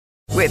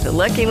With the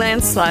Lucky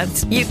Land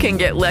Slots, you can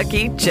get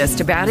lucky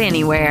just about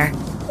anywhere.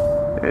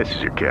 This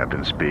is your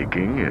captain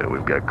speaking.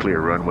 We've got clear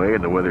runway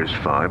and the weather's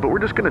fine, but we're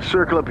just going to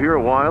circle up here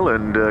a while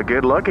and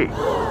get lucky.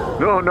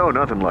 No,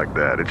 nothing like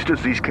that. It's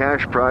just these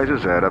cash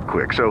prizes add up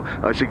quick. So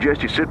I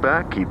suggest you sit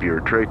back, keep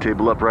your tray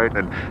table upright,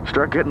 and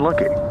start getting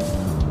lucky.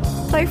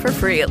 Play for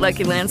free at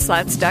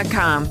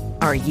LuckyLandSlots.com.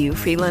 Are you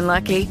feeling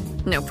lucky?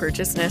 No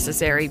purchase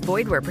necessary.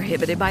 Void where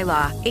prohibited by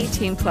law.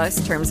 18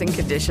 plus terms and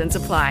conditions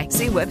apply.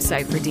 See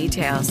website for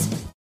details.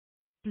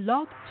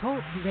 Blog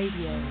Talk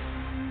Radio.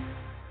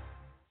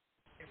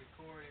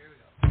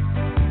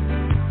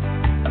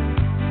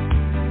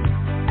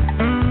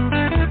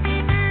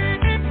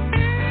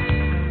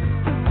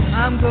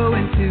 I'm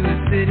going to a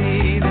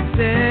city that's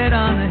set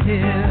on a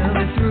hill.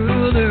 Its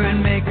ruler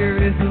and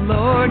maker is the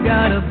Lord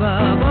God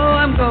above. Oh,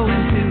 I'm going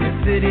to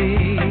a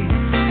city,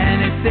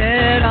 and it's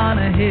set on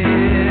a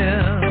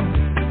hill.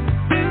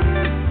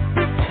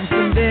 And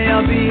someday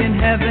I'll be in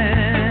heaven,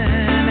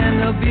 and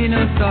there'll be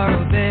no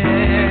sorrow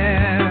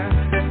there.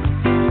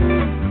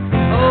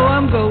 Oh,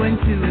 I'm going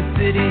to a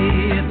city,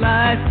 it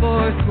lies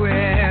four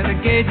square.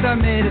 The gates are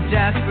made of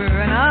jasper,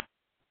 and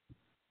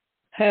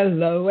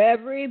Hello,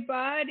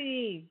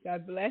 everybody.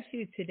 God bless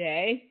you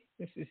today.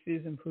 This is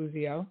Susan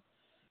Puzio,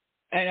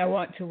 and I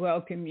want to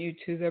welcome you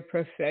to the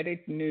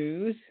Prophetic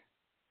News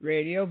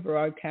radio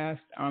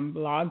broadcast on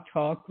Blog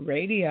Talk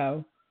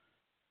Radio.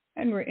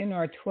 And we're in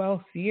our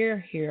 12th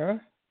year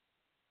here.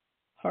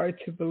 Hard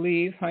to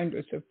believe,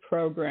 hundreds of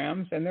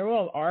programs, and they're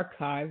all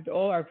archived.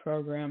 All our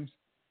programs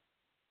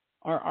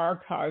are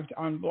archived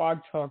on Blog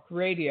Talk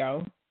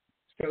Radio.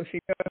 So if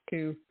you go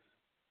to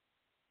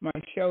my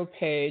show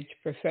page,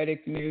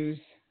 Prophetic News,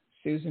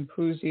 Susan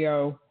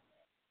Puzio,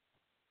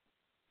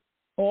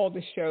 all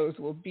the shows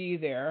will be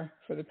there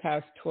for the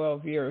past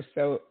 12 years.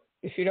 So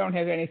if you don't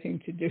have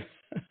anything to do,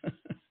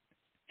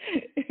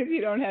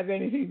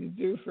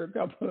 for a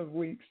couple of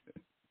weeks,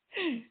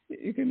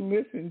 you can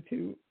listen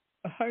to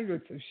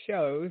hundreds of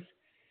shows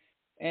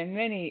and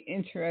many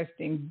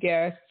interesting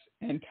guests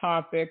and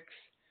topics.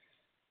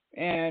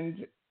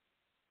 And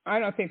I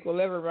don't think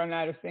we'll ever run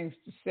out of things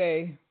to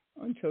say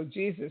until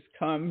Jesus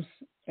comes,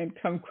 and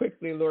come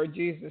quickly, Lord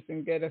Jesus,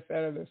 and get us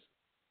out of this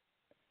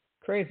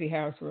crazy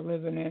house we're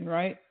living in,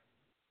 right?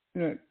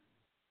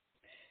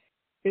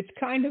 It's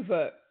kind of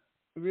a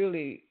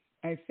really,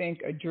 I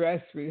think, a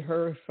dress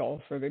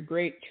rehearsal for the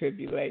Great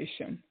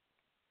Tribulation,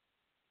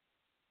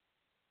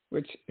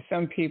 which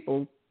some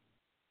people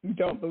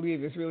don't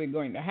believe is really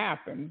going to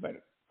happen,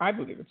 but I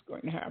believe it's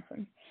going to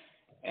happen.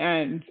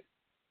 And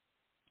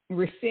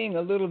we're seeing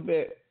a little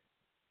bit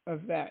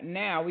of that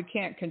now. We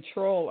can't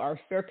control our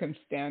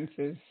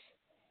circumstances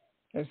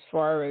as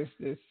far as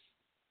this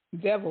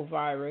devil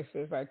virus,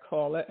 as I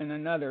call it. And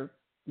another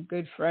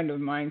good friend of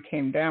mine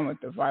came down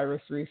with the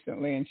virus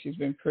recently, and she's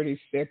been pretty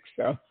sick.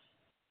 So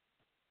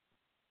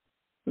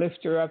lift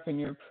her up in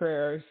your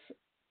prayers.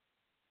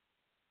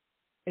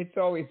 It's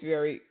always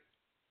very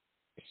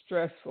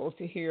stressful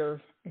to hear,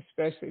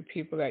 especially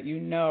people that you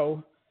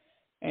know,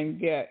 and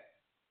get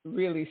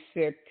really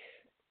sick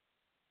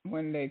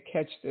when they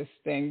catch this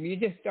thing. You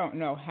just don't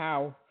know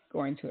how it's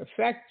going to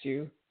affect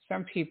you.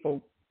 Some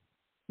people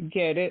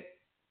get it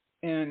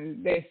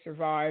and they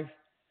survive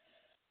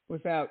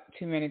without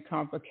too many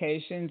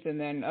complications, and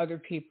then other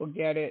people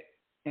get it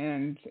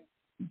and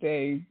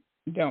they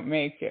don't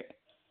make it.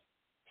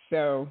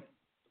 So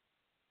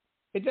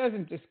it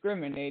doesn't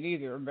discriminate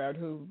either about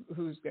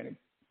who's going to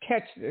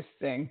catch this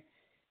thing.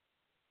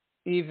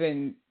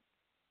 Even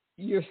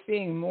you're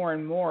seeing more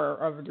and more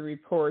of the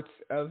reports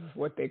of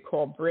what they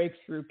call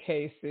breakthrough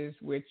cases,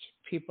 which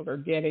people are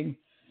getting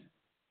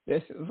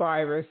this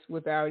virus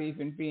without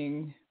even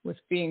being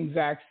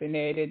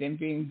vaccinated, and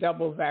being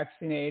double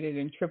vaccinated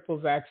and triple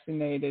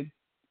vaccinated.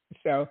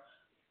 So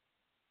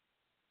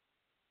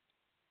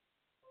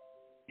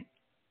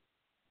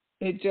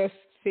it just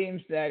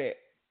seems that it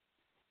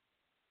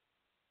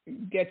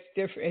gets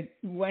different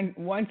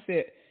once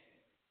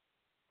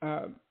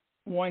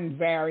one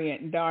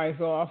variant dies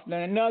off,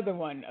 then another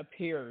one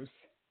appears.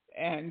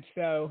 And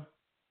so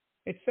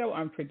it's so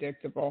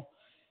unpredictable.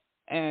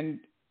 And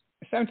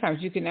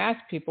sometimes you can ask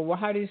people, well,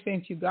 how do you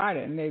think you got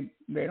it? And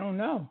they don't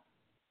know.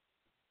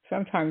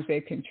 Sometimes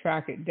they can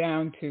track it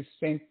down to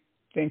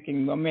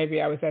thinking, well, maybe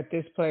I was at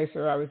this place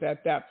or I was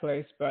at that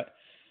place. But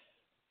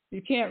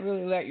you can't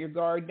really let your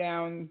guard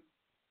down.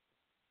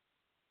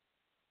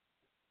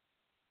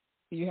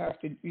 You have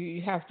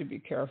to be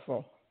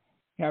careful.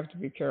 You have to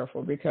be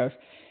careful, because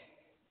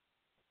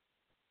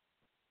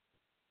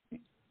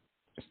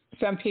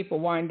some people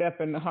wind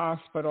up in the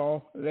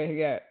hospital. They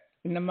get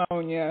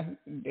pneumonia,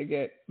 they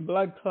get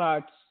blood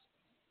clots,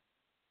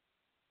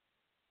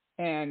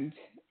 and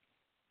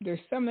there's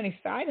so many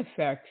side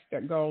effects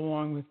that go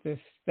along with this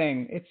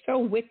thing. It's so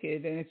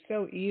wicked and it's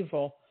so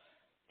evil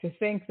to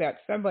think that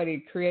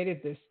somebody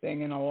created this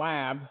thing in a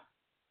lab,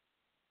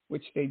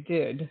 which they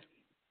did.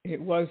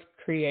 It was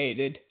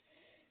created,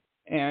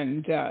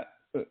 and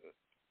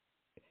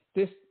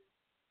this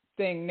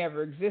thing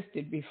never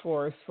existed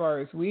before as far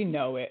as we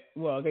know it.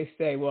 Well, they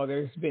say, well,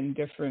 there's been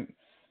different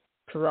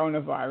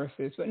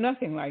coronaviruses, but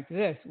nothing like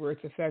this where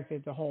it's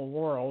affected the whole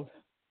world.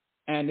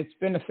 And it's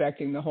been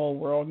affecting the whole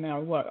world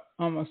now,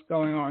 almost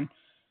going on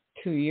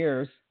 2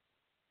 years.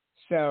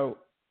 So,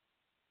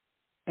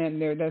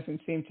 and there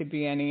doesn't seem to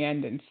be any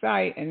end in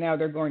sight. And now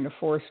they're going to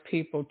force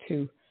people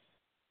to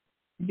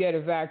get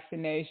a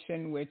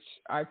vaccination, which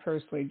I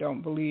personally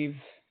don't believe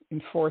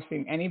in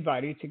forcing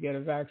anybody to get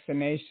a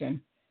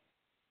vaccination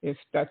if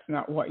that's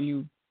not what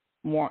you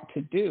want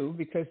to do,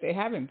 because they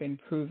haven't been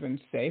proven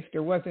safe.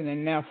 There wasn't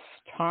enough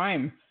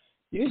time.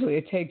 Usually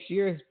it takes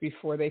years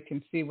before they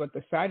can see what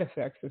the side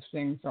effects of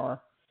things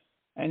are.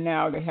 And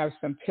now they have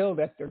some pill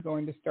that they're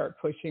going to start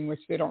pushing, which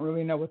they don't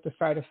really know what the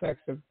side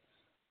effects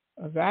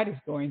of that is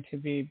going to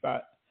be.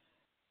 But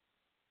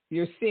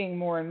you're seeing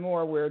more and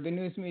more where the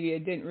news media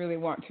didn't really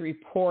want to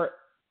report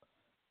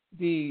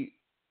the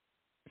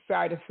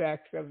side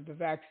effects of the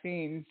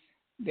vaccines.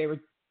 They were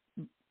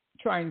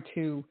trying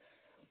to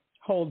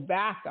hold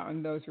back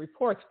on those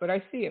reports, but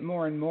I see it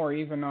more and more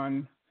even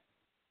on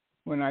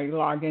when I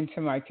log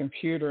into my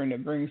computer and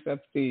it brings up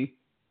the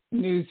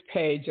news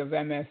page of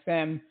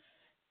MSN,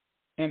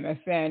 and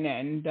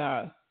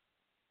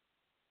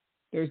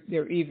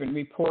they're even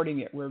reporting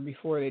it where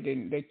before they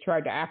didn't. They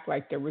tried to act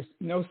like there was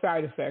no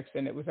side effects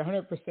and it was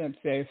 100%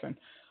 safe.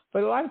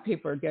 But a lot of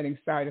people are getting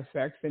side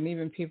effects, and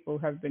even people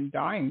have been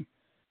dying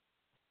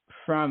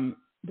from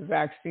the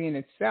vaccine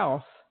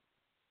itself.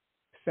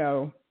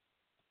 So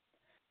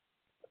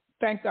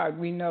thank God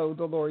we know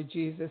the Lord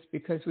Jesus,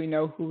 because we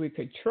know who we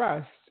could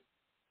trust,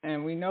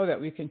 and we know that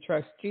we can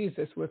trust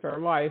Jesus with our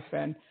life.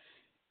 And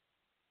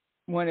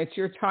when it's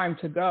your time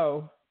to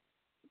go,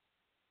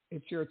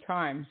 it's your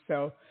time.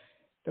 So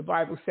the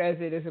Bible says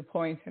it is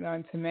appointed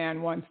unto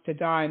man once to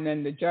die, and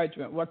then the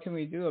judgment. What can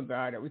we do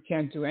about it? We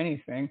can't do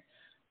anything.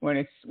 When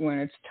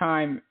it's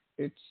time,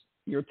 it's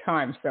your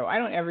time. So I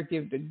don't ever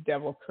give the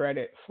devil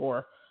credit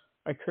for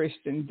a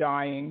Christian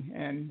dying.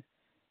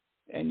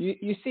 And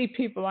you see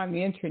people on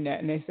the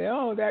internet and they say,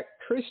 oh, that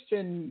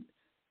Christian,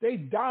 they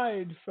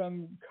died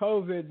from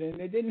COVID and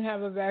they didn't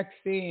have a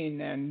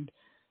vaccine. And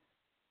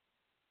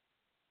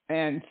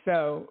then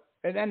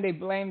they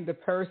blame the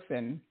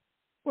person.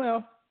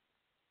 Well,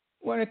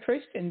 when a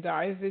Christian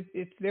dies,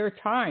 it's their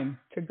time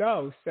to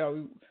go.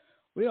 So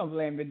we don't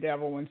blame the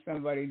devil when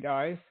somebody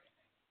dies.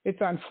 It's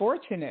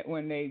unfortunate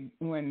when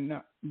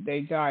they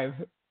die of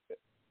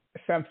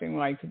something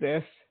like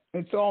this.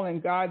 It's all in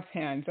God's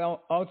hands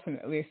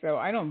ultimately. So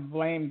I don't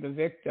blame the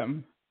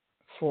victim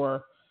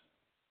for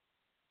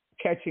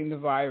catching the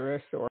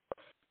virus, or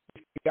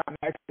if they got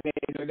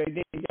vaccinated or they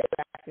didn't get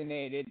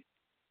vaccinated.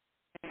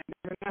 And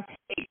there's enough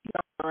hate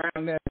going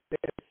around as it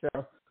is.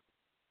 So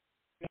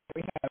now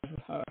we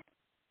have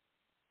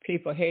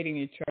people hating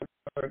each other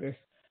for this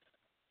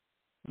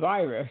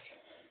virus,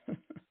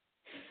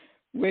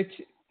 which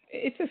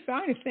it's a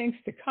sign of things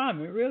to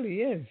come. It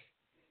really is.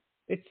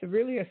 It's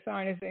really a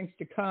sign of things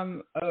to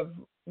come of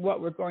what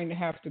we're going to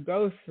have to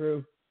go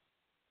through.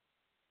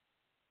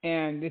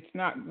 And it's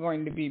not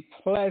going to be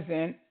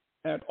pleasant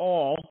at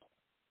all.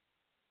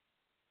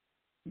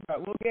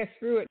 But we'll get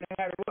through it no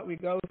matter what we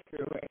go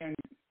through. And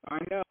I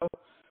know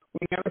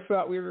we never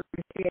thought we were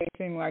going to see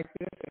anything like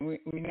this. And we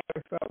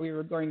never thought we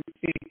were going to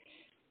see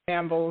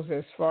shambles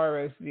as far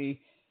as the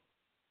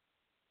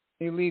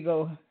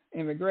illegal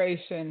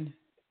immigration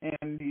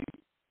and the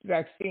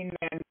vaccine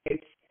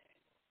mandates,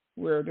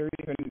 where they're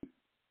even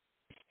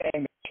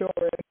saying that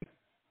children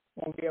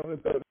won't be able to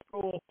go to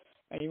school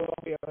and you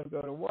won't be able to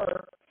go to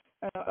work.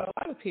 A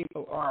lot of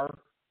people are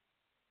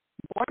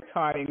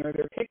boycotting, or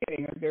they're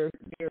picketing, or they're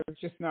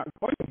just not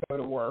going to go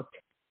to work.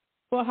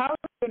 Well, how are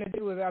we going to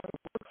do without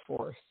the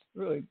workforce?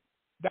 Really,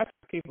 that's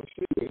what people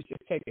should do, is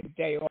just take a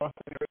day off,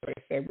 and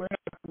everybody say, we're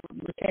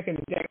taking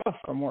a day off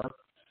from work.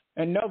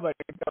 And nobody's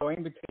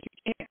going, because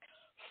you can't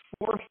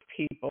force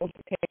people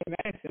to take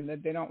medicine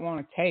that they don't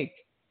want to take.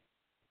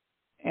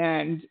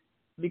 And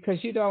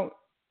because you don't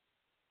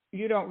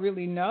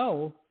really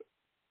know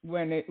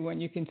when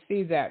you can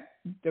see that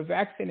the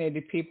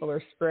vaccinated people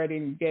are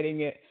spreading,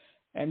 getting it,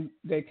 and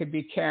they could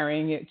be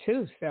carrying it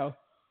too. So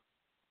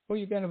who are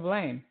you going to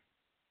blame?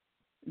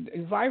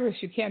 The virus,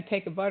 you can't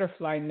take a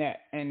butterfly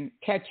net and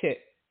catch it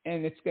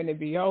and it's going to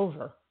be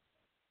over.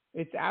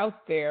 It's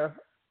out there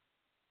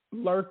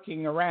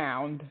lurking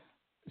around.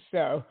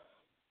 So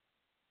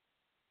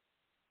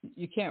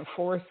you can't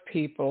force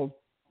people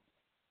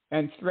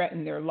and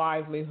threaten their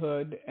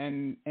livelihood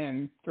and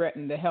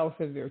threaten the health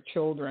of their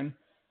children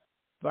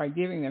by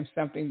giving them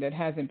something that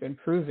hasn't been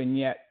proven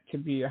yet to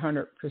be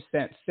 100%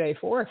 safe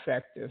or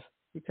effective,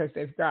 because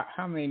they've got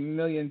how many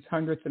millions,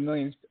 hundreds of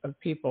millions of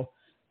people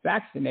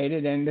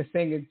vaccinated, and the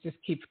thing is just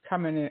keeps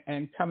coming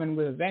and coming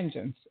with a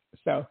vengeance.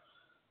 So,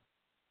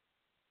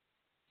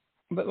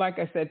 but like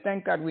I said,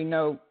 thank God we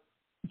know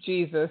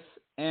Jesus,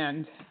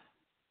 and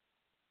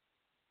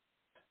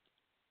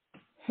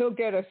he'll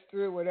get us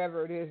through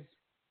whatever it is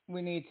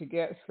we need to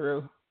get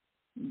through.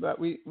 But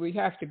we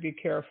have to be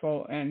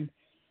careful and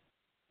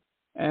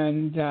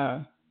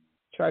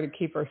try try to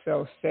keep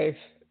ourselves safe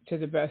to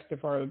the best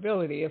of our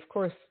ability. Of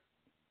course,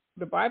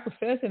 the Bible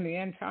says in the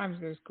end times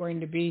there's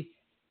going to be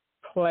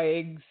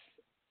plagues,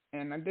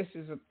 and this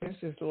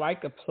is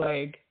like a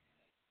plague,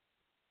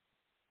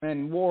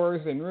 and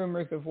wars and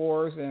rumors of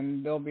wars,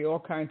 and there'll be all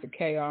kinds of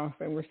chaos,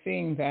 and we're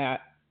seeing that.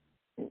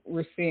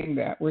 We're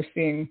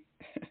seeing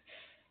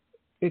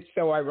it's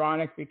so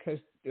ironic because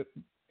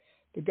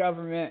the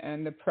government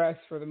and the press,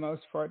 for the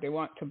most part, they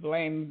want to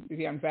blame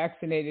the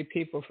unvaccinated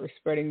people for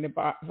spreading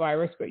the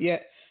virus, but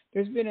yet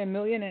there's been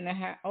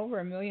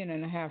over 1.5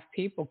 million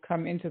people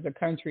come into the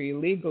country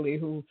illegally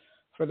who,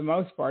 for the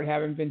most part,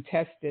 haven't been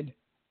tested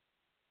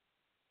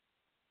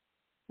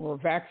or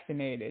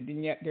vaccinated,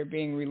 and yet they're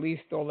being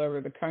released all over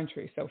the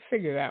country. So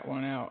figure that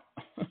one out.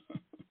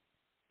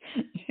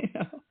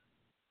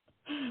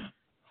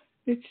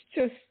 It's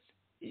just,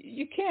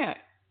 you can't.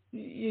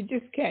 You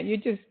just can't. You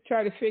just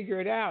try to figure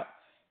it out.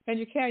 And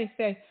you can't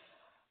say,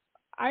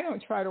 I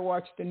don't try to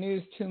watch the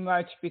news too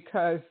much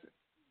because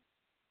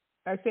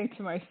I think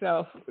to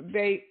myself,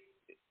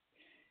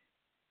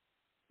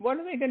 what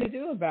are they going to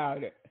do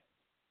about it?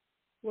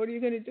 What are you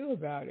going to do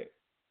about it?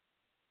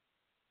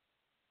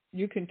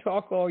 You can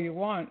talk all you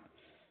want,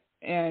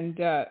 and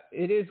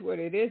it is what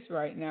it is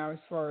right now as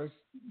far as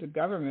the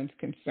government's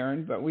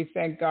concerned, but we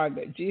thank God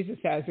that Jesus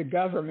has a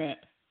government,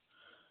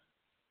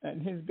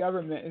 and his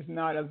government is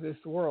not of this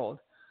world.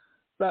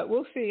 But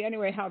we'll see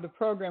anyway how the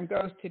program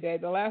goes today.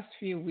 The last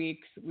few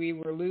weeks, we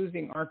were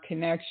losing our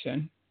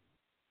connection.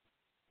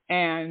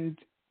 And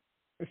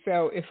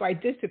so if I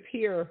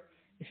disappear,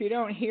 if you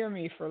don't hear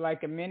me for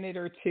like a minute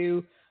or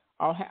two,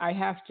 I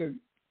have to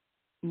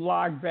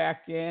log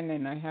back in,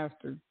 and I have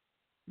to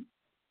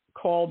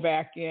call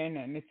back in,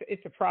 and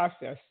it's a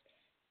process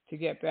to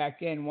get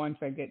back in once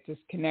I get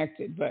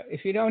disconnected. But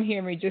if you don't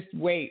hear me, just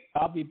wait.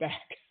 I'll be back.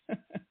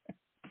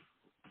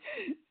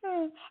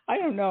 I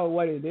don't know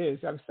what it is.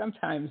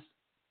 Sometimes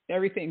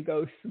everything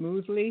goes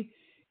smoothly,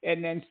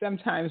 and then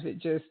sometimes it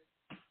just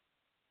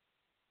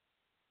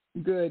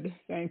good.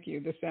 Thank you.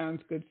 This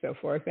sounds good so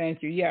far.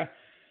 Thank you. Yeah.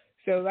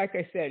 So like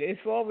I said,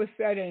 if all of a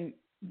sudden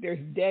there's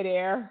dead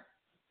air,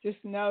 just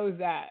know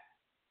that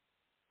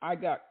I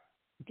got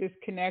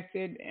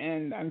disconnected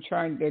and I'm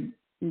trying to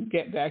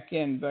get back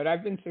in. But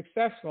I've been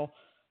successful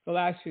the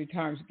last few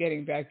times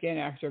getting back in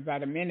after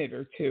about a minute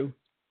or two.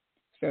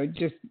 So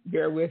just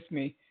bear with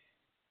me.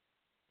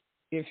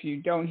 If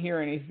you don't hear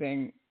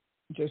anything,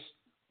 just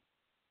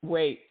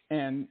wait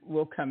and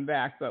we'll come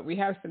back. But we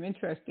have some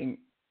interesting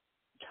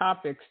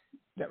topics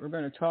that we're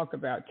going to talk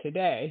about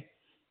today.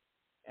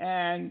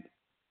 And,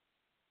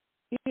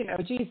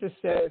 Jesus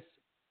says,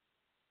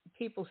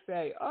 people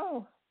say,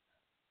 oh,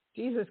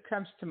 Jesus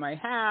comes to my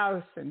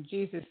house and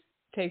Jesus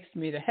takes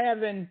me to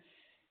heaven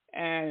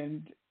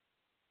and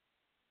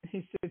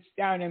he sits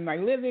down in my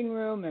living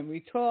room and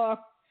we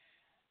talk,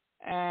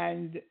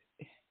 and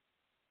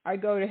I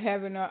go to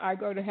heaven. I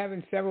go to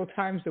heaven several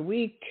times a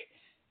week,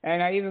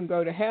 and I even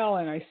go to hell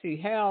and I see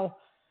hell.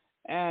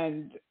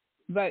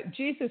 But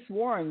Jesus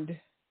warned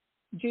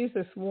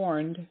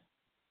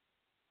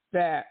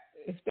that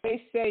if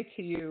they say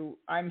to you,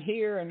 I'm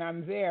here and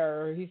I'm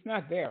there, he's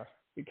not there,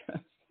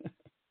 because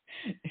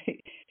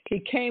he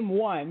came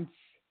once,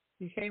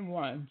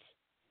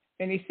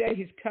 and he said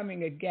he's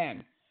coming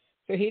again.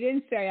 So he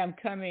didn't say I'm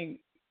coming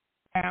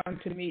down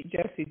to meet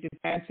Jesse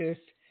Duplantis.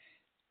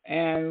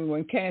 And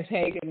when Kenneth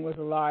Hagin was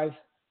alive,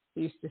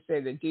 he used to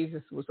say that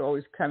Jesus was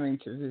always coming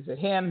to visit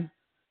him.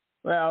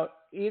 Well,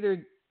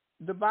 either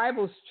the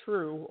Bible's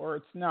true or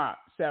it's not.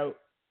 So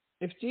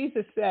if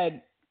Jesus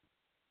said,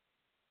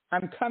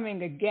 I'm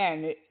coming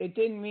again, it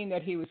didn't mean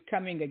that he was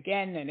coming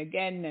again and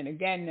again and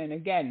again and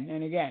again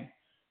and again.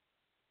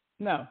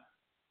 No,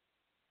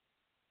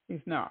 he's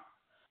not.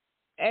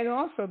 And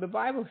also the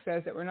Bible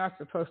says that we're not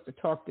supposed to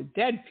talk to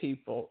dead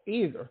people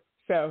either.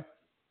 So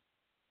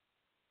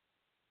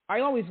I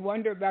always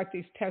wonder about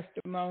these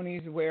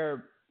testimonies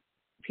where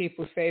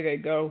people say they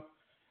go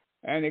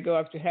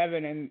up to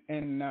heaven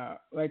and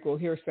like we'll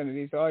hear some of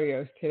these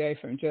audios today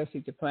from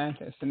Jesse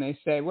Duplantis, and they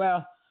say,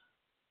 well,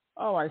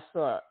 I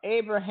saw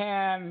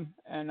Abraham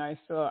and I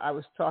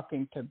was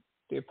talking to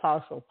the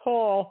Apostle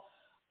Paul.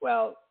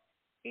 Well,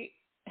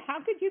 how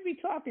could you be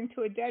talking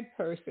to a dead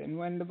person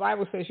when the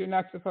Bible says you're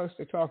not supposed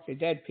to talk to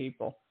dead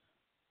people?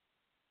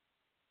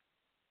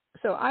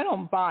 So I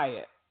don't buy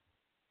it.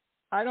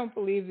 I don't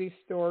believe these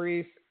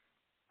stories.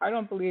 I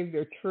don't believe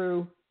they're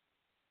true.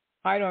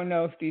 I don't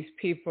know if these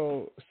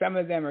people, some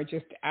of them are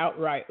just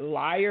outright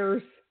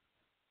liars,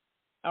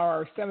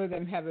 or some of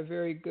them have a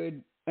very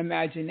good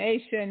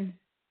imagination,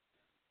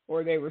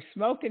 or they were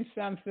smoking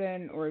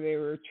something, or they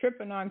were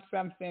tripping on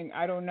something.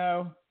 I don't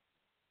know.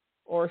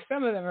 Or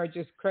some of them are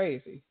just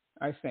crazy,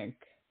 I think.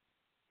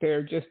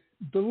 They're just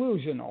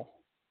delusional.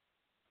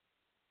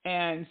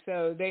 And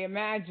so they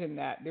imagine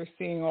that they're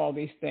seeing all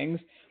these things.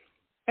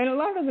 And a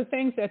lot of the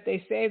things that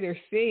they say they're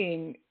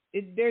seeing,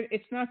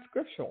 it's not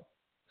scriptural.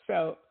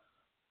 So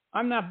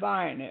I'm not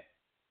buying it.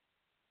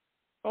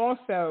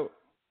 Also,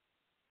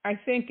 I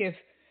think if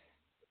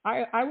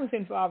I was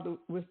involved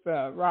with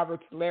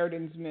Robert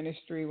Lairdon's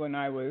ministry when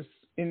I was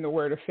in the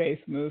Word of Faith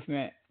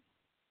movement.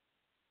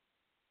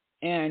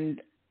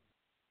 And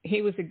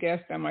he was a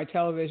guest on my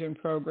television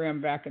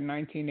program back in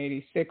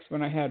 1986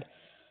 when I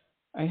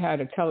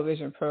had a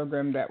television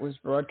program that was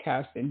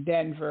broadcast in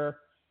Denver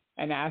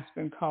and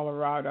Aspen,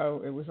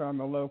 Colorado. It was on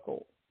the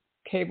local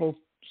cable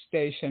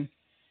station.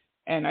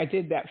 And I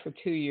did that for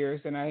 2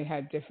 years, and I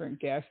had different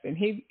guests. And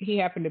he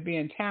happened to be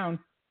in town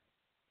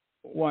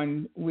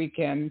one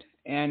weekend,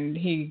 and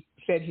he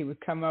said he would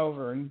come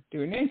over and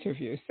do an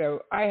interview.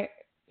 So I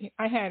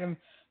had him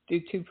do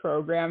 2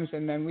 programs,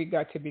 and then we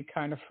got to be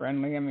kind of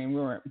friendly. I mean,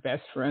 we weren't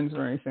best friends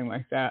or anything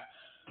like that,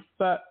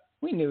 but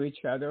we knew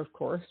each other, of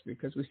course,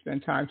 because we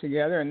spent time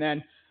together. And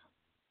then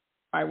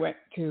I went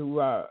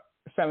to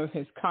some of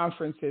his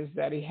conferences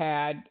that he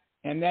had,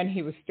 and then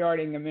he was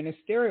starting a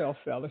ministerial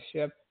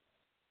fellowship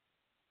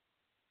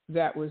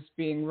that was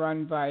being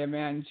run by a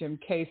man, Jim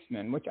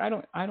Caseman, which I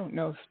don't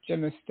know if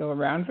Jim is still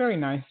around. Very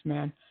nice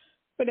man.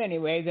 But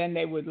anyway, then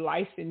they would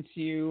license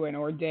you and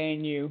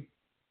ordain you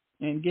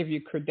and give you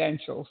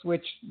credentials,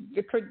 which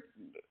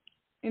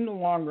in the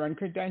long run,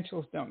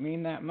 credentials don't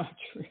mean that much,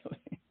 really.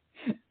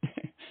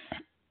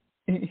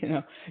 You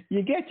know,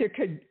 you get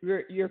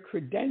your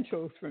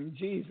credentials from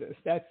Jesus.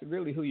 That's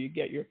really who you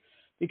get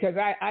because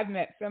I've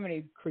met so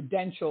many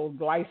credentialed,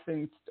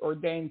 licensed,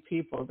 ordained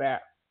people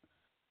that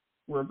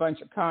were a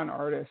bunch of con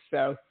artists,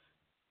 so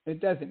it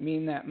doesn't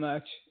mean that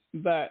much.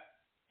 But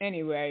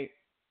anyway,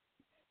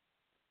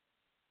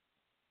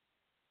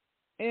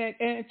 and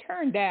it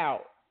turned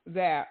out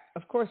that,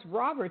 of course,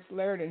 Robert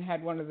Lairdon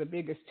had one of the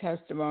biggest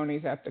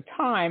testimonies at the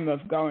time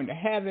of going to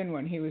heaven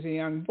when he was a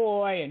young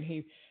boy, and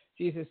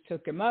Jesus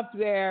took him up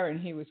there, and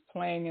he was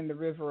playing in the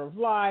river of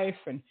life,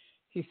 and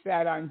he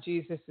sat on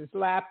Jesus's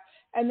lap.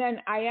 And then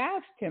I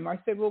asked him, I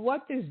said, well,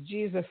 what does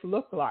Jesus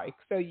look like?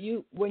 So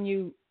when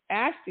you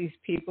ask these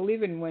people,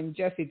 even when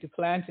Jesse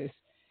Duplantis,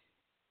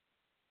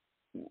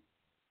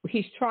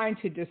 he's trying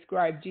to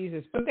describe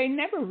Jesus, but they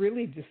never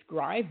really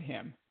describe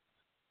him.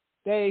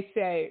 They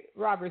say,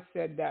 Robert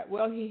said that,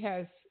 well, he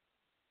has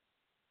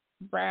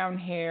brown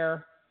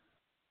hair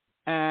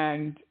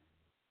and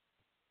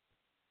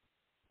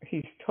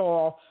he's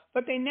tall,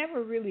 but they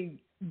never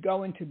really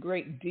go into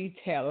great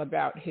detail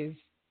about his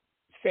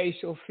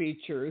facial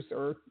features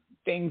or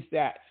things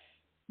that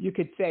you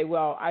could say,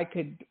 well, I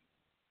could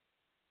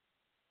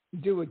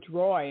do a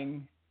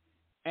drawing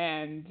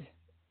and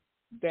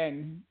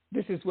then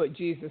this is what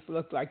Jesus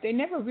looked like. They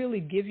never really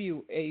give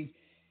you a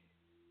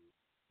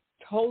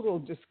total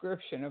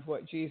description of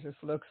what Jesus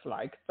looks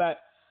like. But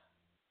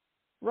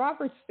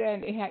Robert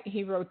then,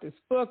 he wrote this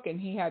book, and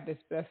he had this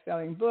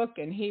best-selling book,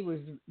 and he was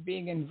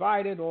being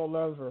invited all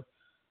over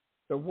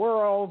the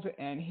world,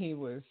 and he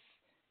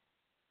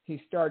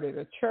started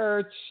a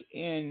church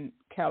in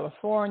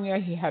California.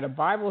 He had a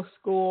Bible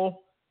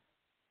school,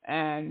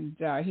 and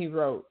he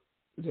wrote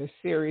the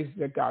series,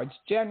 the God's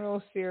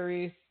General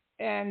series,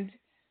 and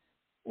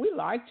we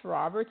liked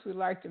Roberts. We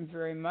liked him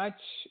very much.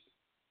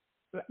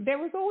 There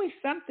was always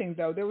something,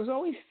 though. There was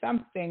always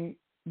something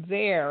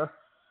there.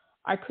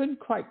 I couldn't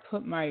quite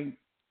put my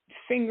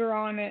finger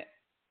on it.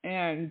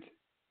 And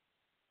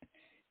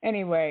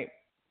anyway,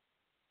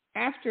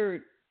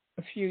 after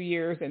a few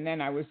years, and then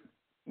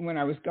when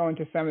I was going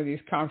to some of these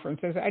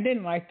conferences, I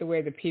didn't like the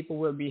way the people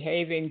were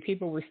behaving.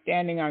 People were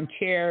standing on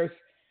chairs,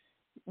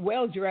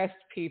 well-dressed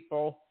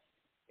people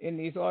in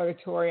these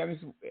auditoriums,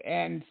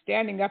 and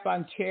standing up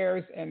on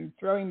chairs and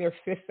throwing their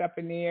fists up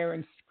in the air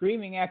and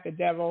screaming at the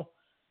devil.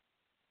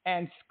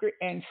 And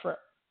for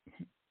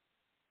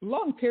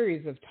long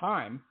periods of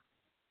time,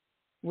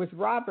 with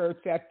Roberts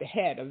at the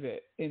head of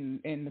it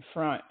in the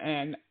front.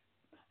 And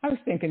I was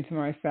thinking to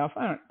myself,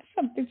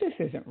 this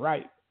isn't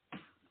right.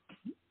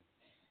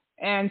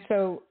 And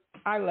so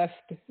I left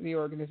the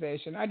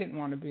organization. I didn't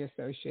want to be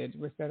associated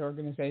with that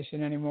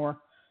organization anymore.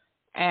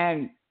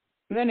 And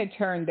then it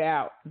turned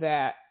out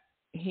that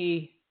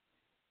he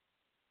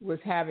was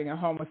having a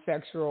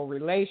homosexual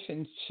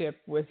relationship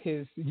with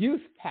his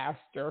youth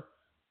pastor,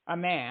 a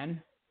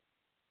man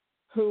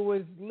who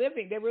was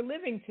they were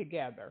living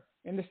together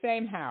in the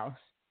same house.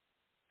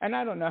 And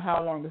I don't know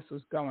how long this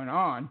was going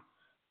on,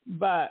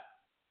 but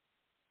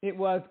it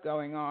was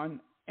going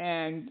on.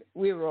 And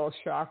we were all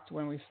shocked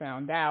when we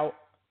found out.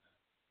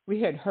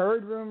 We had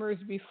heard rumors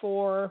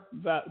before,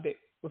 but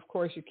of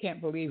course you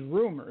can't believe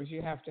rumors.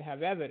 You have to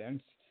have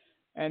evidence.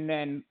 And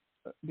then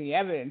the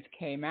evidence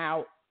came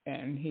out,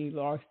 and he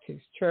lost his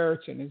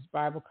church and his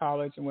Bible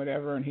college and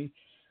whatever, and he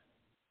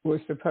was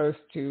supposed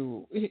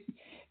to,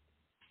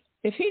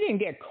 if he didn't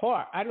get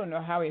caught, I don't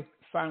know how he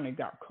finally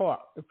got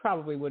caught. It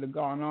probably would have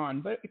gone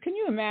on. But can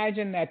you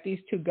imagine that these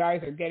two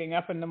guys are getting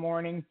up in the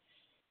morning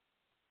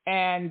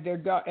and they're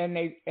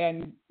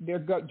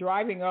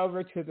driving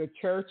over to the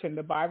church and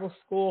the Bible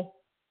school,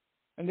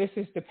 and this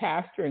is the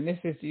pastor and this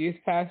is the youth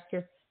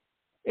pastor?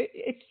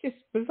 It's just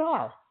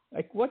bizarre.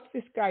 Like, what's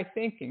this guy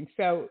thinking?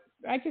 So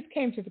I just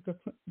came to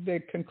the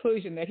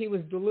conclusion that he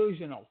was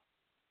delusional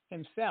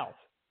himself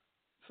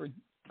for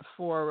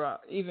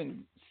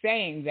even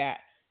saying that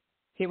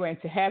he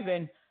went to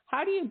heaven.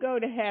 How do you go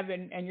to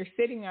heaven and you're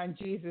sitting on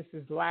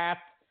Jesus's lap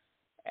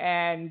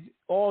and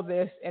all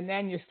this, and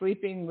then you're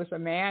sleeping with a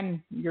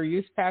man, your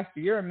youth pastor,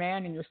 you're a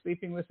man and you're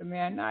sleeping with a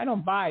man? No, I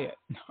don't buy it.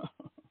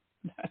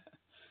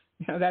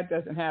 No, that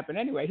doesn't happen.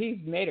 Anyway, he's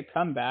made a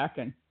comeback,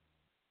 and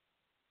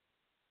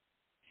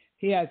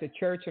he has a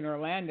church in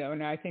Orlando,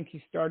 and I think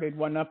he started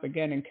one up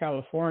again in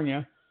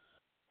California.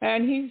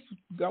 And he's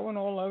going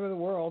all over the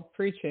world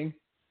preaching.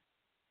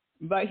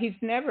 But he's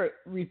never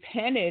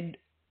repented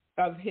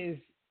of his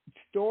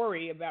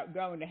story about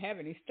going to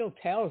heaven. He still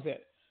tells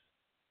it.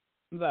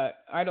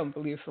 But I don't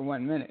believe for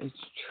 1 minute it's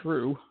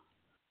true.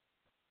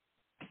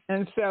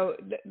 And so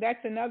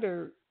that's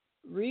another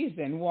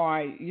reason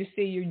why, you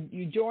see,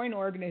 you join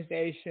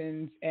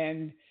organizations,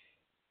 and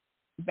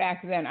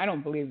back then, I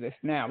don't believe this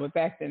now, but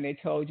back then they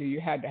told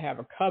you had to have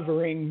a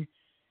covering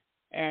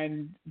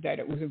and that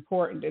it was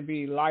important to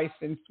be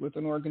licensed with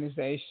an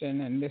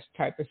organization and this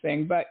type of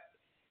thing. But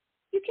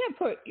you can't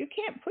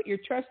put your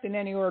trust in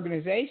any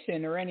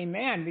organization or any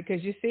man,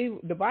 because you see,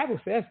 the Bible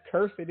says,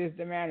 "Cursed is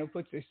the man who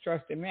puts his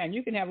trust in man."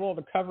 You can have all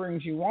the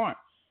coverings you want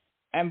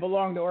and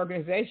belong to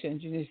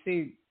organizations. And you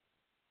see,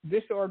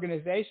 this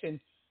organization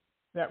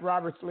that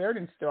Robert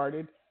Liardon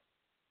started,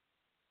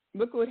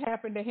 look what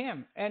happened to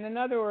him. And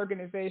another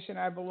organization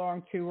I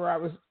belonged to, where I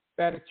was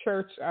at a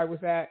church I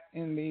was at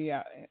in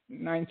the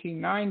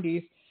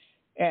 1990s,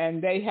 and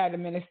they had a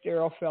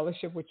ministerial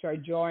fellowship, which I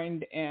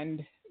joined,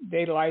 and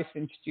they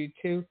licensed you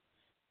too.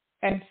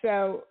 And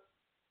so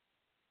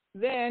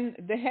then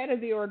the head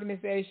of the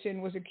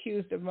organization was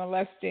accused of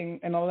molesting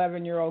an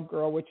 11-year-old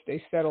girl, which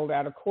they settled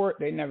out of court.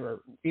 They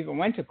never even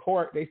went to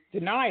court. They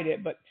denied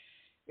it. But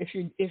if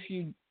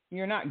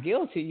you're not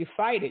guilty, you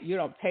fight it. You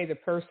don't pay the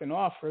person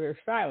off for their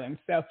silence.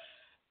 So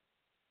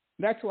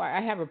that's why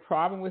I have a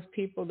problem with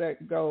people that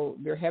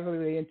they're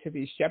heavily into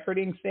these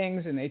shepherding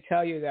things, and they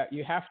tell you that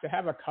you have to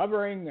have a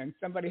covering and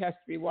somebody has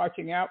to be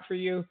watching out for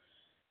you.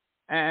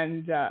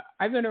 And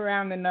I've been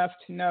around enough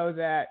to know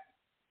that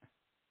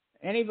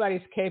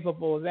anybody's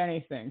capable of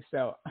anything.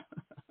 So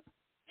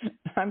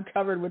I'm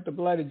covered with the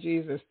blood of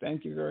Jesus.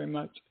 Thank you very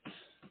much.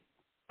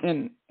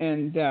 And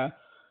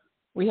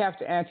we have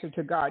to answer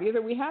to God.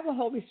 Either we have a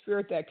Holy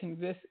Spirit that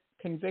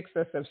convicts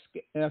us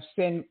of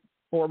sin,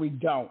 or we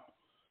don't.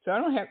 So I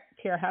don't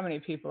care how many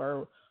people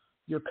are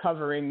your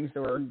coverings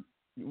or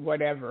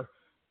whatever.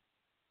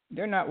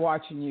 They're not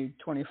watching you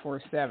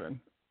 24/7.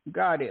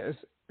 God is.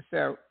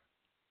 So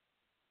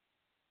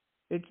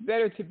it's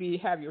better to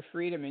have your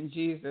freedom in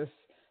Jesus,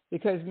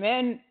 because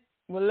men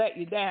will let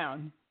you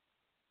down,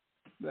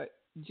 but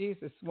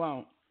Jesus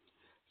won't.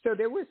 So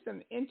there were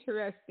some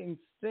interesting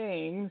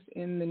things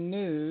in the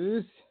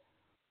news,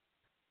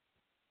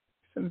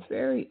 some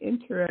very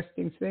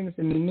interesting things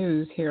in the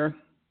news here.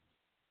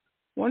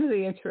 One of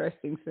the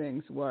interesting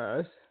things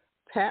was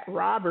Pat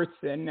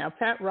Robertson. Now,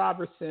 Pat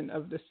Robertson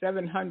of the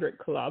 700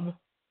 Club,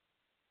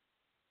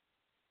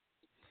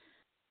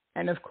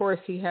 and of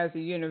course he has a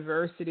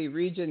university,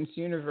 Regents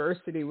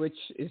University, which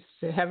is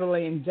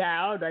heavily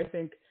endowed. I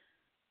think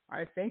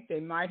they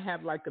might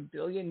have like $1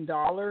 billion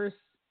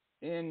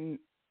in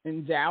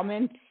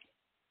endowments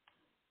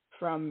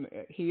from.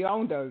 He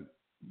owned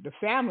the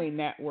Family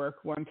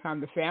Network one time,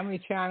 the Family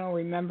Channel.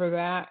 Remember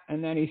that?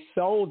 And then he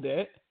sold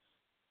it.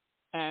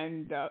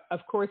 And of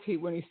course,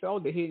 when he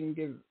sold it, he didn't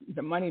give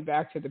the money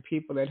back to the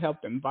people that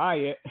helped him buy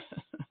it.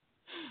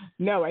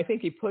 No, I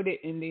think he put it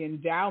in the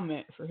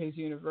endowment for his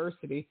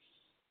university.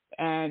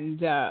 And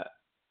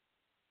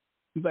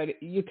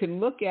but you can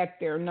look at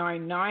their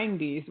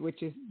 990s,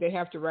 which is they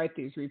have to write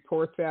these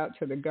reports out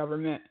to the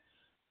government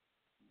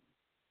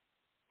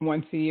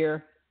once a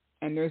year.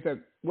 And there's a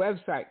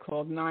website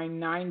called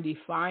 990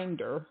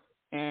 Finder.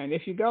 And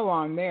if you go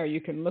on there,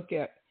 you can look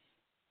at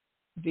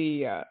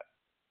the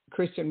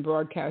Christian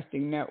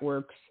Broadcasting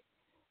Network's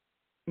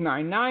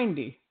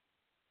 990.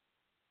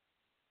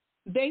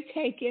 They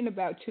take in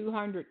about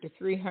 $200 to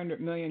 $300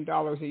 million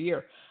a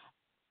year.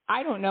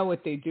 I don't know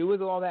what they do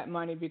with all that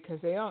money, because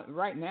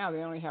right now they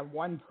only have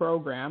one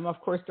program. Of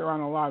course, they're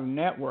on a lot of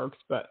networks,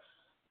 but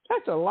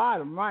that's a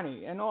lot of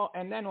money. And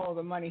then all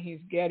the money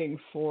he's getting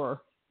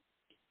for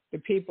the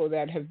people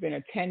that have been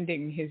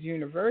attending his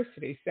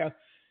university. So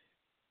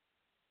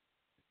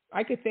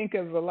I could think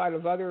of a lot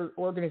of other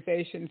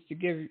organizations to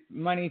give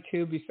money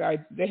to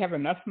besides. They have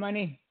enough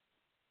money.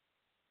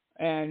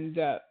 And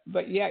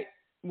but yet,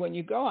 when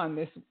you go on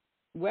this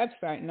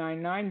website,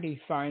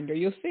 990 Finder,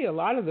 you'll see a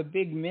lot of the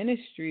big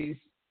ministries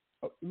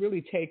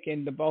really take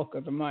in the bulk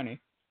of the money.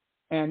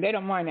 And they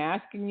don't mind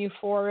asking you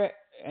for it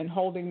and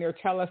holding their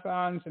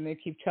telethons, and they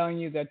keep telling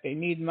you that they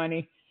need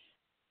money.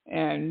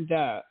 And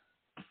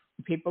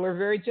people are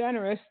very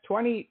generous.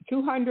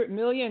 $200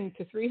 million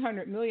to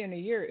 $300 million a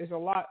year is a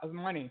lot of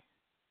money.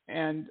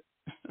 And,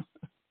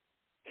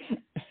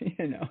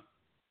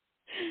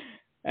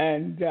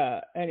 and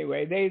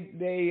anyway,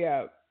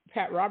 they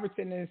Pat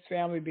Robertson and his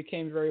family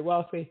became very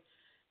wealthy.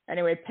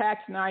 Anyway,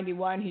 Pat's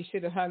 91. He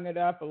should have hung it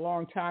up a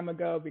long time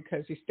ago,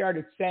 because he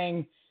started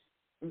saying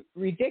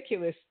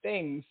ridiculous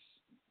things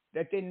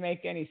that didn't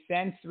make any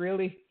sense,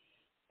 really.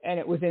 and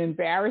it was an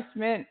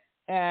embarrassment.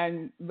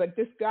 But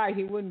this guy,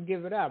 he wouldn't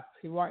give it up.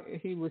 He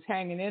was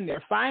hanging in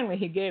there. Finally,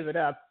 he gave it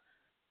up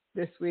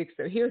this week.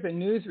 So here's a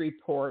news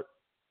report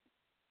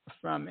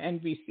from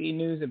NBC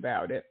News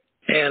about it.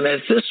 And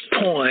at this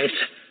point,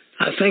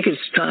 I think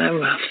it's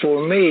time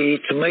for me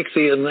to make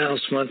the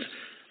announcement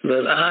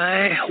that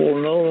I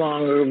will no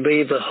longer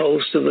be the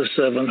host of the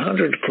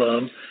 700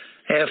 Club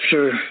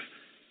after,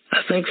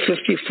 I think,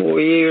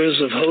 54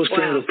 years of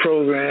hosting the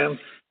program.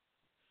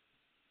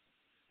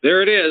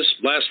 There it is.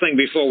 Last thing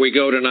before we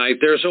go tonight.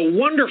 There's a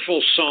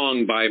wonderful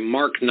song by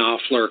Mark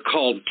Knopfler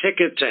called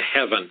Ticket to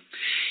Heaven.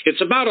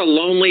 It's about a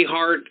lonely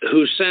heart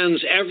who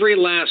sends every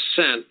last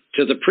cent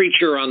to the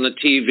preacher on the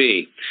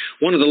TV.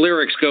 One of the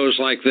lyrics goes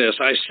like this: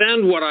 I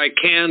send what I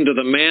can to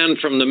the man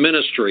from the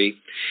ministry.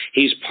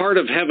 He's part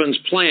of heaven's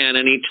plan,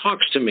 and he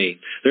talks to me.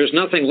 There's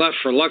nothing left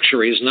for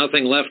luxuries,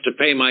 nothing left to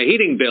pay my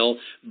heating bill,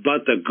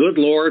 but the good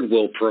Lord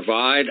will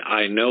provide.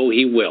 I know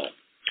he will.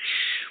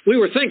 We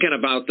were thinking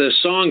about this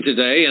song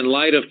today in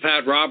light of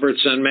Pat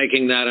Robertson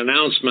making that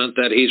announcement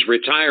that he's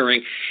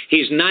retiring.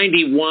 He's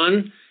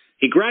 91.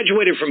 He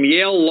graduated from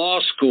Yale Law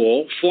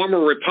School, former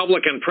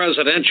Republican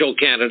presidential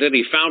candidate.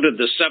 He founded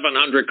the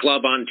 700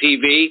 Club on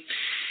TV,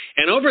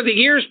 and over the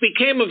years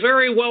became a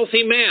very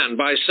wealthy man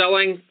by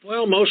selling,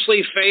 well,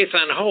 mostly faith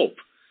and hope.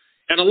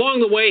 And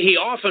along the way, he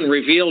often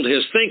revealed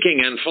his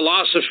thinking and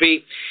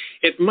philosophy.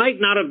 It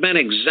might not have been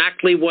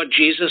exactly what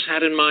Jesus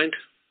had in mind.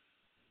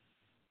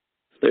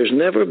 There's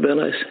never been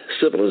a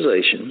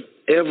civilization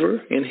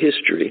ever in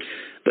history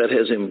that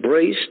has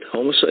embraced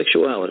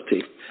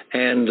homosexuality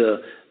and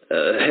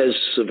has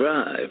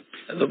survived.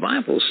 The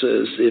Bible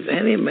says, if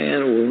any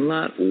man will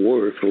not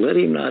work, let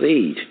him not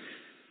eat.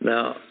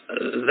 Now,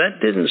 that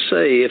didn't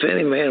say, if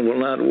any man will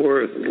not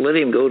work, let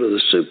him go to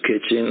the soup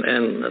kitchen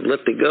and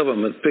let the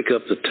government pick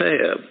up the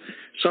tab.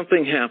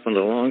 Something happened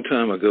a long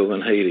time ago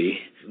in Haiti.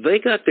 They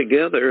got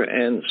together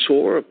and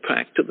swore a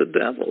pact to the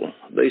devil.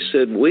 They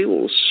said, we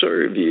will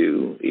serve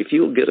you if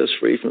you'll get us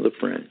free from the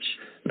French.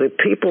 The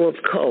people of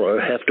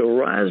color have to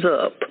rise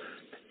up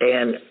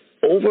and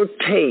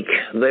overtake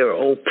their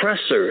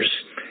oppressors,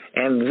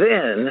 and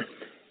then,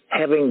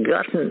 having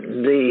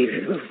gotten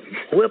the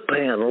whip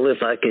handle,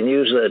 if I can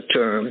use that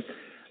term,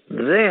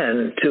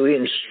 then to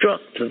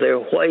instruct their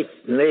white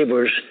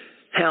neighbors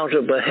how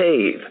to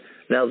behave.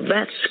 Now,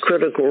 that's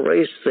critical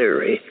race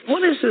theory.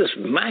 What is this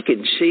mac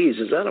and cheese?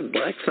 Is that a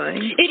black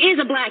thing? It is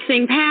a black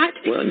thing, Pat.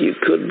 Well, you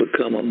could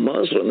become a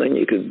Muslim, then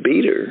you could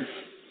beat her.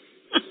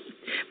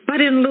 But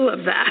in lieu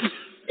of that.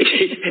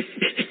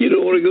 You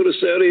don't want to go to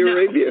Saudi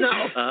Arabia? No.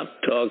 I'm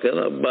talking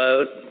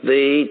about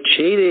the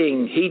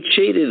cheating. He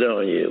cheated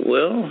on you.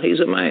 Well, he's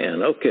a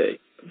man. Okay.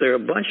 There are a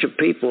bunch of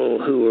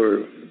people who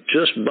are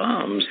just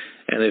bums.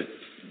 And if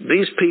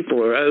these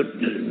people are out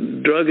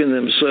drugging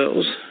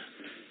themselves,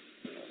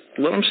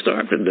 let them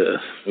starve to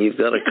death. You've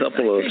got a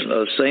couple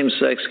of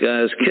same-sex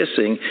guys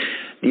kissing.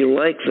 You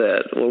like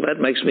that? Well,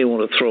 that makes me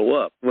want to throw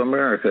up.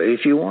 America,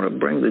 if you want to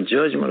bring the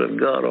judgment of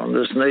God on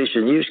this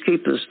nation, you just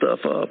keep this stuff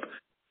up.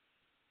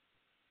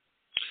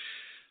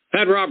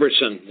 Pat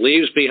Robertson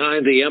leaves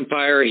behind the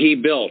empire he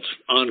built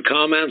on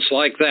comments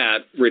like that,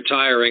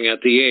 retiring at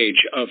the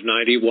age of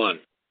 91.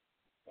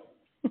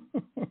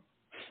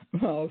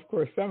 Well, of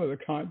course, some of the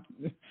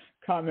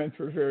comments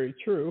were very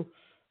true.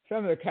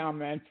 Some of the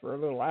comments were a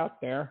little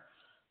out there,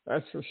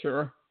 that's for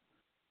sure.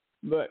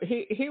 But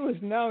he was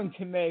known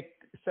to make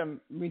some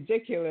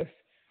ridiculous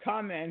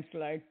comments.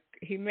 Like,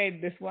 he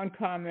made this one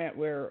comment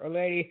where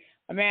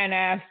a man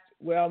asked,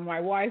 well, my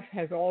wife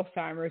has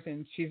Alzheimer's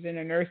and she's in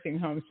a nursing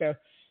home, so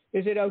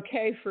is it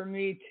okay for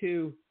me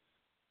to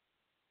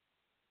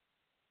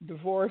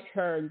divorce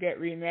her and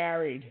get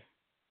remarried?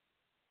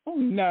 Oh,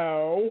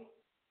 no.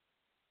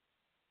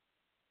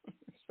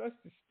 You're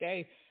supposed to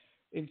stay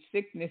in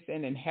sickness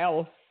and in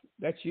health.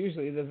 That's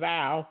usually the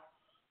vow.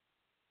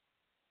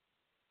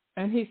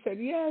 And he said,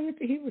 yeah,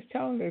 he was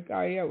telling the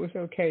guy, yeah, it was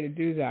okay to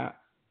do that.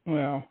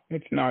 Well,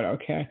 it's not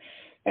okay.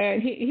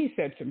 And he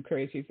said some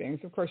crazy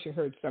things. Of course, you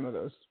heard some of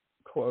those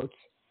quotes.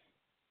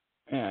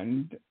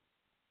 And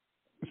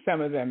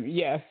some of them,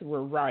 yes,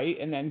 were right,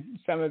 and then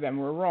some of them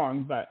were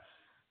wrong. But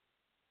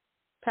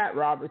Pat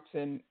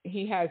Robertson,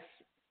 I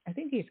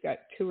think he's got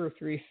 2 or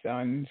 3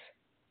 sons.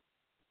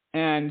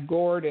 And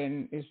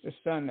Gordon is the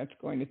son that's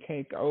going to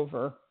take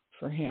over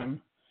for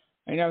him.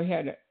 I know he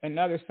had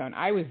another son.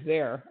 I was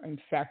there. In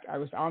fact, I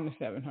was on the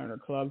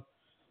 700 Club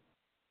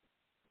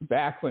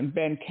back when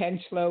Ben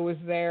Kenchlow was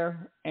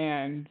there,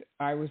 and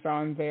I was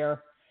on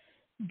there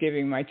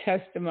giving my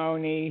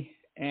testimony,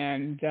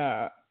 and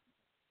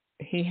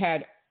he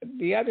had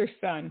the other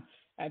son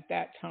at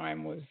that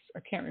time was,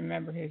 I can't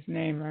remember his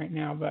name right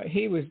now, but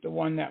he was the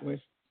one that was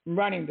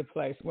running the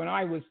place when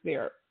I was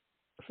there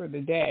for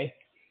the day,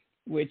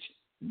 which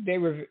they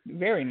were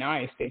very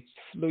nice. They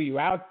flew you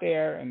out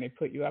there and they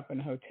put you up in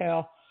a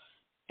hotel,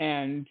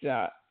 and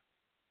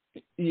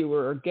you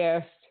were a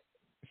guest.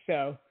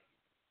 So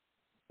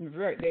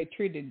they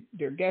treated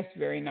their guests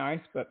very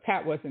nice, but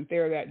Pat wasn't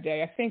there that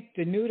day. I think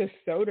Danuta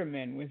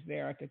Soderman was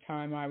there at the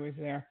time I was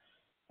there.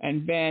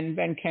 And Ben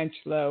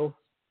Kenchlow,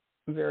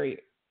 a very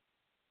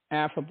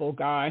affable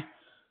guy,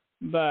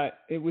 but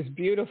it was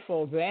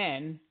beautiful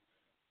then,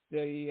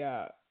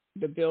 the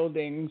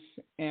buildings,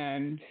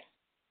 and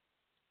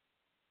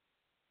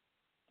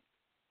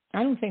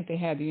I don't think they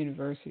had the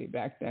university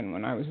back then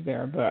when I was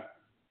there, but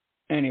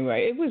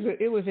anyway,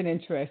 it was an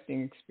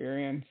interesting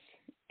experience,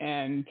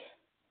 and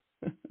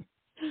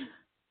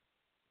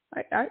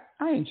I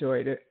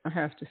enjoyed it, I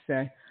have to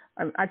say.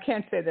 I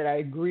can't say that I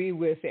agree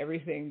with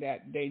everything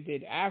that they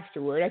did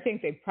afterward. I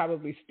think they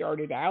probably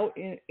started out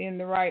in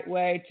the right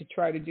way to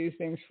try to do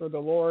things for the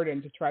Lord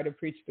and to try to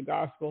preach the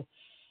gospel.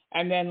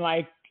 And then,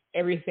 like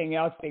everything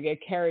else, they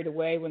get carried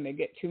away when they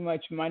get too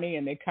much money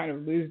and they kind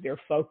of lose their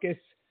focus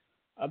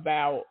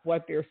about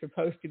what they're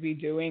supposed to be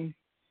doing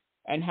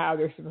and how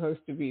they're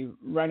supposed to be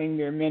running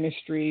their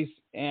ministries.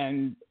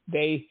 And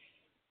they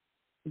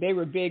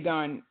were big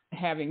on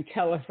having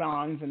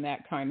telethons and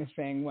that kind of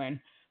thing when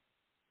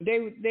they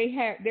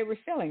were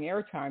selling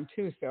airtime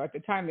too. So at the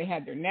time they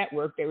had their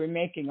network, they were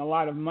making a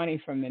lot of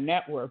money from the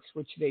networks,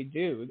 which they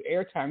do. The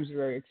airtime is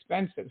very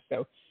expensive,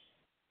 so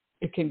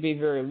it can be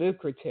very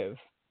lucrative.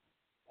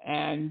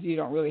 And you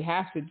don't really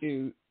have to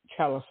do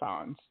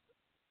telethons,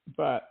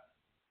 but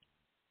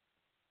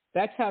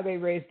that's how they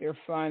raise their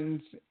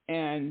funds,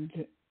 and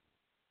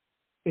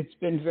it's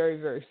been very,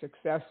 very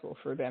successful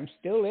for them.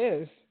 Still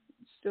is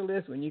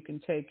when you can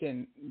take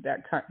in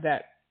that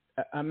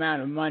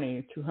amount of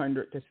money,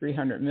 200 to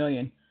 300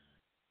 million.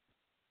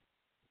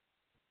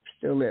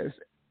 Still is.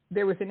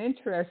 There was an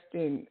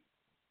interesting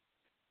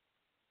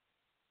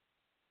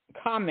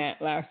comment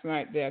last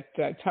night that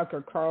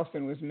Tucker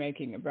Carlson was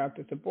making about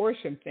this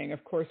abortion thing.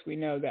 Of course, we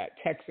know that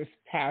Texas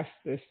passed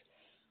this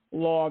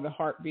law, the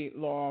heartbeat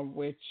law,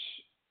 which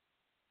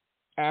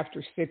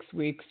after 6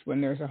 weeks, when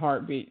there's a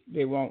heartbeat,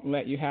 they won't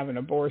let you have an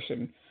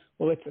abortion.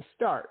 Well, it's a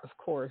start, of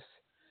course.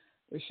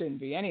 There shouldn't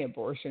be any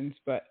abortions,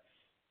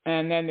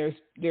 and then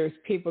there's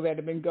people that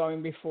have been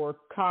going before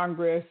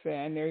Congress,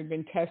 and they've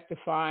been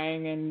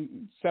testifying,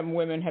 and some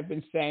women have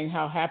been saying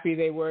how happy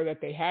they were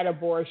that they had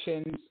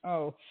abortions.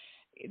 Oh,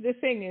 the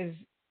thing is,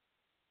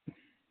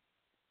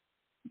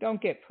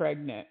 don't get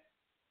pregnant,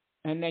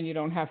 and then you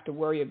don't have to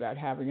worry about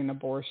having an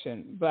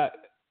abortion. But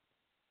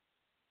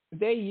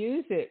they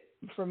use it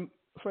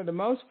for the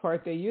most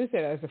part, they use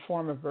it as a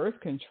form of birth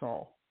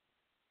control.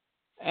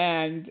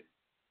 And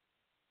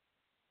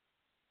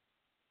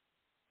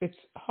it's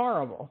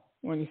horrible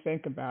when you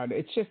think about it.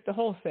 It's just, the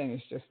whole thing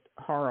is just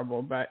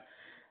horrible. But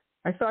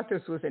I thought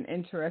this was an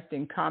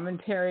interesting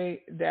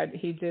commentary that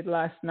he did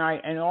last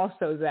night, and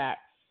also that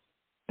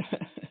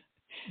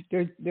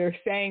they're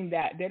saying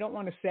that they don't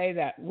want to say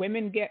that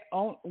women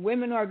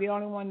are the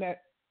only one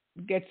that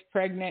gets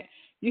pregnant.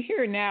 You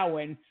hear now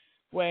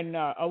when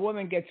a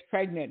woman gets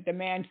pregnant, the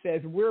man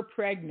says, "We're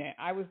pregnant."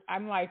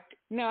 I'm like,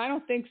 no, I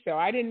don't think so.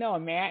 I didn't know,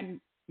 man.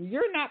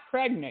 You're not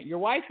pregnant. Your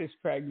wife is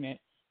pregnant,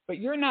 but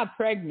you're not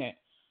pregnant.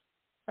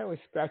 I always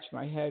scratch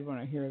my head when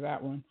I hear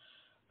that one.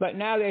 But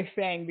now they're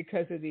saying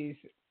because of these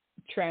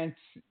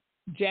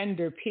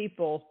transgender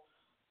people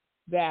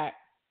that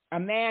a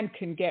man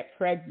can get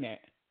pregnant.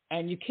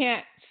 And you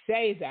can't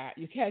say that.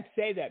 You can't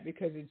say that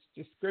because it's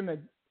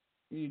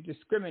you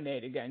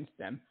discriminate against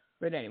them.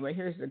 But anyway,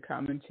 here's the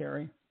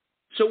commentary.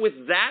 So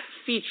with that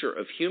feature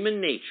of human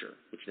nature,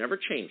 which never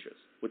changes,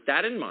 with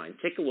that in mind,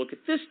 take a look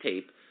at this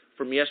tape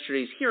from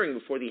yesterday's hearing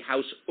before the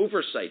House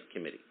Oversight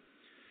Committee.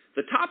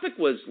 The topic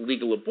was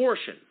legal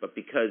abortion, but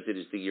because it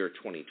is the year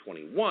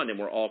 2021 and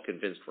we're all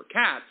convinced we're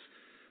cats,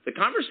 the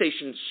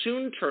conversation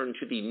soon turned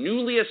to the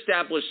newly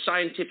established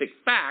scientific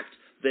fact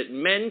that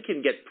men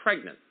can get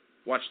pregnant.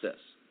 Watch this.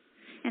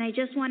 And I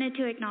just wanted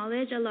to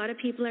acknowledge a lot of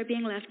people are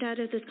being left out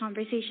of this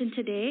conversation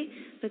today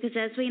because,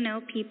 as we know,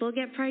 people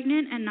get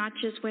pregnant and not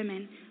just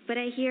women. But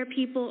I hear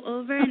people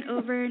over and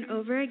over and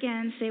over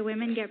again say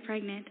women get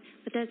pregnant,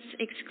 but that's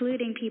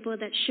excluding people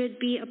that should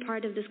be a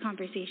part of this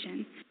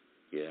conversation.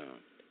 Yeah,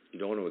 you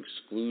don't want to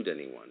exclude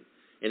anyone.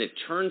 And it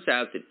turns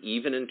out that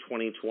even in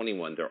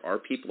 2021, there are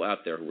people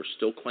out there who are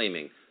still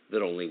claiming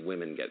that only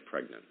women get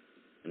pregnant.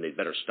 And they'd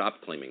better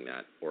stop claiming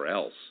that or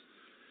else.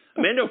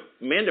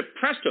 Amanda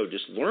Presto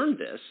just learned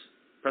this.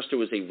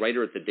 Presto is a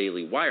writer at the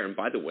Daily Wire, and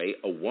by the way,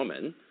 a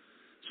woman.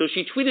 So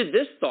she tweeted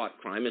this thought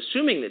crime,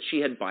 assuming that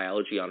she had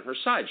biology on her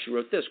side. She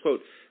wrote this,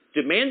 quote,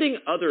 "Demanding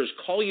others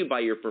call you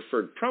by your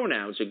preferred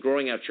pronouns and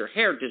growing out your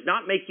hair does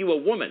not make you a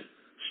woman.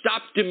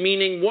 Stop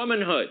demeaning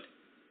womanhood."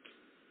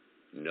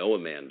 No,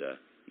 Amanda,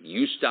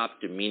 you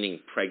stop demeaning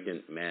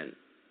pregnant men.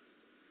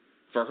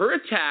 For her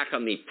attack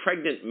on the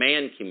pregnant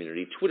man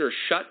community, Twitter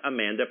shut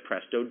Amanda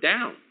Presto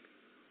down.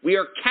 We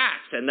are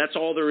cats, and that's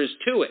all there is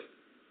to it.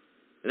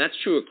 And that's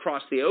true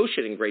across the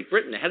ocean in Great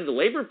Britain. The head of the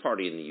Labour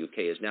Party in the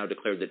UK has now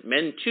declared that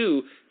men,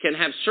 too, can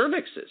have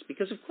cervixes,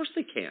 because of course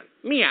they can.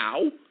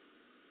 Meow.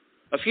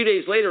 A few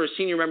days later, a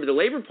senior member of the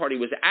Labour Party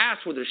was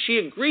asked whether she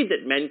agreed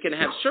that men can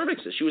have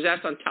cervixes. She was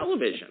asked on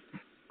television.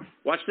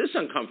 Watch this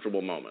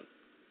uncomfortable moment.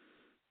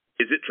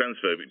 Is it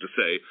transphobic to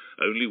say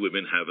only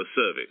women have a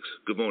cervix?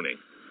 Good morning.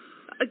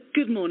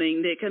 Good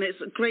morning, Nick, and it's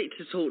great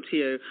to talk to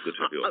you. Good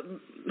to have you on.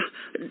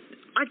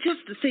 I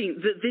just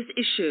think that this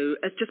issue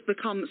has just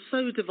become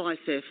so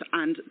divisive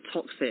and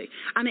toxic,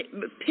 and it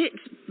pits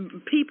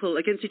people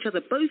against each other,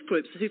 both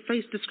groups who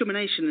face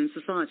discrimination in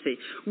society,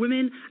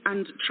 women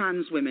and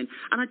trans women.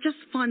 And I just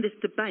find this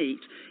debate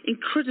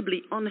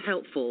incredibly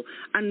unhelpful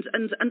and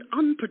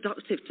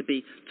unproductive, to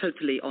be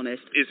totally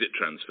honest. Is it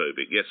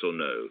transphobic, yes or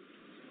no?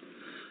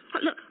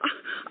 Look,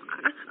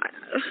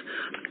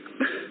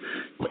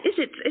 is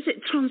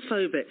it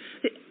transphobic?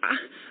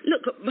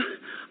 Look,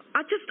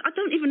 I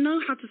don't even know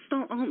how to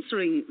start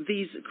answering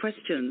these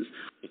questions.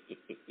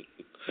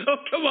 Oh,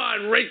 come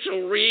on,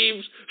 Rachel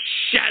Reeves,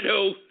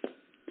 shadow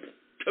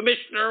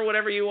commissioner,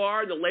 whatever you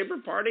are, the Labor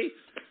Party.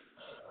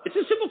 It's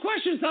a simple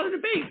question. It's not a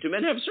debate. Do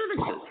men have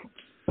cervixes?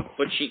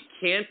 But she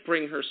can't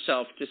bring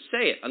herself to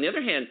say it. On the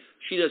other hand,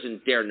 she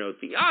doesn't dare note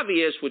the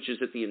obvious, which is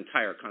that the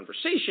entire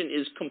conversation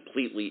is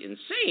completely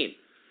insane.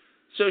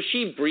 So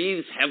she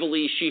breathes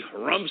heavily, she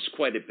harumphs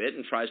quite a bit,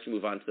 and tries to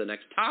move on to the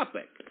next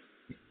topic.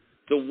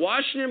 The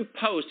Washington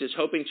Post is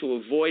hoping to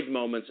avoid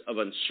moments of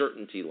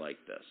uncertainty like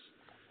this.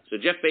 So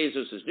Jeff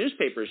Bezos'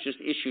 newspaper has just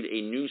issued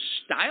a new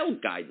style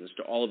guidance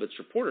to all of its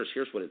reporters.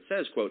 Here's what it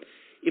says, quote,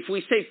 "If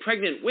we say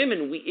pregnant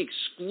women, we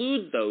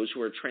exclude those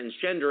who are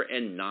transgender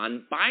and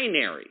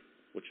non-binary,"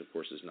 which of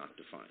course is not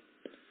defined.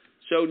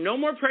 So no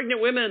more pregnant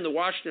women in the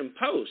Washington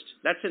Post.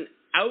 That's an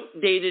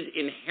outdated,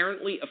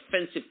 inherently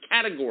offensive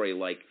category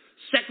like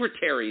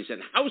secretaries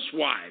and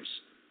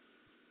housewives.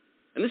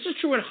 And this is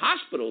true in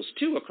hospitals,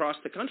 too, across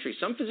the country.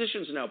 Some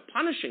physicians are now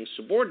punishing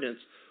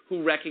subordinates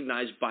who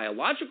recognize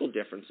biological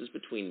differences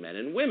between men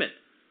and women.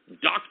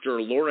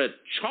 Dr. Laura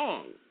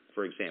Chong,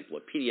 for example,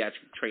 a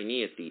pediatric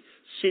trainee at the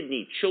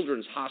Sydney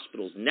Children's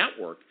Hospitals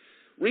Network,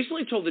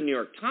 recently told the New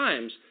York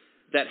Times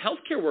that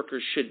healthcare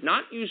workers should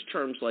not use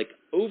terms like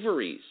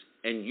ovaries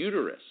and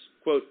uterus.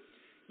 Quote,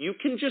 "You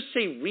can just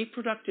say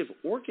reproductive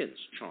organs,"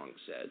 Chong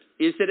said,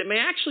 "is that it may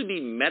actually be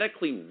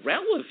medically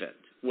relevant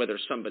whether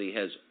somebody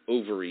has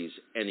ovaries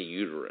and a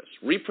uterus.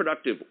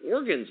 Reproductive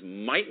organs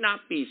might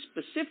not be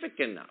specific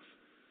enough."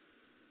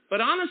 But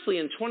honestly,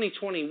 in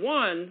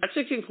 2021, that's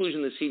a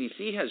conclusion the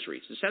CDC has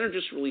reached. The center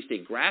just released a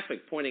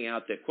graphic pointing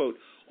out that, quote,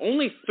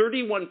 "only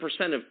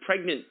 31% of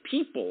pregnant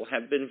people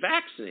have been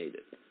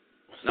vaccinated."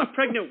 Not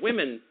pregnant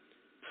women,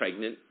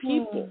 pregnant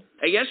people.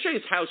 At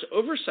yesterday's House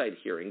Oversight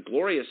hearing,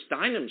 Gloria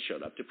Steinem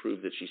showed up to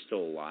prove that she's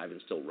still alive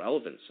and still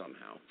relevant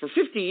somehow. For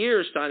 50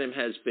 years, Steinem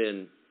has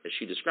been, as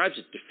she describes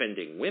it,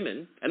 defending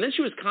women. And then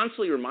she was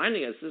constantly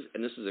reminding us,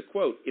 and this is a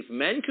quote, "If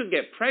men could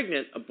get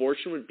pregnant,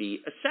 abortion would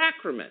be a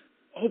sacrament."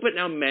 Oh, but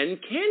now men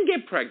can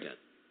get pregnant.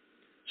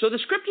 So the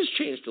script has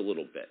changed a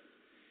little bit.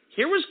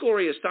 Here was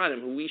Gloria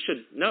Steinem, who we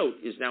should note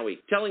is now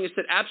telling us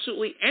that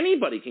absolutely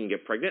anybody can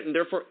get pregnant, and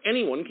therefore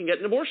anyone can get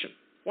an abortion.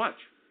 Watch.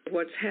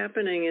 What's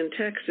happening in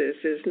Texas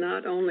is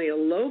not only a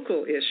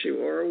local issue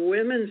or a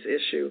women's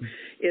issue,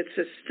 it's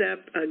a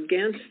step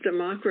against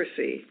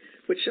democracy,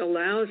 which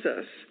allows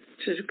us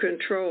to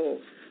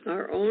control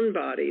our own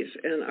bodies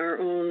and our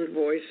own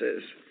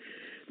voices.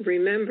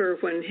 Remember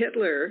when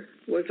Hitler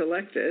was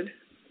elected,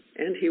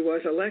 and he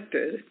was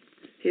elected,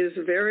 his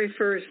very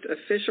first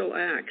official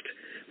act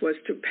was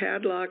to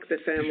padlock the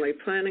family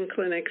planning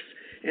clinics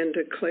and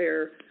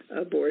declare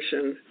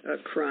abortion a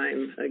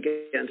crime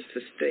against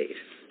the state.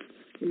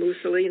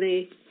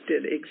 Mussolini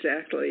did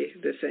exactly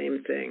the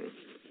same thing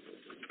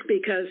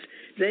because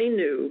they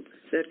knew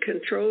that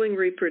controlling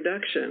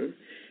reproduction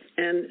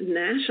and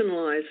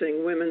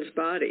nationalizing women's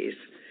bodies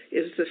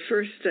is the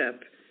first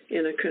step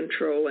in a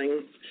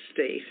controlling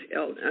state,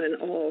 an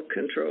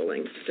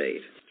all-controlling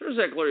state. Turns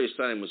out Gloria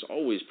Steinem was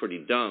always pretty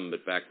dumb,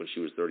 but back when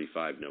she was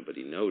 35,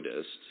 nobody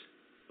noticed.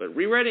 But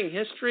rewriting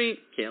history,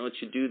 can't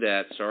let you do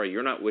that. Sorry,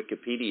 you're not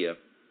Wikipedia.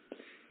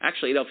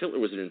 Actually, Adolf Hitler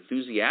was an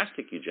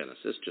enthusiastic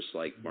eugenicist, just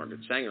like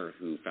Margaret Sanger,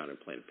 who founded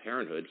Planned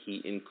Parenthood.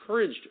 He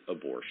encouraged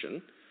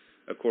abortion,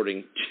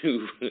 according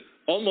to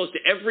almost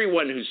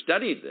everyone who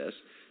studied this.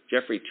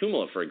 Jeffrey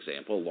Tumala, for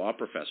example, a law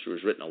professor who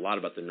has written a lot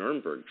about the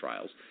Nuremberg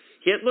trials.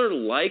 Hitler,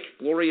 like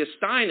Gloria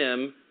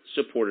Steinem,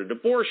 supported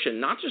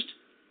abortion, not just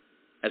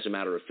as a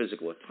matter of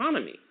physical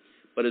autonomy,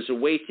 but as a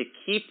way to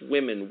keep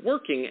women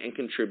working and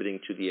contributing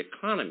to the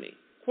economy.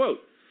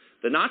 Quote,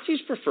 "The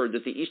Nazis preferred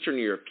that the Eastern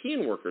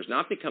European workers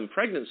not become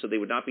pregnant so they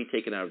would not be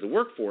taken out of the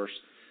workforce.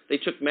 They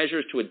took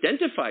measures to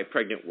identify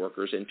pregnant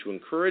workers and to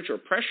encourage or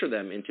pressure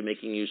them into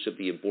making use of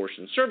the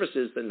abortion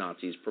services the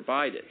Nazis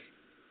provided."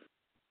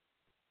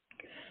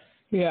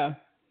 Yeah.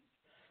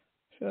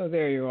 So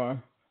there you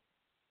are.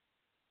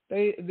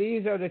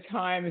 These are the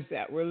times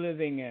that we're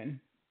living in.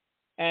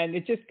 And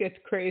it just gets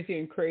crazier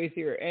and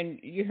crazier. And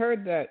you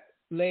heard that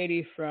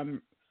lady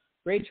from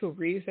Rachel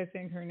Reeves, I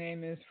think her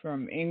name is,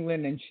 from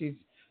England, and she's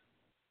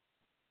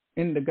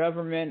in the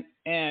government.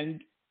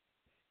 And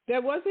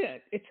that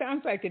wasn't, it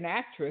sounds like an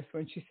actress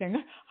when she's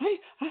saying,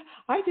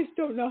 I just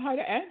don't know how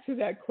to answer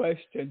that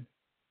question.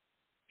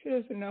 She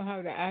doesn't know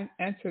how to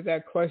answer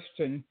that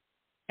question.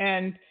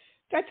 And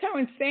that's how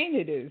insane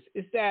it is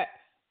that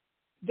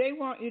they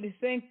want you to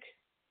think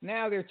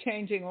Now they're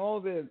changing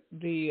all the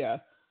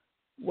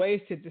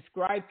ways to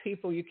describe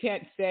people. You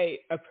can't say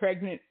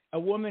a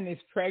woman is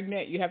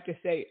pregnant. You have to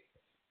say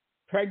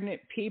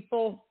pregnant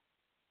people,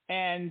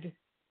 and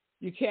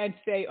you can't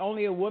say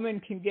only a woman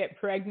can get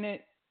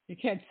pregnant. You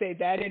can't say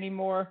that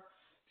anymore.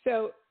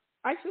 So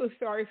I feel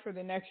sorry for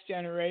the next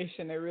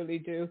generation. I really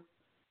do.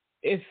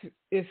 If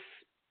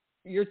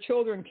your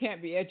children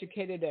can't be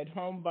educated at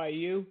home by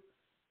you,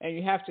 and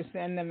you have to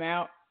send them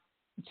out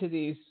to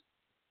these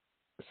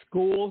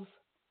schools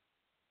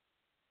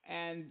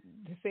and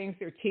the things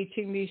they're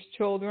teaching these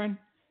children,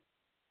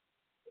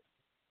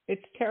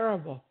 it's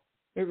terrible.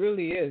 It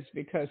really is,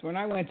 because when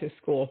I went to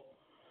school,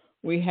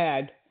 we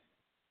had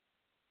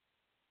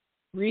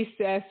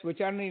recess, which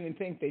I don't even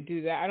think they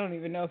do that. I don't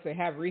even know if they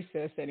have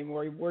recess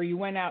anymore, where you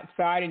went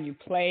outside and you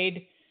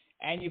played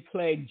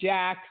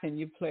jacks, and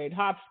you played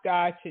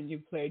hopscotch, and you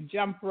played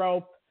jump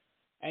rope,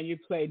 and you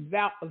played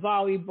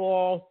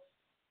volleyball.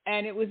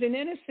 And it was an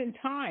innocent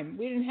time.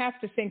 We didn't have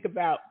to think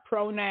about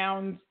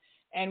pronouns,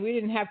 and we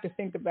didn't have to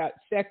think about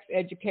sex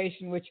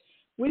education, which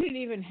we didn't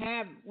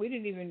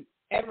even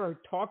ever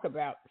talk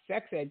about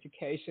sex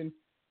education.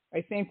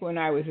 I think when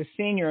I was a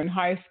senior in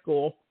high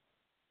school,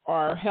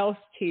 our health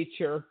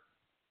teacher,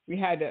 I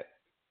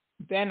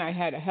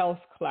had a health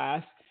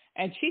class,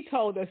 and she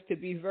told us to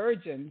be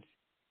virgins,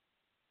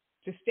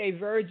 to stay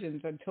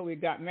virgins until we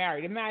got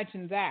married.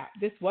 Imagine that.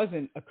 This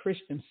wasn't a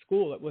Christian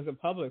school. It was a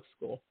public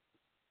school.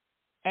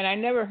 And I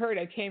never heard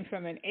I came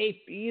from an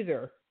ape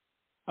either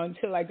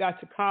until I got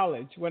to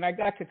college. When I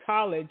got to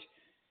college,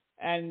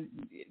 and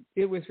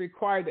it was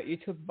required that you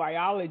took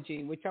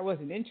biology, which I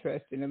wasn't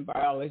interested in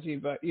biology,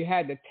 but you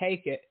had to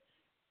take it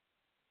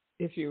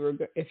if you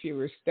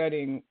were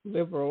studying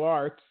liberal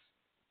arts.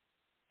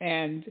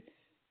 And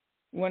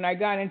when I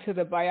got into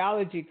the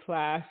biology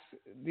class,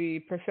 the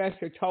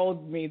professor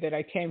told me that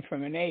I came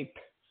from an ape.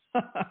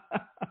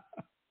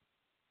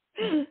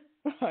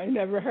 I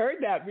never heard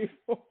that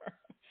before.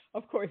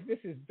 Of course, this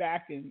is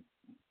back in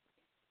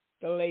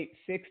the late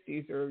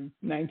 60s or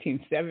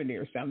 1970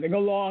 or something, a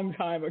long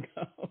time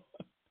ago.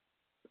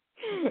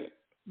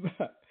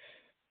 But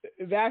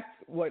that's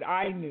what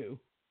I knew.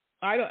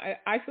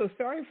 I feel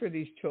sorry for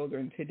these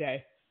children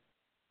today,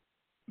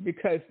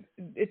 because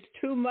it's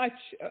too much.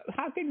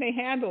 How can they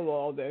handle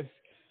all this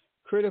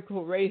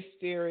critical race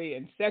theory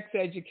and sex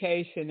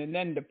education, and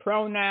then the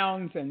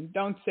pronouns, and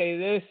don't say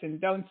this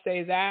and don't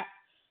say that?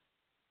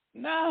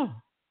 No.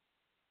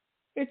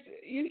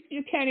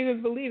 You can't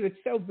even believe it.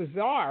 It's so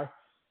bizarre.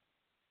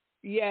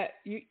 Yet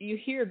you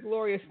hear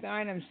Gloria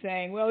Steinem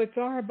saying, well, it's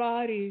our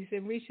bodies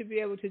and we should be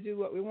able to do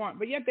what we want.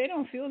 But yet they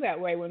don't feel that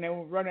way when they're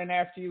running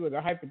after you with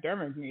a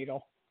hypodermic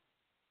needle.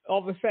 All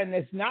of a sudden,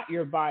 it's not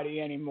your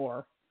body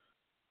anymore.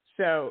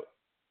 So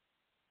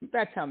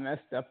that's how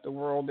messed up the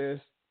world is.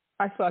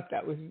 I thought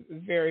that was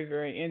very,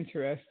 very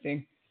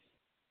interesting.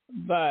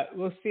 But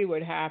we'll see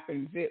what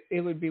happens.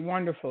 It would be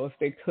wonderful if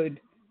they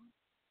could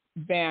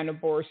ban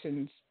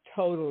abortions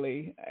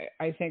totally.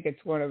 I think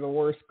it's one of the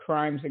worst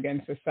crimes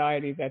against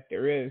society that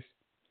there is,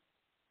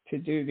 to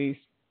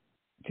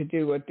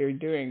do what they're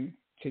doing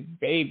to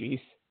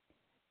babies.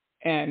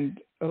 And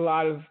a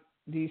lot of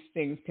these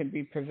things can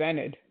be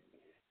prevented,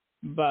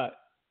 but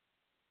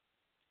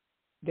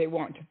they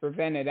want to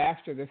prevent it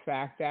after the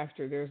fact,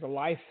 after there's a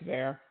life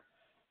there,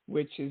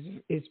 which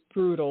is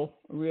brutal,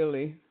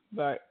 really.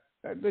 But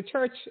the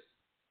Church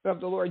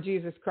of the Lord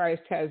Jesus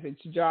Christ has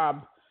its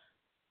job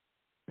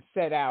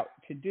set out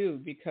to do,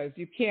 because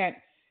you can't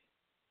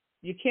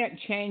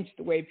change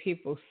the way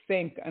people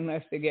think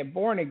unless they get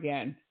born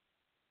again.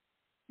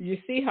 You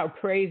see how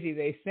crazy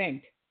they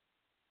think,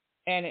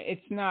 and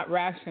it's not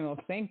rational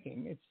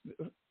thinking.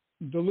 It's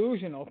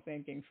delusional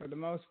thinking for the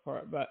most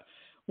part. But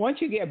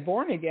once you get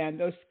born again,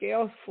 those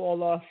scales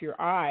fall off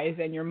your eyes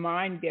and your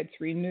mind gets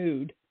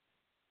renewed,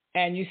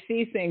 and you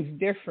see things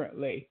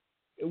differently.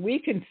 We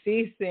can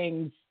see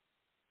things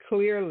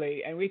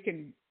clearly, and we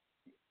can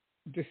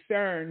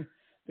discern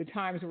the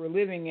times we're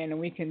living in, and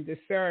we can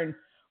discern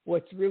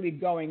what's really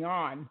going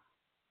on.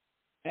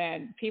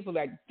 And people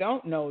that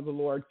don't know the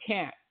Lord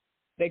can't.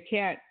 They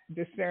can't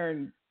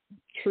discern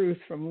truth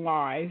from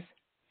lies.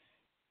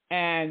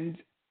 And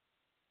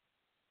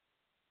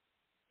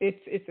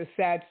it's a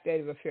sad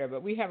state of affair.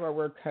 But we have our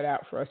work cut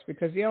out for us,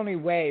 because the only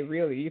way,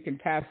 really, you can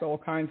pass all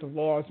kinds of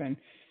laws and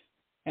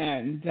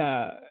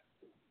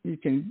you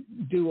can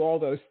do all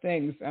those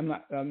things, and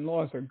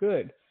laws are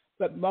good.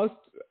 But most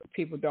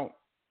people don't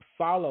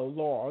follow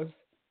laws,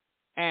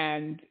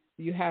 and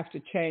you have to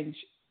change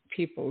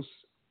people's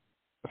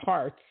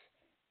hearts.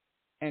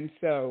 And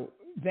so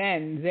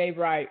then they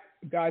write,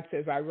 God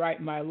says, I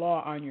write my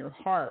law on your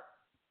heart.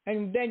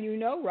 And then you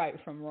know right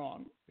from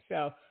wrong.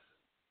 So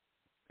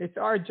it's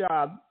our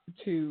job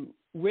to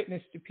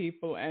witness to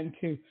people and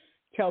to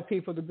tell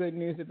people the good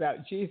news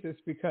about Jesus,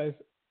 because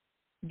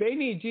they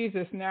need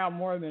Jesus now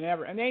more than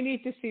ever. And they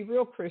need to see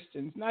real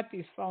Christians, not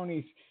these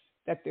phonies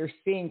that they're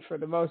seeing for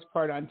the most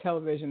part on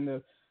television,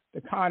 the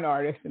con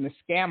artists and the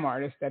scam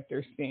artists that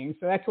they're seeing.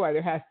 So that's why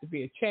there has to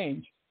be a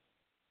change.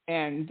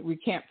 And we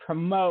can't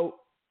promote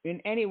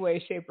in any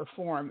way, shape, or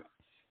form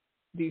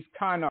these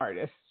con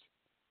artists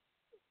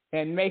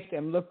and make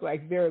them look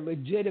like they're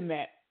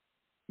legitimate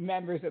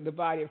members of the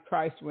body of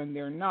Christ when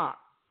they're not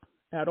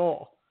at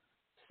all.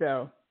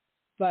 So,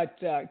 but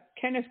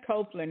Kenneth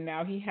Copeland,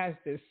 now he has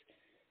this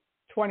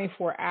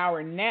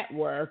 24-hour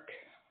network.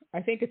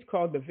 I think it's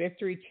called the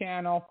Victory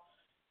Channel,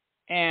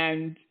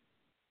 and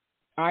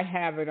I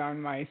have it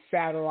on my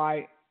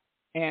satellite.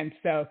 And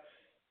so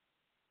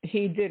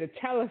he did a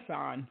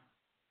telethon.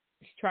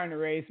 He's trying to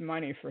raise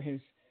money for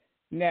his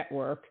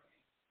network.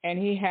 And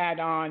he had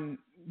on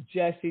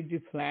Jesse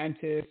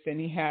Duplantis, and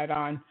he had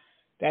on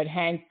that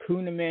Hank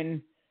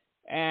Kuhneman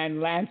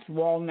and Lance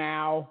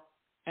Wallnau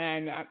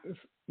and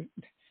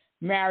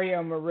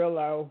Mario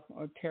Murillo.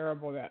 Oh,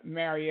 terrible that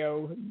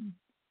Mario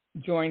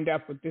joined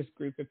up with this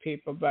group of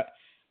people. But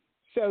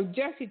so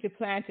Jesse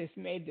Duplantis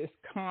made this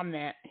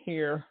comment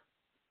here.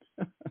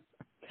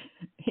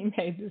 He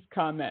made this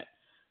comment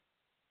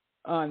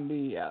on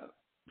the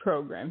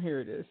program. Here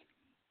it is.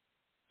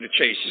 The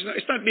chase.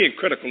 It's not being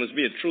critical, it's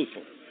being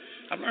truthful.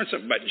 I've learned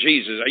something about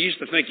Jesus. I used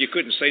to think you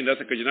couldn't say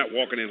nothing because you're not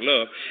walking in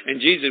love.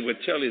 And Jesus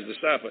would tell his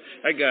disciple,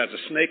 that guy's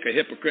a snake, a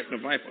hypocrite, and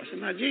a viper. I said,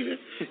 now, Jesus,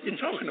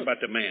 you're talking about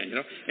the man, you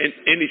know.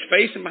 And his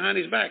face and behind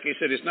his back, he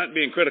said, it's not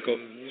being critical,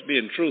 it's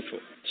being truthful.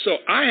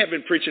 So I have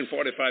been preaching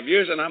 45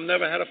 years, and I've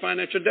never had a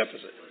financial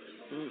deficit.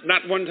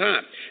 Not one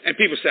time. And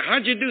people say,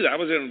 how'd you do that? I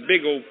was in a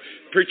big old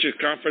preacher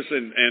conference,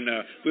 and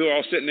we were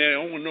all sitting there.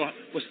 I want to know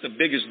what's the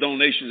biggest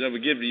donations ever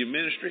given to your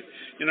ministry.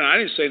 You know, I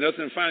didn't say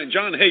nothing. Finally,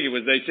 John Hagee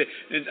was there. He said,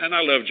 and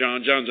I love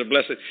John. John's a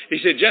blessing.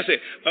 He said, Jesse,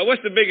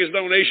 what's the biggest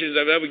donations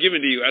I've ever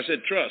given to you? I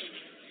said, trust.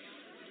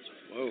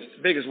 Whoa.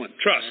 The biggest one,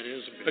 trust.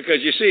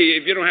 Because you see,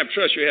 if you don't have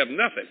trust, you have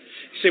nothing.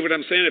 See what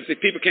I'm saying? If the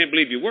people can't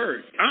believe your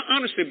word. I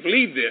honestly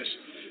believe this,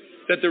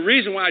 that the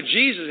reason why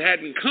Jesus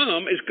hadn't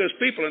come is because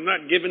people are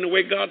not giving the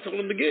way God told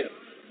them to give.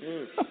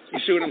 You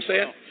see what I'm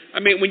saying? I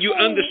mean, when you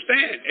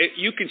understand it,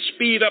 you can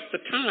speed up the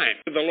time.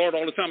 The Lord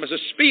all the time. I said,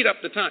 speed up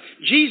the time.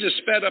 Jesus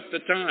sped up the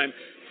time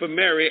for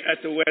Mary at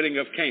the wedding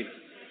of Cana.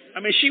 I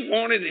mean, she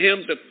wanted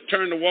him to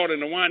turn the water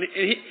into wine. And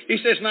he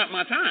says, it's not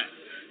my time.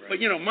 But,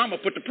 you know, Mama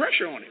put the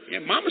pressure on him. Yeah,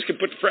 mamas can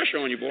put the pressure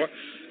on you, boy.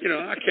 You know,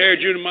 I carried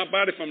you in my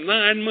body for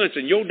 9 months,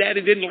 and your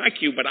daddy didn't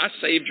like you, but I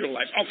saved your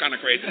life. All kind of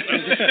crazy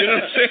stuff. You know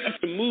what I'm saying?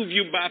 To move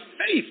you by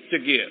faith to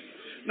give.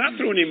 Not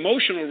through an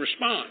emotional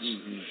response,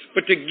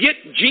 but to get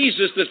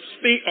Jesus to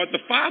speed, or the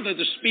Father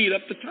to speed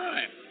up the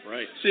time.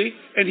 Right. See?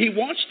 And he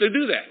wants to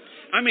do that.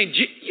 I mean,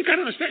 you got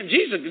to understand,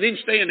 Jesus didn't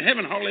stay in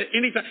heaven hardly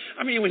any time.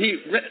 I mean, when he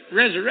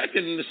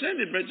resurrected and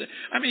ascended, but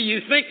I mean,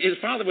 you think his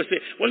Father would say,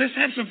 well, let's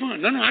have some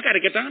fun. No, I got to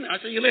get down there. I'll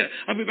see you later.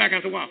 I'll be back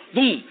after a while.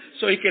 Boom.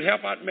 So he could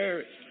help out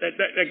Mary,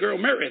 that girl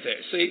Mary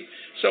there, see?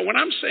 So when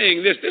I'm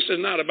saying this is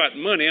not about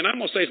money, and I'm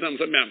going to say something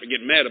I'm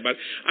getting mad about.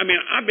 I mean,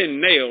 I've been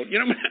nailed. You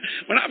know,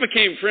 when I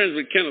became friends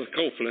with Kenneth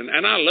Copeland,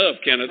 and I love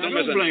Kenneth. Don't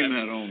blame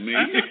that on me.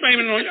 I'm not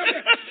blaming it on you.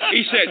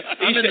 He said,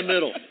 I'm in the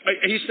middle.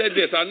 He said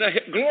this.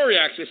 Gloria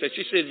actually said,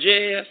 she said,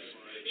 Jess.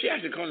 She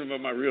actually calls me by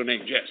my real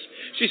name, Jess.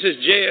 She says,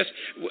 Jess,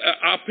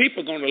 our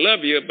people are going to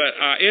love you, but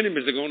our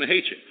enemies are going to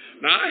hate you.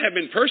 Now, I have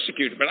been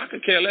persecuted, but I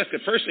could care less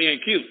because Percy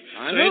ain't cute.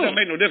 I know. So it don't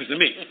make no difference to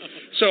me.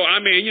 So, I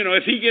mean, you know,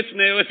 if he gets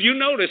nailed, if you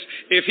notice,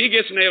 if he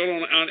gets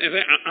nailed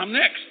I'm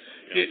next.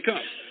 Here it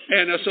comes.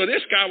 And so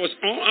this guy I was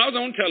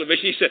on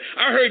television. He said,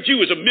 I heard you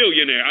was a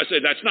millionaire. I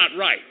said, that's not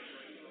right.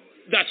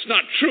 That's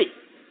not true.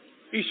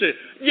 He said,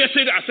 yes,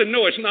 it is. I said,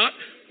 no, it's not.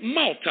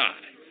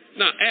 Multi.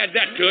 Now, add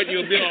that to it, and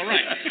you'll be all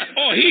right.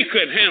 Oh, he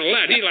couldn't handle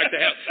that. He like to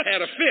have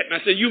had a fit. And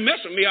I said, you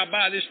mess with me, I'll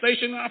buy this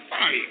station, and I'll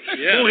fire you.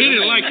 Yeah. Oh, he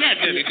didn't like that,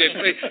 did he?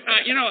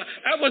 You know,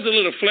 that was a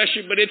little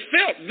fleshy, but it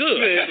felt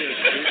good.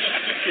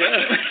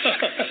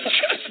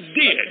 Just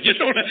did. You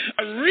know,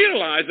 I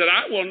realized that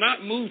I will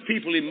not move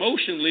people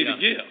emotionally to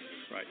give.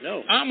 Right.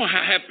 No. I'm going to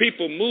have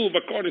people move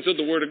according to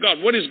the Word of God.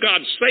 What is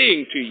God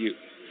saying to you?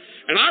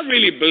 And I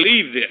really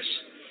believe this.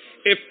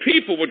 If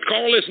people would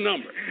call this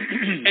number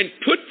and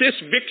put this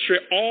victory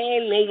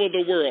all over the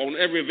world on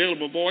every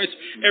available voice,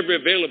 every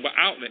available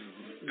outlet,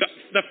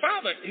 the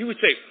Father, he would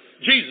say,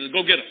 Jesus,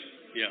 go get us.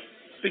 Yeah.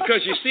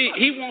 Because, you see,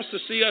 he wants to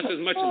see us as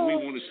much as we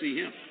want to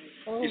see him.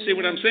 You see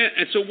what I'm saying?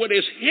 And so what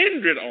has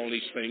hindered all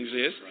these things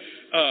is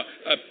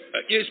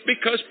it's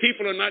because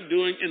people are not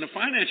doing in the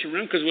financial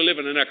realm, because we live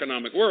in an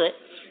economic world,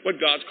 what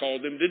God's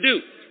called them to do.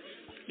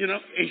 You know,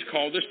 he's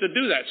called us to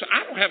do that. So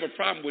I don't have a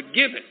problem with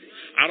giving.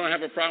 I don't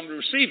have a problem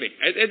with receiving.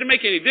 It doesn't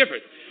make any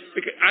difference.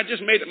 Because I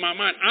just made up my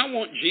mind. I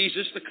want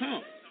Jesus to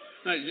come.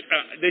 Now,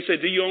 they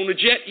said, do you own a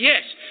jet?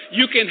 Yes.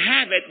 You can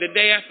have it the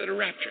day after the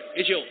rapture.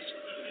 It's yours.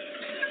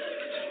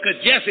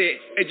 Because Jesse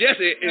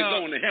is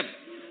going to heaven.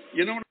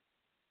 You know what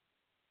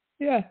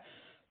Yeah.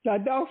 Now,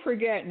 don't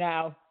forget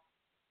now,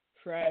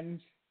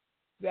 friends,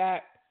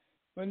 that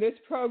when this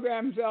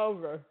program's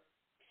over,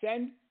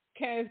 send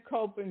Kenneth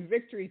Copeland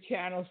Victory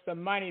Channel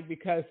some money,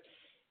 because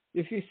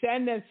if you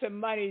send them some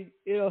money,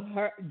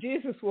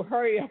 Jesus will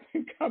hurry up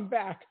and come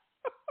back.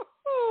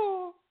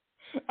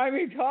 I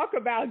mean, talk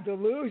about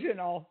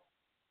delusional.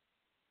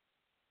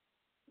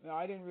 No,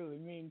 I didn't really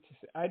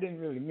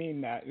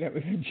mean that. That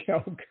was a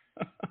joke.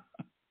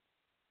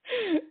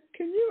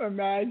 Can you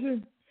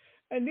imagine?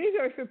 And these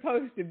are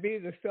supposed to be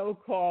the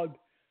so-called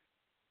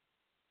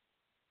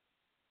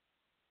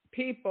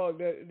people,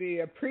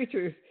 the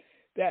preachers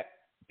that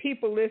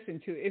people listen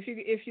to.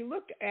 If you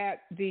look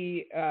at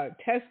the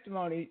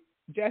testimony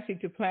Jesse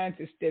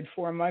Duplantis did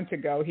 4 months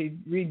ago, he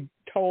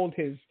retold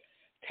his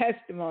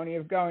testimony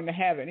of going to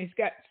heaven. He's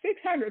got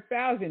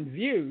 600,000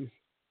 views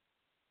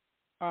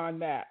on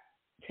that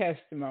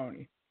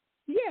testimony.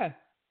 Yeah.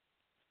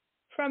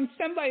 From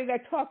somebody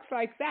that talks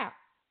like that.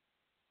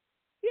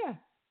 Yeah.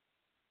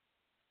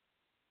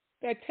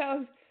 That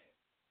tells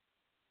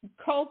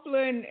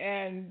Copeland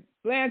and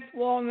Lance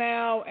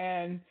Wallnau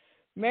and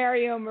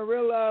Mario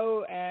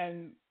Murillo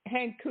and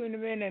Hank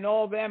Kuhneman and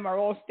all them are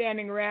all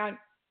standing around,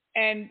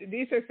 and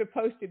these are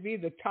supposed to be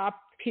the top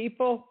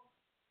people,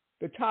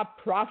 the top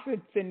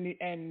prophets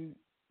and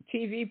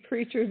TV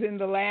preachers in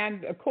the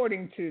land,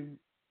 according to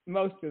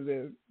most of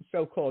the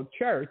so-called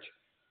church.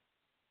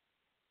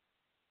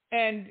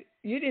 And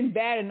you didn't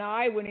bat an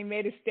eye when he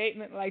made a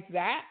statement like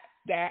that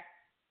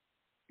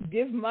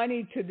give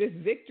money to this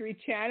Victory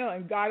Channel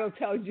and God will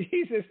tell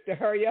Jesus to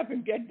hurry up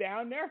and get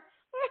down there.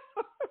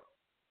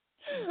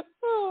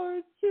 Oh,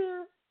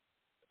 dear.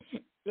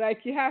 Like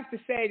you have to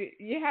say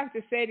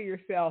to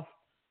yourself,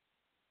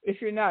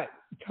 if you're not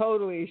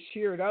totally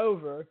sheared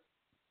over,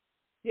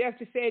 you have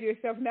to say to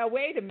yourself, now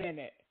wait a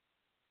minute.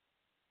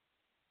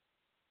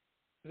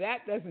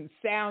 That doesn't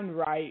sound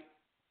right.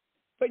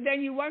 But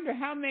then you wonder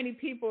how many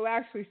people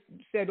actually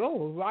said,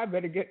 "Oh, well, I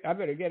better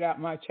get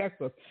out my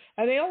checkbook."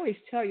 And they always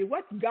tell you,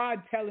 "What's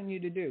God telling you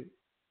to do?"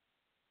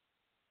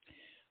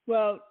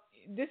 Well,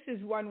 this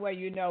is one way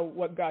you know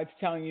what God's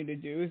telling you to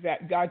do, is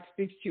that God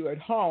speaks to you at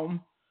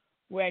home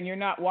when you're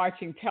not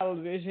watching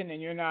television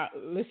and you're not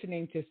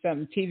listening to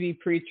some TV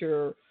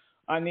preacher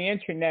on the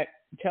internet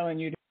telling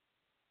you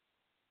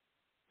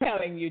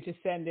to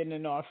send in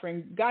an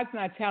offering. God's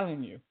not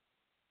telling you.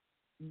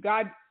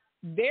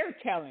 They're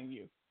telling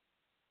you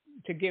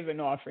to give an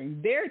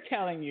offering. They're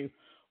telling you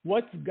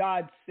what's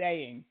God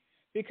saying.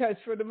 Because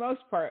for the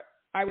most part,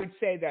 I would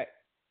say that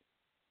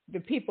the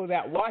people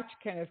that watch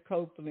Kenneth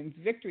Copeland's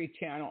Victory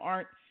Channel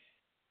aren't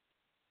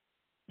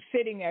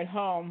sitting at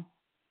home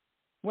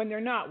when they're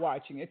not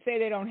watching it. Say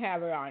they don't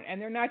have it on, and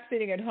they're not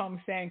sitting at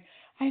home saying,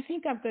 I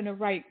think I'm going to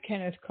write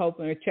Kenneth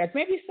Copeland a check.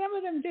 Maybe some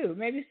of them do.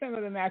 Maybe some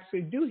of them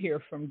actually do hear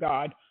from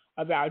God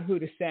about who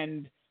to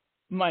send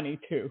money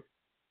to.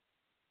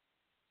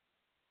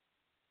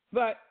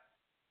 But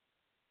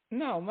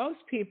no, most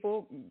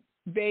people,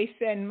 they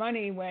send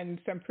money when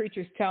some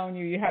preacher's telling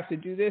you have to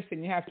do this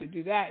and you have to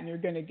do that and you're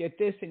going to get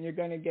this and you're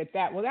going to get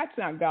that. Well, that's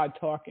not God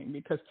talking,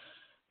 because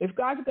if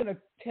God's going to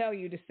tell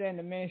you to send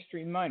a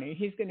ministry money,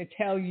 he's going to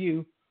tell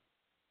you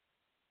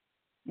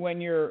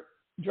when you're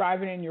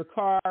driving in your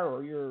car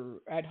or you're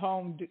at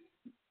home,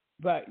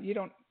 but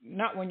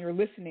not when you're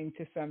listening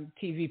to some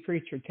TV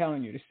preacher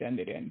telling you to send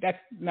it in. That's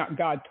not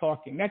God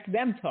talking. That's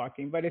them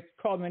talking, but it's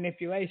called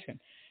manipulation.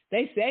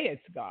 They say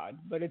it's God,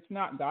 but it's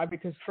not God,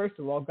 because first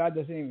of all, God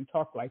doesn't even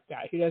talk like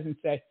that. He doesn't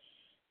say,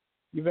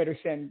 you better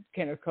send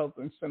Kenneth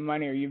Copeland some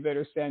money, or you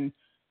better send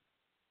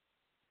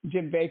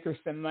Jim Baker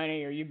some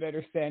money, or you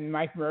better send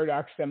Mike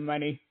Murdoch some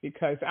money,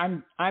 because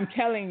I'm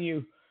telling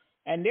you,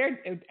 and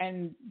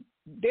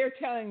they're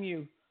telling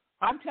you,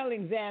 I'm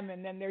telling them,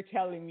 and then they're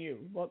telling you.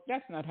 Well,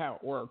 that's not how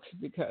it works,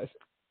 because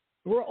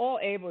we're all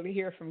able to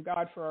hear from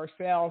God for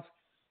ourselves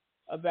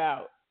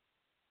about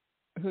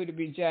who to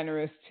be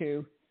generous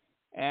to.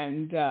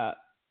 And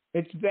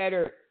it's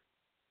better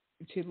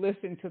to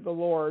listen to the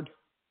Lord.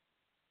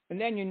 And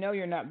then you know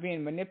you're not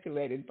being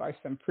manipulated by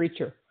some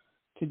preacher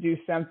to do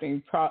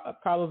something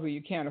probably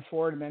you can't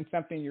afford, and then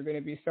something you're going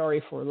to be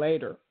sorry for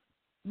later.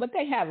 But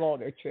they have all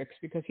their tricks,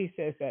 because he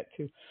says that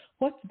too.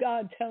 What's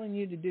God telling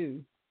you to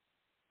do?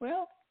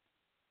 Well,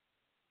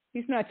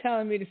 he's not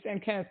telling me to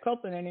send Kenneth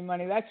Copeland any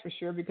money, that's for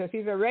sure, because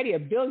he's already a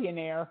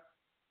billionaire.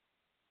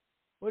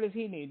 What does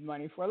he need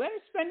money for? Let him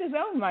spend his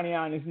own money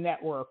on his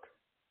network.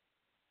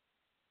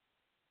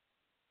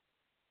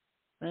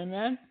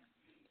 Amen.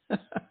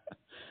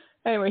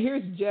 Anyway,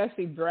 here's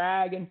Jesse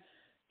bragging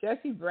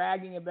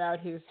about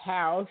his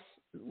house,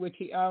 which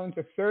he owns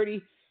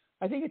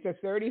I think it's a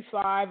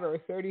 35 or a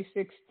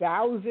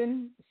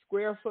 36,000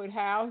 square foot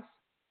house,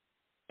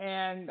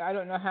 and I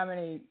don't know how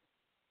many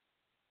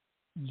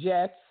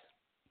jets.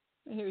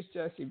 Here's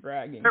Jesse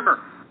bragging.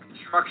 Remember,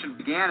 construction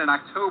began in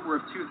October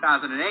of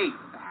 2008.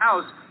 The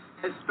house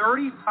has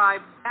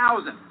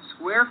 35,000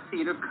 square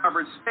feet of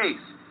covered space.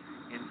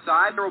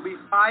 Inside, there will be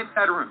 5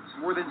 bedrooms,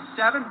 more than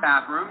 7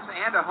 bathrooms,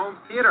 and a home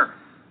theater.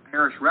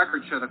 Parish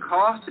records show the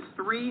cost is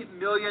 $3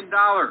 million.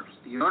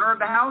 The owner of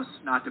the house,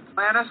 not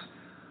Duplantis,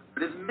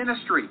 but his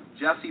ministry,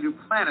 Jesse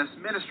Duplantis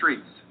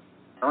Ministries.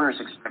 Owners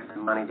expect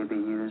the money to be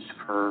used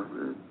for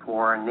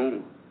poor and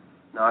needy,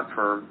 not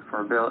for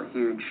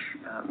huge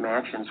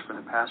mansions for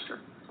the pastor.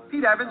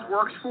 Pete Evans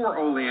works for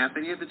Ole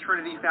Anthony at the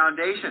Trinity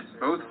Foundation.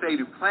 Both say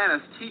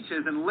Duplantis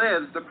teaches and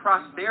lives the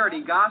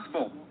prosperity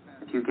gospel.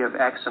 If you give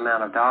X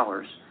amount of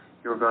dollars,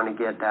 you're going to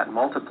get that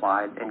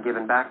multiplied and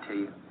given back to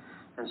you.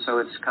 And so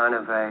it's kind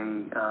of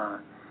a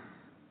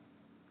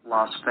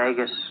Las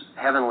Vegas,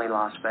 heavenly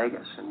Las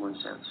Vegas in one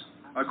sense.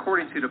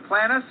 According to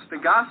Duplantis, the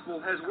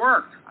gospel has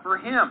worked for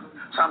him.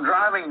 So I'm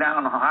driving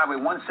down Highway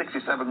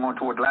 167 going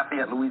toward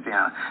Lafayette,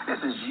 Louisiana. This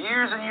is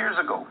years and years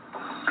ago.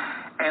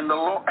 And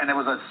there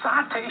was a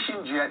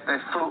citation jet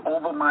that flew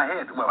over my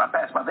head. Well, I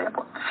passed by the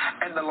airport.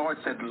 And the Lord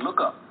said, look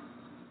up.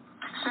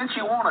 Since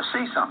you want to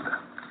see something.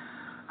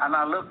 And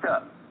I looked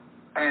up.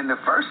 And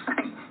the first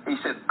thing, he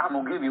said, I'm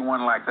going to give you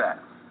one like that.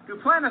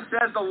 Duplantis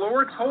says the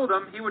Lord told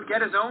him he would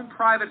get his own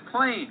private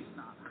plane.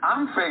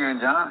 I'm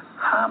figuring, John,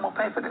 how I'm going to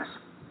pay for this?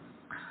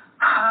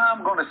 How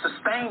I'm going to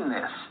sustain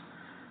this?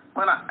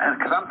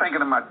 Because I'm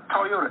thinking of my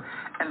Toyota.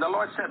 And the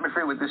Lord set me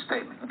free with this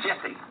statement.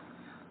 Jesse,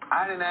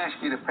 I didn't ask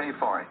you to pay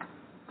for it.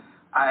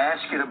 I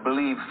asked you to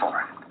believe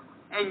for it.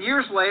 And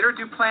years later,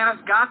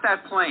 Duplantis got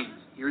that plane.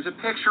 Here's a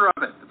picture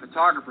of it. The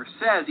photographer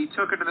says he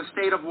took it to the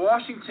state of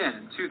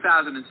Washington in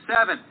 2007.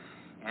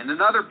 And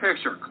another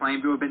picture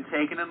claimed to have been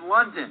taken in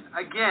London,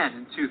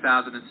 again in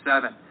 2007.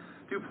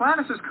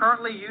 Duplantis is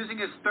currently using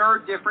his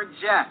third different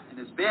jet and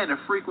has been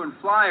a frequent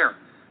flyer.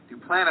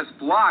 Duplantis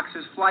blocks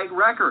his flight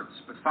records,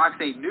 but Fox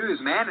 8 News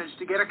managed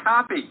to get a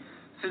copy.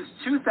 Since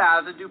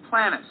 2000,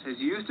 Duplantis has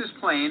used his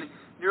plane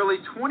nearly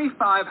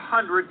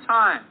 2,500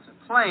 times,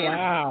 a plane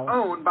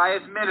owned by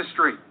his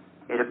ministry.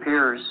 It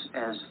appears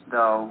as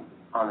though,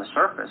 on the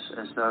surface,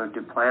 as though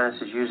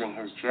Duplantis is using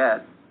his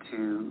jet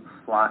to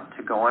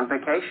go on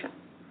vacation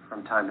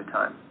from time to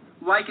time.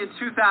 Like in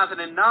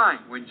 2009,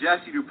 when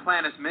Jesse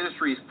Duplantis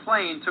Ministries'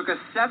 plane took a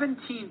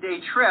 17-day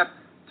trip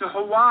to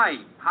Hawaii,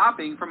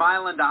 hopping from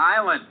island to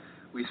island.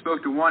 We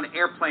spoke to one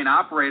airplane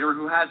operator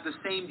who has the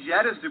same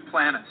jet as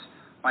Duplantis.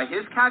 By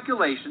his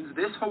calculations,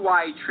 this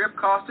Hawaii trip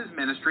cost his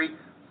ministry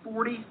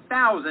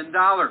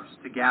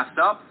 $40,000 to gas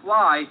up,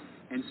 fly,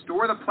 and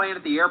store the plane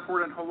at the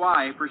airport in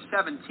Hawaii for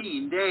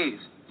 17 days.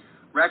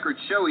 Records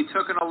show he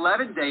took an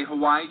 11-day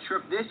Hawaii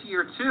trip this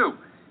year, too,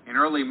 in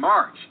early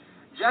March.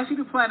 Jesse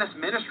Duplantis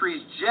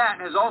Ministries'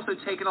 jet has also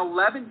taken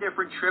 11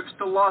 different trips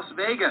to Las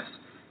Vegas.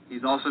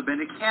 He's also been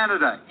to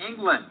Canada,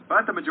 England,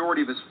 but the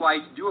majority of his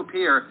flights do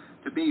appear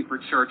to be for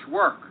church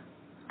work.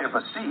 If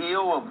a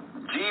CEO of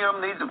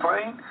GM needs a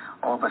plane,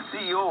 or if a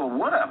CEO of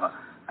whatever,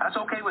 that's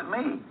okay with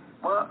me.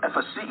 Well, if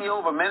a CEO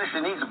of a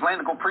ministry needs a plane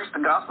to go preach the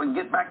gospel and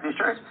get back to his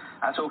church,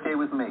 that's okay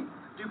with me.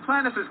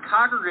 Duplantis'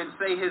 congregants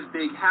say his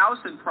big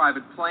house and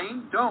private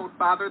plane don't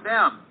bother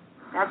them.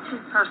 That's his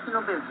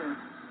personal business.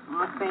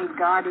 I think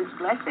God is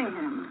blessing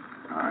him.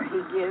 He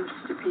gives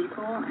to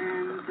people,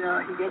 and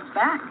he gets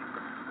back.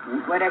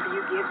 Whatever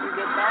you give, you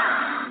get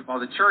back. While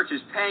the church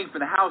is paying for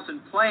the house and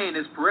plane,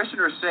 his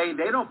parishioners say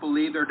they don't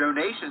believe their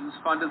donations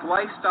fund his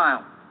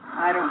lifestyle.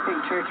 I don't think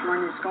church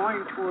money is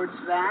going towards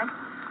that,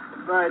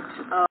 but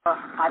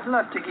I'd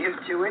love to give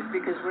to it,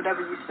 because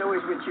whatever you sow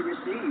is what you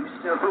receive.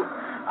 So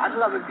I'd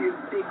love a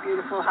big,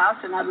 beautiful house,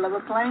 and I'd love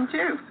a plane,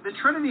 too. The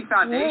Trinity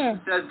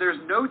Foundation says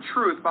there's no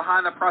truth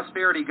behind the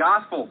prosperity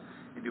gospel,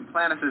 and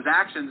Duplantis'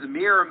 actions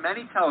mirror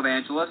many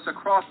televangelists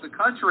across the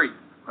country.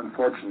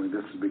 Unfortunately,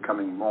 this is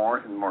becoming more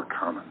and more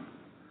common,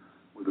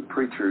 where the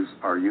preachers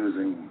are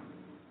using,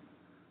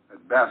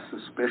 at best,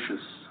 suspicious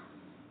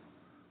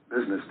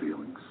business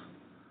dealings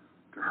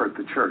to hurt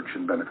the church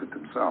and benefit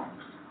themselves.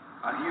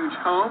 A huge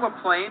home, a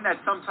plane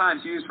that's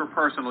sometimes used for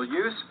personal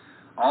use,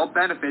 all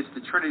benefits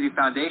the Trinity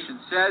Foundation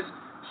says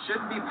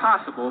shouldn't be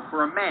possible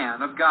for a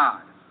man of God.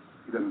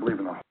 He doesn't believe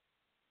in a.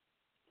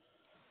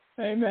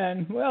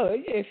 Amen. Well,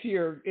 if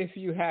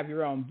you have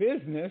your own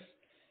business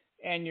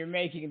and you're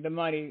making the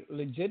money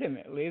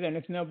legitimately, then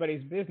it's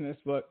nobody's business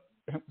what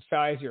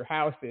size your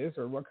house is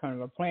or what kind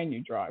of a plane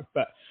you drive.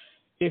 But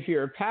if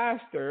you're a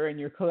pastor and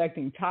you're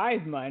collecting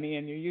tithe money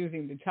and you're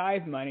using the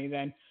tithe money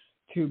then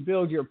to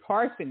build your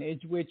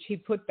parsonage, which he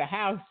put the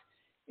house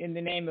in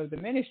the name of the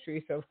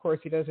ministry, so of course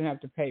he doesn't have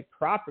to pay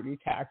property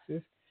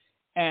taxes,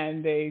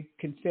 and they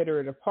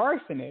consider it a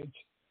parsonage,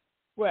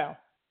 well,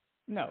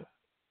 no.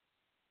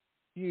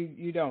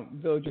 You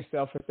don't build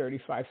yourself a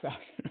 35,000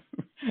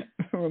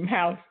 room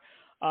house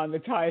on the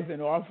tithes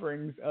and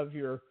offerings of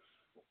your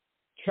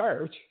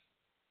church,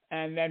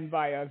 and then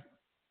buy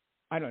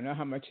I don't know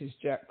how much his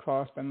jet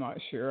cost. I'm not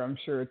sure. I'm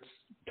sure it's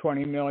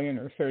 $20 million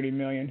or $30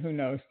 million. Who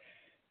knows?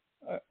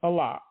 A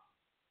lot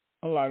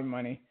of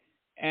money.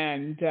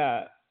 And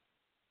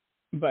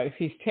but if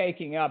he's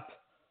taking up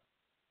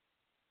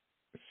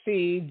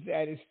seeds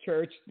at his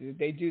church,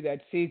 they do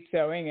that seed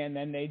sowing, and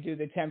then they do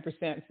the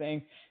 10%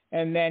 thing,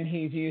 and then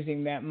he's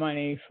using that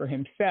money for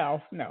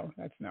himself. No,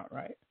 that's not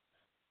right.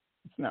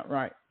 It's not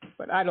right.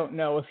 But I don't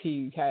know if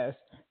he has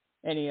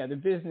any other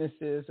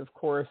businesses. Of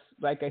course,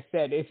 like I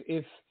said,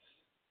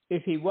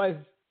 if he was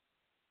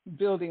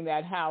building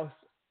that house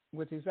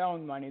with his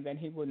own money, then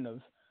he wouldn't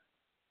have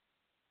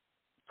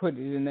put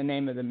it in the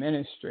name of the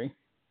ministry.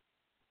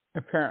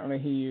 Apparently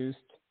he used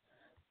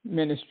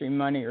ministry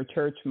money or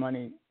church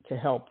money to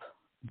help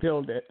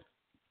build it.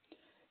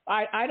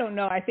 I don't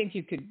know. I think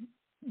you could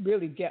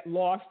really get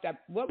lost.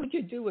 What would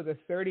you do with a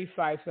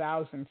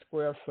 35,000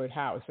 square foot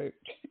house?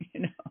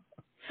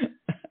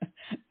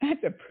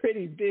 That's a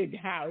pretty big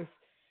house,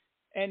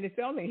 and it's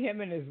only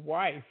him and his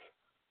wife.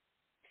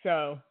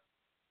 So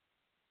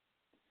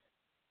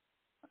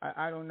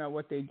I don't know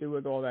what they do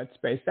with all that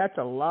space. That's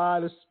a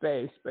lot of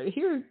space. But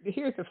here's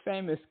a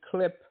famous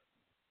clip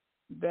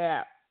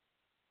that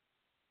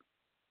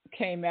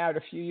came out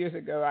a few years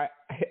ago.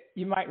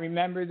 You might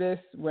remember this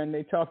when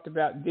they talked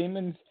about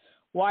demons.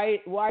 Why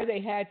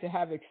they had to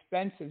have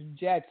expensive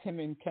jets, him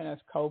and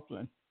Kenneth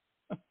Copeland.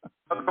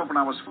 When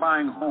I was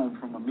flying home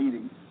from a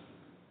meeting,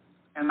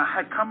 and I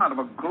had come out of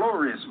a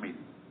glorious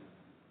meeting.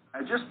 I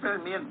had just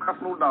been, me and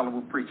Creflo Dollar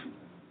were preaching.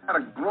 Had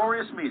a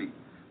glorious meeting.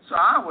 So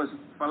I was,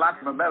 for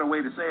lack of a better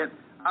way to say it,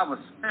 I was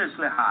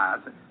spiritually high.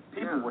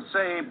 People were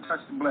saved,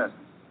 touched, and blessed.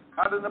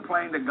 Out in the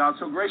plane that God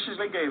so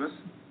graciously gave us,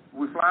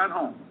 we're flying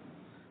home.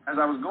 As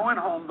I was going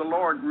home, the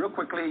Lord, real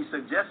quickly, he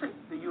said, Jesse,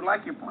 do you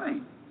like your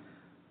plane?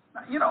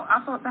 Now, you know,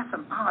 I thought that's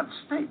an odd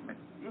statement.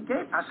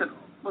 I said,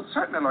 well,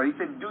 certainly, Lord. He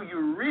said, do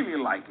you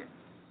really like it?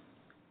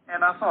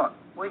 And I thought,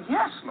 well,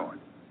 yes, Lord.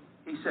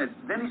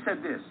 Then he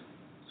said this,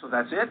 so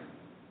that's it?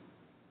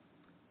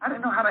 I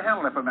didn't know how to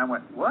handle it, but I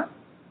went, what?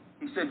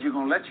 He said, you're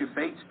going to let your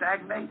faith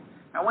stagnate?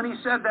 Now, when he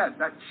said that,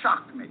 that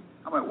shocked me.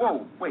 I went,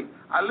 whoa, wait.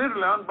 I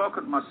literally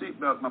unbuckled my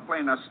seatbelt, my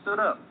plane, and I stood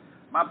up.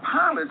 My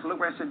pilots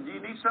looked at me and said, do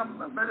you need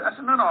something? I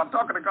said, no, I'm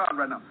talking to God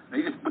right now.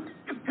 And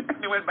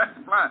he went back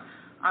to flying.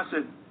 I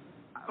said,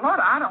 Lord,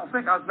 I don't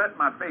think I'll let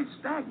my faith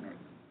stagnate.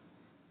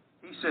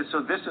 He said,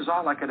 so this is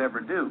all I could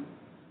ever do.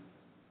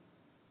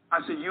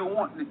 I said,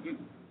 you're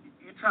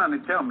trying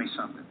to tell me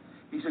something.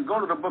 He said, go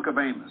to the book of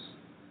Amos.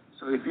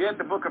 So if you're at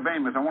the book of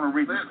Amos, I want to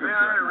read the scripture. May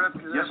I interrupt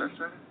you? Yes,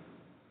 sir.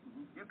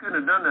 You couldn't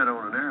have done that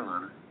on an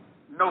airliner.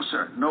 No,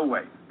 sir. No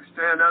way.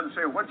 Stand up and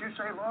say, what'd you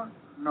say, Lord?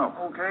 No.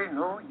 Okay,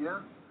 no, yeah.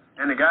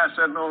 And the guy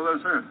sitting over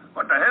there saying,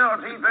 what the hell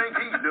does he think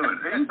he's doing?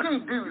 He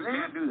can't do that. You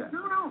can't do that.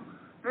 No.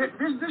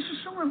 This is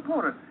so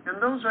important.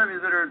 And those of you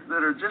that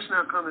are just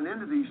now coming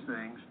into these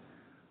things,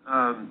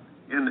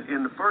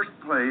 in the first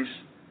place,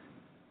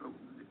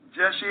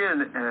 Jesse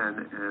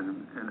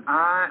and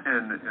I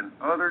and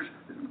others,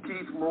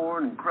 Keith Moore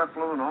and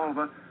Creflo and all of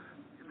us,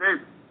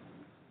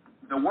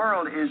 the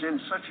world is in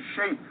such a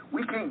shape,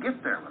 we can't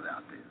get there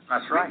without this.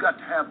 That's right. We've got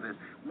to have this.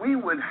 We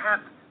would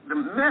have, the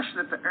mess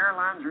that the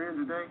airlines are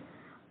in today,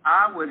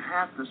 I would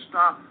have to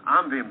stop.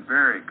 I'm being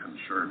very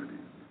conservative.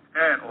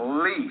 At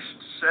least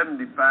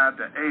 75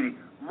 to 80,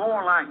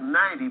 more like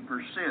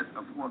 90%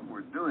 of what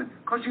we're doing,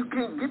 because you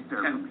can't get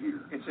there from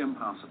here. It's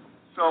impossible.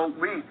 So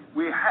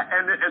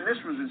and this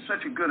was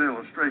such a good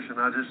illustration.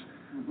 I just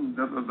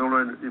the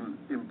Lord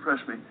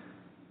impressed me.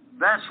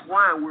 That's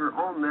why we're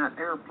on that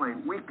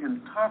airplane. We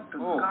can talk to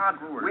God.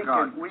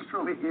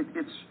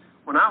 It's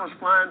when I was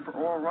flying for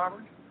Oral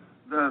Roberts,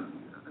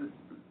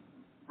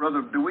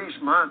 Brother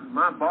Deweese,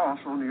 my boss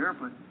on the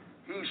airplane,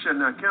 he said,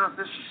 "Now, Kenneth,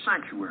 this is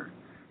sanctuary.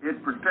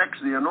 It protects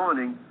the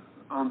anointing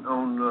on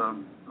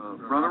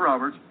Brother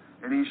Roberts."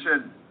 And he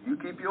said, "You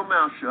keep your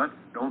mouth shut.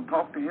 Don't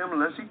talk to him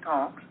unless he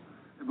talks.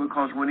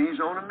 Because when he's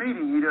on a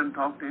meeting, he doesn't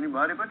talk to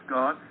anybody but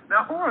God."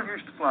 Now, Oral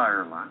used to fly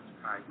airlines.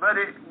 Right. But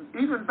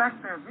even back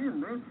there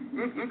then, man,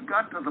 it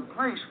got to the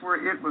place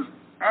where it was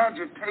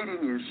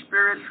agitating his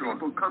spirit.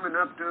 People coming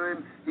up to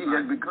him. He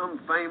had become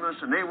famous,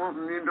 and they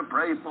wanted him to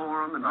pray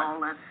for him and all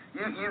that.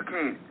 You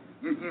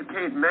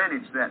can't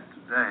manage that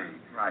today.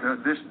 Right.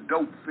 This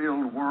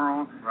dope-filled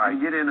world. Right. You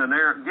get in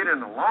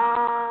a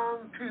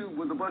long tube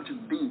with a bunch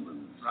of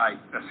demons. Right.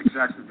 That's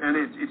exactly. And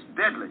it's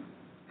deadly.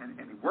 And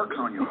it works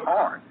on you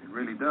hard. It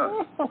really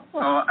does.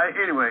 So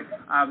anyway,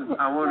 I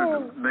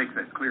wanted to make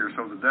that clear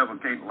so the devil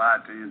can't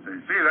lie to you and say,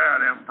 "See there,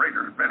 them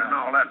preachers spending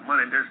all that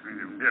money, just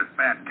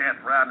fat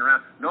cats riding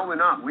around." No, we're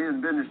not. We're in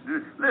business to do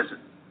it. Listen,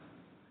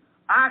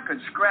 I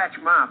could scratch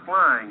my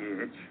flying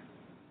itch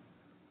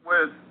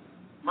with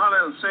my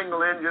little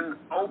single-engine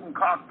open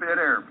cockpit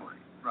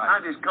airplane. Right. I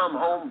just come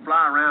home,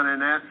 fly around in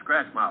that,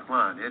 scratch my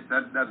flying itch.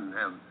 That doesn't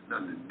have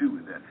nothing to do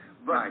with that.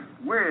 But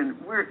we're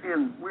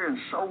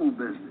in soul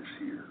business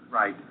here.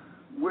 Right.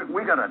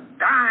 We got a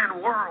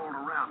dying world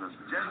around us.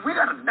 We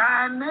got a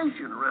dying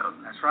nation around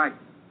us. That's right.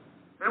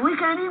 And we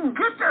can't even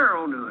get there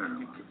onto there.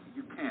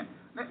 You can't.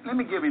 Let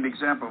me give you an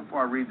example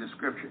before I read the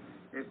scripture.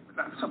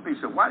 Some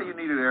people say, why do you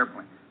need an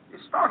airplane? It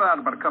started out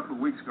about a couple of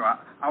weeks ago.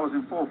 I was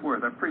in Fort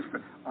Worth. I preached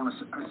on a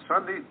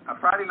Friday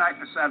night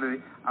and a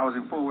Saturday. I was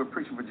in Fort Worth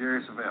preaching for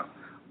Jerry Savelle.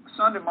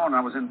 Sunday morning,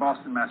 I was in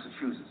Boston,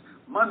 Massachusetts.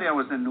 Monday, I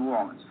was in New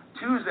Orleans.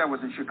 Tuesday, I was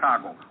in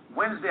Chicago.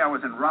 Wednesday, I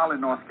was in Raleigh,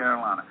 North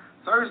Carolina.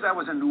 Thursday, I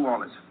was in New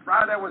Orleans.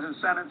 Friday, I was in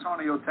San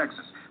Antonio,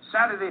 Texas.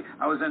 Saturday,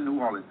 I was in New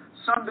Orleans.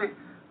 Sunday,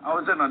 I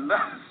was in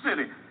another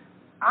city.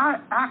 I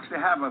actually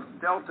have a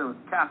Delta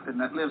captain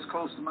that lives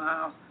close to my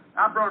house.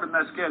 I brought him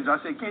that schedule. I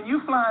said, "Can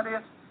you fly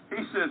this?"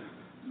 He said,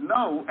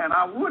 "No," and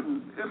I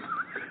wouldn't.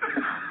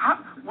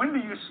 When do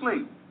you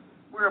sleep?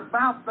 We're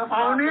about the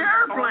on the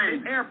airplane.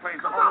 On the airplane,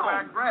 so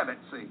I grab it,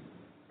 see.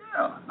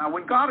 Yeah. Now,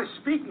 when God is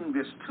speaking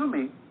this to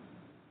me,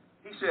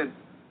 he said,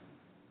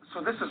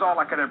 "So this is all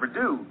I could ever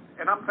do."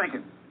 And I'm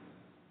thinking,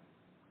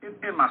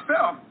 in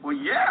myself, well,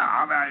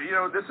 yeah,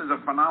 this is a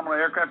phenomenal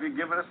aircraft you've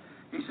given us.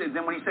 He said,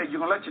 then when he said, you're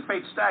going to let your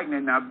faith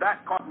stagnate, now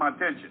that caught my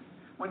attention.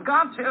 When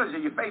God tells you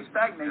your faith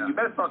stagnating, you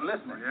better start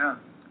listening.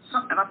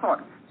 And I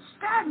thought,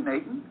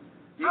 stagnating?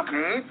 You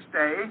can't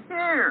stay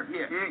here.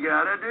 You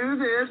got to do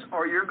this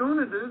or you're going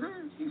to do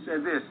this. He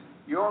said this,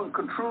 you're on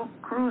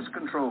cruise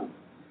control.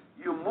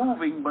 You're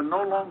moving, but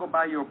no longer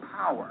by your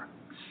power.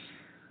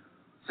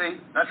 See,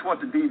 that's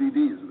what the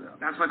DVD is about.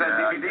 That's what that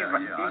DVD is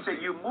about. He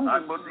said, you're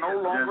moving, but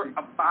no longer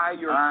by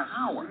your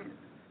power.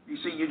 You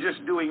see, you're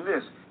just doing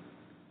this.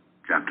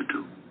 Chapter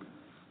 2.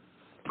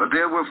 But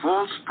there were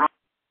false prophets.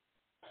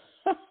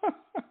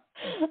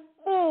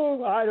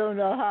 Oh, I don't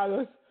know how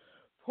those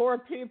poor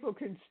people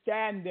can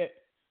stand it.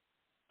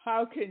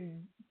 How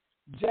can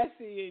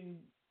Jesse and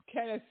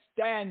Kenneth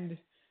stand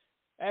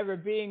ever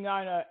being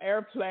on an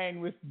airplane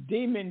with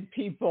demon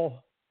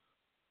people?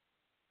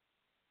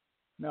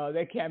 No,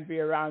 they can't be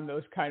around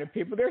those kind of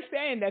people. They're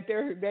saying that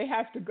they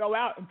have to go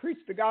out and preach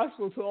the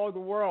gospel to all the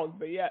world,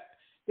 but yet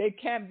they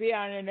can't be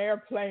on an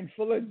airplane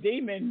full of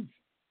demons.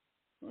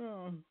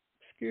 Oh,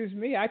 excuse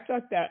me. I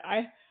thought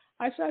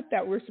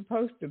that we're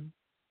supposed to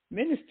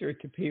minister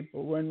to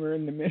people when we're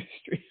in the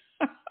ministry.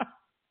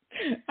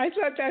 I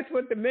thought that's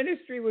what the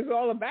ministry was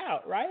all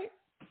about, right?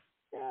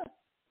 Yeah.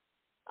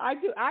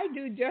 I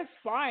do just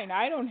fine.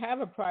 I don't have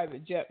a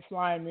private jet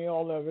flying me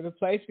all over the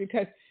place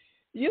because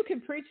you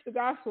can preach the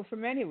gospel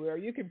from anywhere.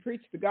 You can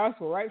preach the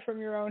gospel right from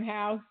your own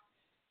house,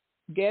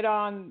 get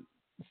on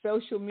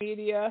social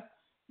media.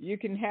 You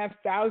can have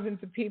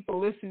thousands of people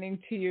listening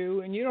to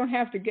you, and you don't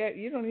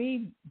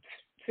need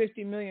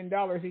 $50 million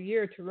a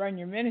year to run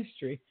your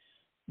ministry.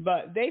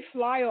 But they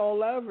fly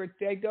all over.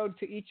 They go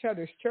to each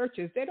other's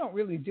churches. They don't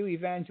really do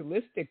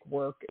evangelistic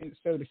work,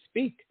 so to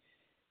speak.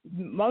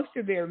 Most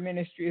of their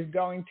ministry is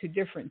going to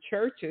different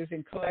churches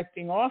and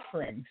collecting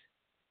offerings.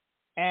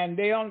 And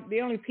the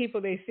only people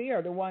they see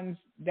are the ones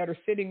that are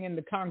sitting in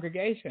the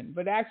congregation.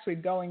 But actually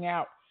going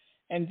out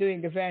and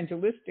doing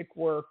evangelistic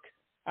work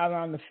out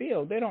on the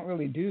field, they don't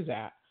really do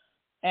that.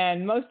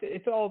 And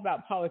it's all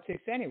about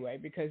politics anyway,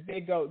 because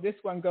this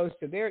one goes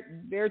to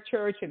their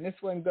church and this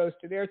one goes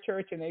to their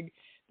church, and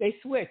they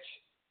switch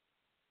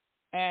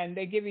and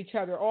they give each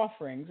other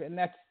offerings, and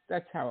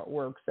that's how it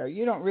works. So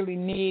you don't really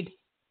need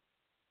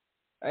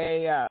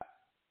a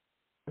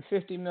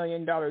 $50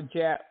 million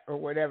jet or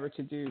whatever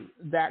to do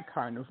that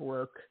kind of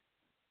work.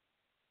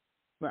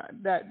 But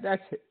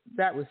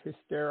that was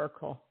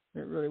hysterical.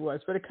 It really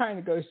was. But it kind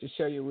of goes to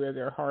show you where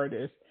their heart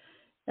is.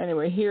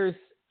 Anyway, here's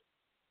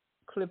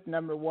clip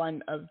number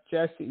 1 of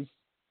Jesse's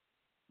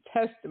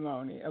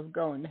testimony of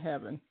going to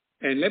heaven.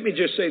 And let me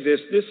just say this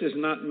is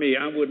not me.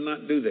 I would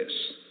not do this.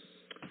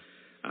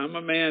 I'm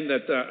a man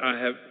that I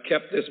have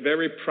kept this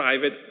very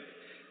private.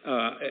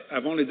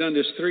 I've only done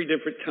this 3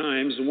 different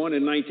times, one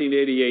in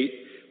 1988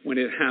 when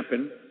it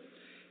happened,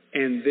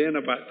 and then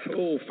about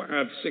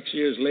 5-6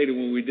 years later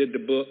when we did the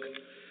book,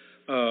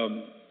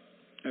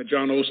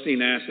 John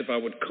Osteen asked if I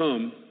would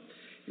come,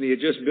 and he had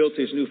just built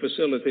his new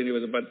facility, and it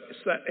was about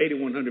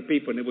 8,100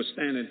 people, and they were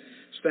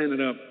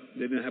standing up.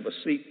 They didn't have a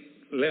seat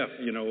left,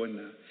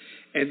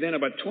 and then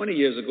about 20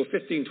 years ago,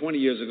 20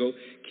 years ago,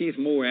 Keith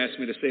Moore asked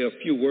me to say a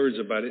few words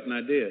about it, and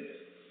I did.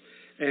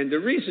 And the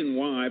reason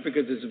why,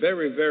 because it's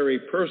very, very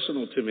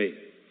personal to me.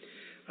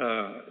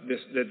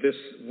 This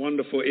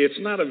wonderful, it's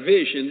not a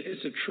vision,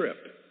 it's a trip.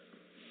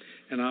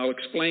 And I'll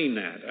explain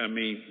that. I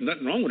mean,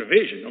 nothing wrong with a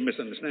vision, don't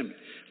misunderstand me.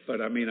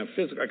 But I mean,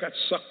 I got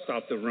sucked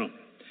out the room.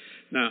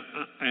 Now,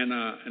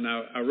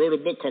 I wrote a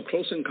book called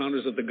Close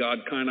Encounters of the God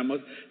Kind. I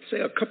must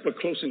say a couple of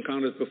close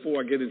encounters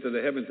before I get into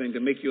the heaven thing to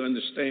make you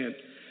understand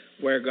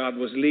where God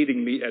was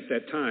leading me at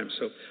that time.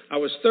 So I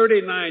was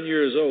 39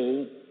 years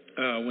old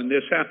when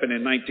this happened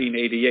in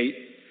 1988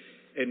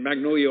 in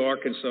Magnolia,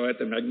 Arkansas, at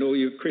the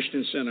Magnolia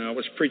Christian Center. I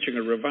was preaching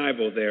a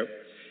revival there.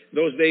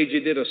 Those days you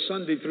did a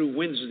Sunday through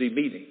Wednesday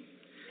meeting.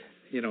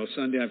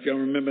 Sunday, if y'all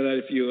remember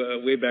that, if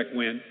you way back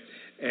when.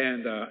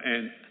 And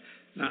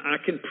now I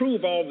can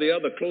prove all the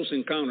other close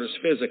encounters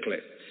physically.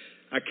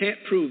 I can't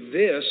prove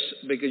this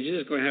because you're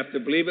just going to have to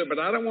believe it, but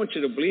I don't want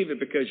you to believe it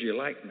because you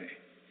like me.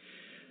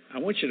 I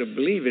want you to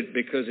believe it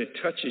because it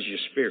touches your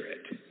spirit.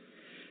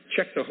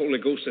 Check the Holy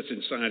Ghost that's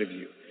inside of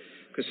you.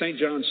 Because St.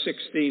 John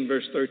 16,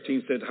 verse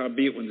 13 said,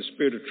 howbeit when the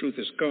Spirit of truth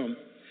has come,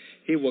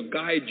 he will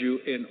guide you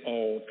in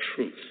all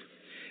truth.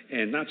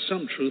 And not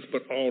some truth,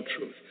 but all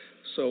truth.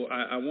 So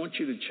I want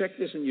you to check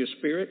this in your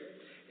spirit,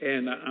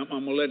 and I'm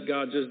going to let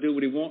God just do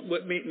what he wants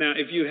with me. Now,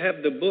 if you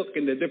have the book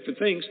and the different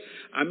things,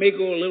 I may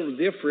go a little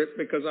different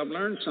because I've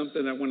learned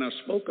something that when I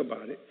spoke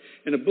about it.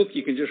 In a book,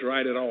 you can just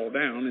write it all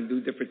down and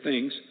do different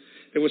things.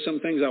 There were some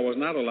things I was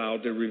not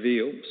allowed to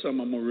reveal. Some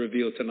I'm going to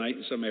reveal tonight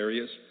in some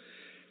areas,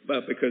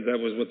 but because that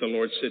was what the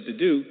Lord said to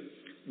do.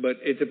 But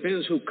it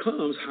depends who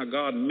comes, how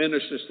God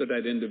ministers to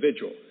that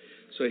individual.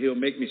 So he'll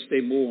make me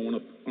stay more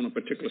on a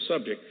particular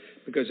subject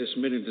because it's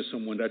submitting to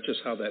someone. That's just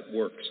how that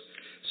works.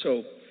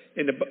 So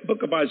in the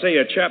book of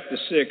Isaiah, chapter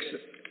 6,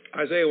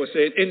 Isaiah was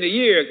saying, in the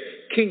year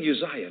King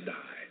Uzziah died,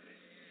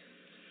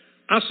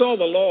 I saw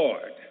the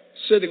Lord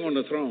sitting on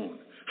the throne,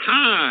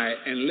 high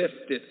and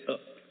lifted up,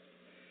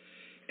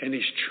 and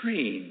his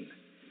train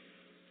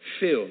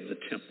filled the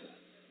temple.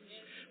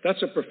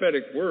 That's a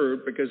prophetic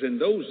word because in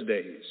those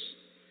days,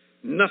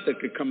 nothing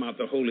could come out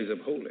the holies of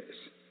holies.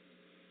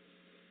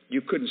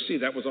 You couldn't see.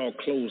 That was all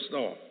closed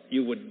off.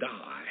 You would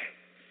die.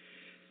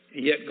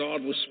 And yet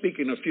God was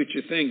speaking a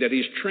future thing that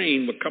He's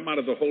trained would come out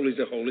of the holies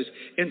of holies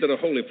into the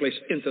holy place,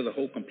 into the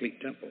whole complete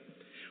temple.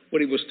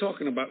 What He was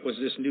talking about was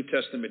this New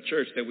Testament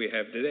church that we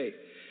have today,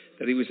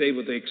 that He was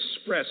able to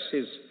express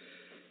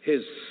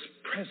His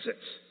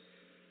presence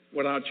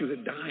without you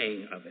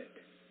dying of it.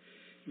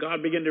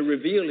 God began to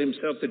reveal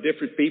Himself to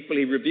different people.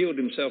 He revealed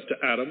Himself to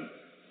Adam,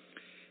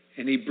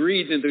 and He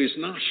breathed into his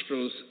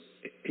nostrils.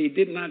 He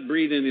did not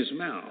breathe in his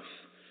mouth.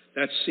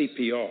 That's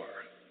CPR.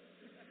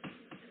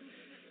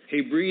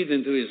 He breathed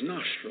into his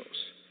nostrils,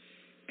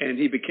 and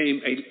he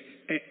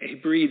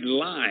breathed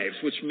lives,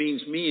 which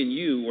means me and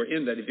you were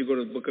in that. If you go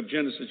to the book of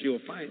Genesis, you'll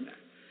find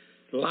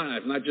that.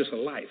 Lives, not just a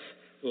life,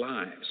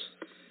 lives.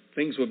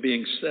 Things were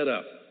being set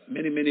up.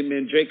 Many, many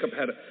men. Jacob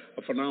had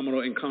a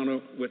phenomenal encounter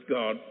with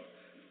God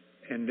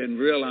and then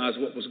realized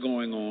what was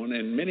going on.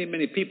 And many,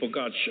 many people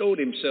God showed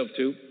Himself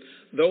to,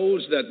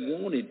 those that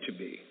wanted to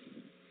be.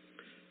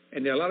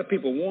 And there are a lot of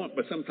people want,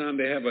 but sometimes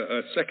they have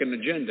a second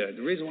agenda.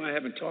 The reason why I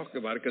haven't talked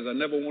about it, because I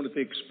never wanted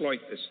to exploit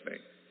this thing.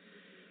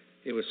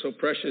 It was so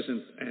precious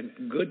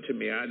and good to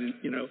me. I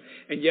didn't,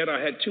 and yet I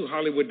had 2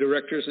 Hollywood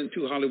directors and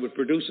 2 Hollywood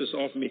producers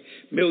offer me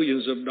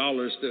millions of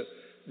dollars to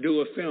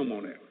do a film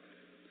on it.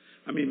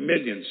 I mean,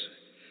 millions.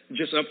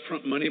 Just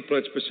upfront money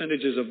plus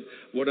percentages of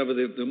whatever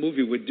the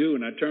movie would do,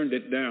 and I turned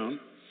it down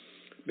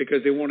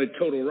because they wanted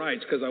total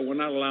rights, because I would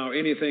not allow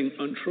anything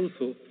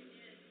untruthful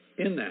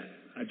in that.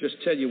 I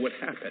just tell you what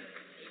happened,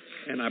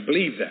 and I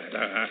believe that.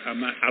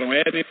 I don't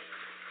add anything.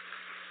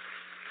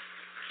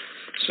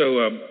 So,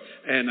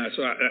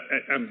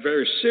 I'm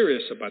very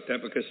serious about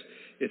that because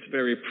it's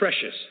very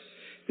precious.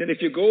 Then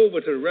if you go over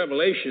to the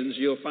Revelations,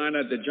 you'll find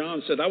out that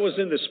John said, I was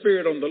in the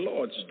Spirit on the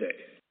Lord's day.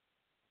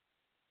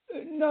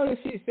 Notice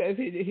he says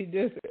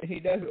he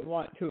doesn't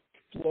want to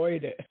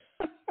exploit it.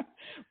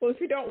 Well, if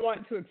you don't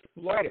want to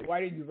exploit it, why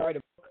did you write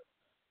a book?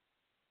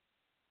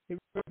 He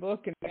wrote a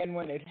book, and then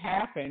when it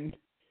happened,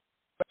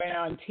 went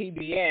on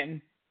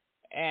TBN,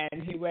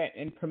 and he went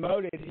and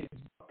promoted his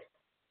book.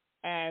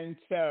 And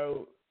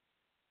so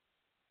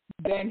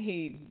then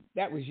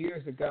that was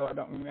years ago. I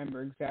don't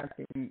remember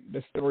exactly when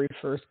the story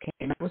first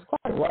came. It was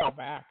quite a while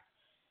back.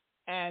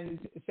 And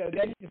so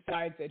then he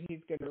decides that he's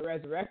going to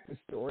resurrect the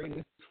story. This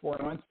is 4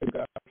 months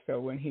ago. So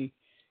when he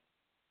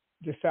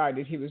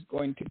decided he was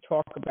going to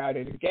talk about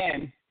it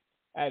again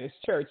at his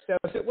church. So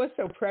if it was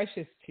so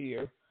precious to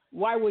you,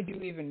 why would you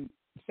even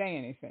say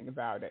anything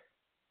about it?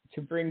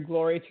 To bring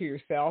glory to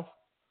yourself.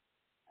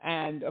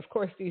 And of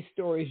course, these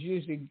stories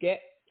usually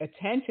get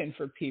attention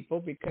for people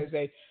because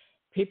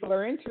people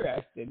are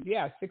interested.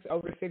 Yeah,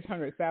 over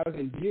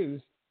 600,000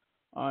 views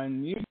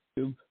on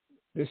YouTube,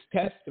 this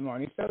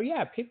testimony. So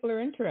yeah, people are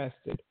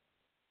interested.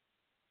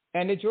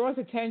 And it draws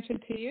attention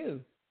to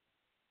you.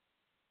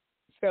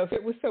 So if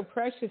it was so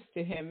precious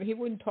to him, he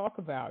wouldn't talk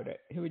about it.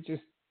 He would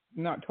just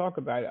not talk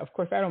about it. Of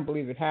course, I don't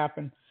believe it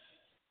happened.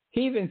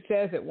 He even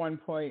says at one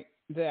point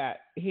that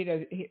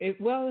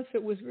if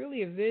it was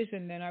really a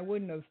vision, then I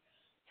wouldn't have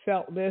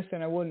felt this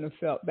and I wouldn't have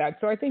felt that.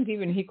 So I think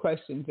even he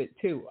questions it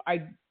too.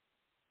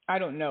 I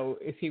don't know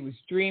if he was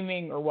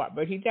dreaming or what,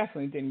 but he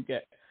definitely didn't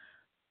get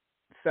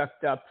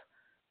sucked up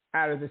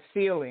out of the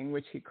ceiling,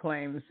 which he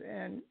claims,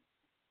 and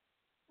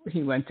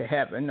he went to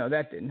heaven. No,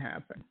 that didn't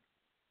happen.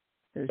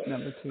 There's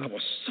number 2. I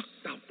was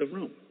sucked out the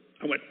room.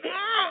 I went,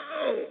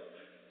 whoa!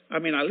 I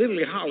mean, I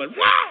literally hollered,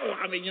 whoa!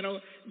 I mean, now,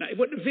 it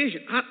wasn't a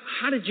vision.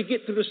 How did you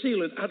get to the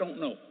ceiling? I don't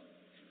know.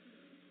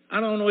 I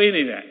don't know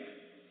any of that.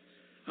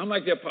 I'm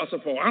like the Apostle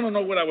Paul. I don't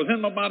know what I was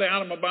in my body,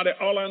 out of my body.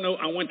 All I know,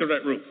 I went through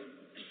that roof.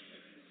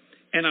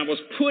 And I was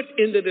put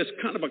into this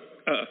kind of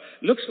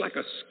looks like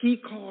a ski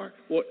car,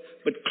 but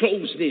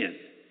closed in.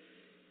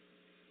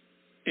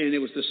 And it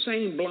was the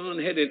same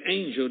blonde-headed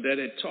angel that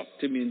had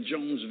talked to me in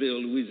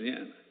Jonesville,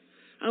 Louisiana.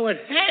 I went,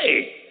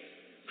 hey,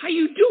 how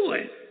you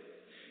doing?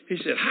 He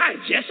said, hi,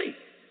 Jesse.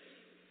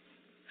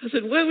 I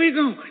said, where are we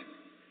going?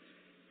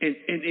 And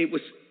it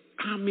was,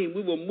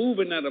 we were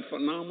moving at a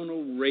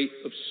phenomenal rate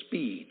of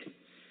speed.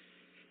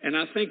 And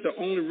I think the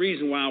only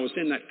reason why I was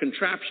in that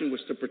contraption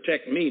was to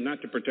protect me,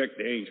 not to protect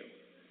the angel.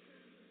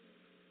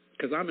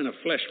 Because I'm in a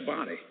flesh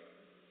body.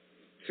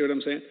 See what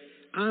I'm saying?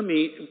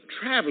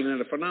 Traveling at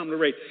a phenomenal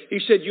rate. He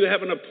said, you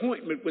have an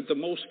appointment with the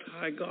Most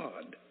High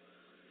God.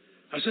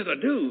 I said,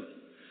 I do.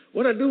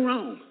 What'd I do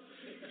wrong?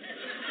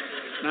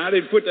 Now, I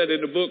didn't put that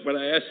in the book, but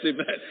I asked him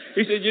that.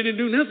 He said, you didn't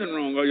do nothing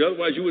wrong,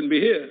 otherwise you wouldn't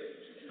be here.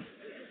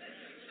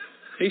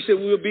 He said,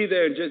 we'll be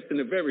there in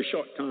a very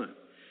short time.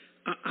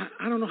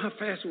 I don't know how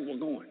fast we were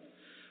going.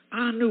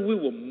 I knew we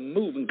were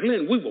moving.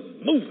 Glenn, we were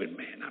moving,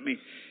 man.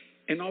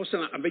 And all of a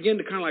sudden, I began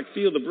to kind of like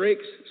feel the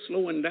brakes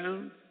slowing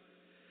down.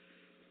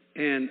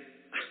 And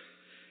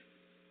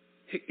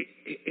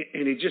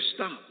he just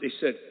stopped. He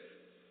said,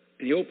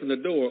 and he opened the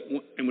door.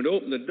 And when he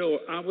opened the door,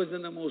 I was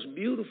in the most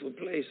beautiful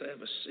place I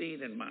ever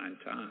seen in my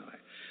entire life.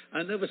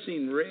 I've never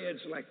seen reds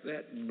like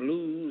that,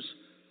 blues,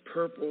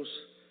 purples,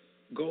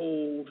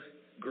 gold,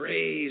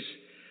 grays.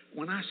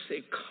 When I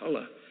say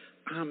color,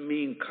 I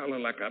mean color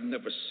like I've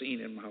never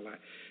seen in my life.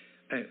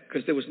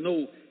 Because there was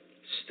no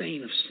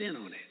stain of sin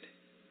on it.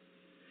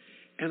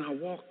 And I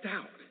walked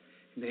out,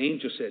 and the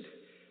angel said,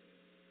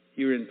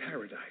 "You're in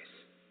paradise."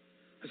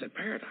 I said,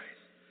 "Paradise?"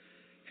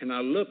 And I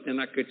looked, and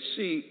I could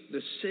see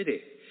the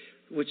city,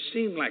 which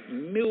seemed like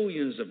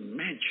millions of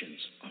mansions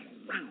all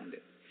around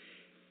it.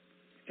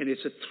 And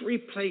it's a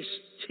three-place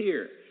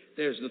tier.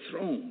 There's the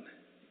throne.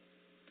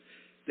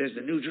 There's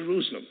the New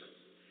Jerusalem.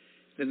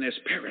 Then there's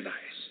paradise.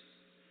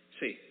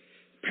 See,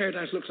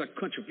 paradise looks like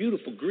country,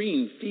 beautiful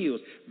green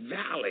fields,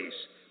 valleys,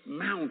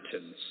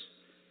 mountains.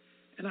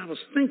 And I was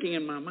thinking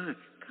in my mind,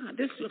 God,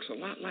 this looks a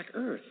lot like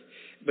earth.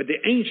 But the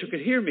angel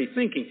could hear me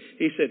thinking.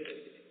 He said,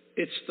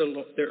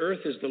 the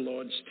earth is the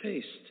Lord's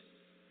taste.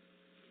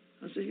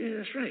 I said, yeah,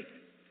 that's right.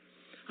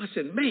 I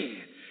said, man,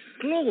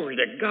 glory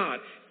to God.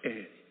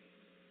 And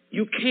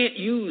you can't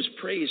use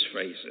praise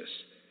phrases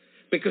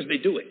because they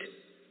do it.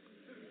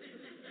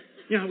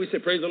 You know how we say,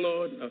 praise the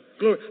Lord?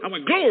 Glory. I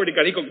went, glory to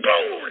God. He goes,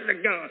 glory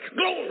to God,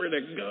 glory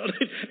to God.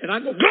 And I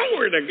go,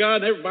 glory to God.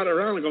 And everybody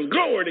around me going,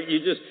 glory to God. You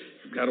just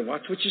got to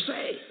watch what you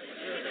say.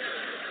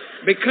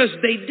 Because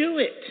they do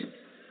it.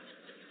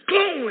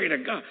 Glory to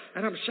God.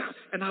 And I'm shouting.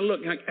 And I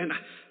look,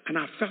 and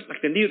I felt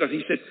like the kneel.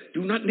 He said,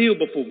 do not kneel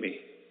before me.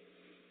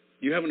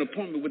 You have an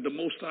appointment with the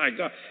Most High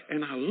God.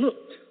 And I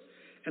looked.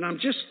 And I'm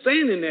just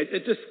standing there.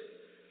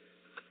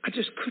 I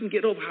just couldn't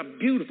get over how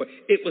beautiful.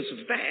 It was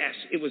vast.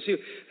 It was here.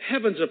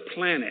 Heaven's a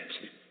planet.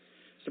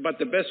 It's about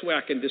the best way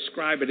I can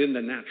describe it in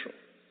the natural.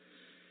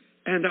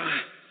 And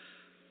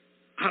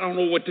I don't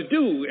know what to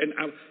do.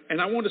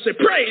 And I wanted to say,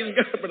 praise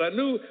God, but I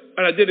knew,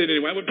 but I did it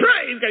anyway. I went,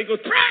 praise God. He goes,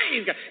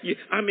 praise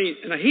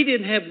God. He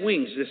didn't have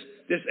wings,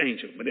 this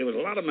angel, but there was a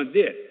lot of them that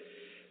did.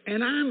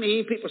 And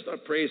people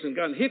start praising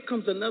God. And here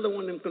comes another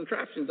one of them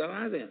contraptions that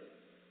I then.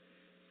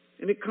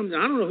 And it comes,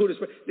 I don't know who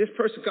this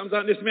person comes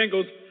out, and this man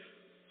goes,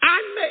 I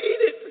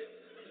made it.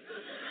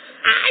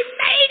 I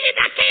made it.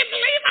 I can't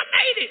believe I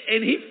made it.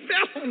 And he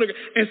fell on the ground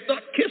and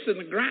started kissing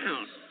the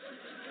ground.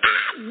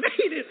 I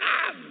made it.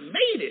 I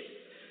made it.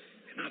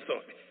 And I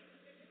thought,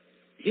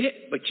 yeah,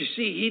 but you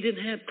see, he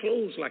didn't have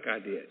clothes like I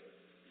did.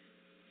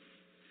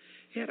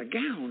 He had a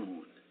gown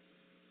on.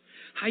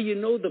 How you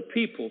know the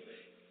people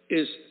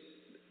is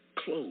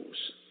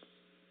clothes.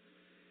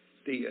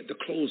 The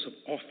clothes of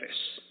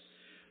office.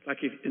 Like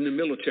in the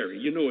military,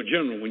 you know a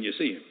general when you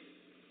see him.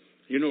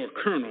 You know a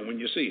colonel when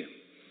you see him.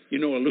 You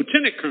know a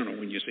lieutenant colonel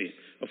when you see him.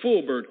 A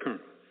full bird colonel.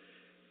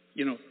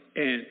 You know,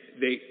 and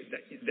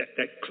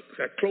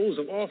that clothes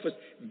of office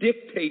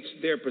dictates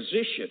their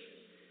position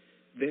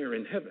there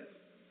in heaven.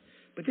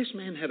 But this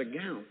man had a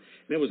gown.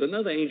 There was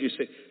another angel who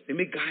said, let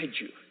me guide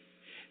you.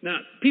 Now,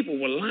 people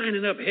were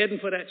lining up, heading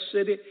for that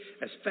city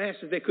as fast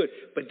as they could.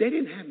 But they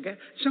didn't have gowns.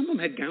 Some of them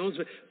had gowns,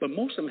 but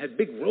most of them had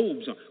big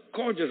robes on,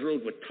 gorgeous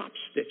robes with top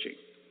stitching.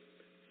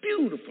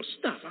 Beautiful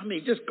stuff. And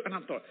I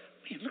thought,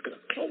 man, look at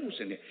the clothes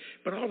in there.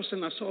 But all of a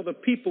sudden, I saw the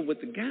people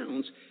with the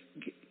gowns,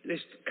 they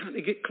kind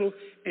of get close,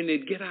 and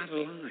they'd get out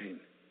of line.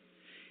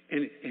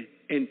 And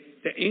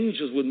the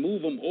angels would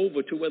move them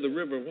over to where the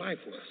river of life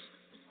was.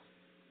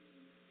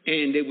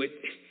 And they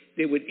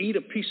would eat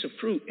a piece of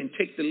fruit and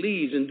take the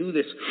leaves and do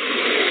this.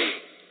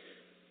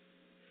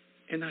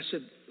 And I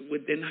said,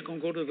 well, they're not going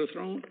to go to the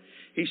throne?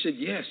 He said,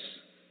 yes.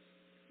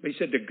 But he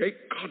said, the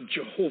great God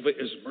Jehovah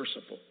is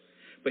merciful.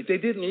 But they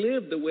didn't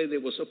live the way they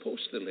were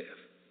supposed to live.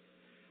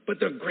 But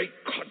the great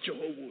God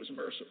Jehovah was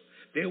merciful.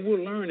 They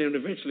will learn and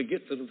eventually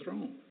get to the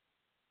throne.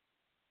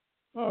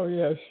 Oh,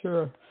 yeah,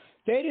 sure.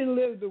 They didn't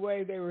live the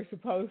way they were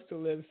supposed to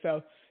live,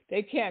 so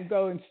they can't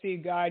go and see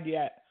God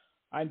yet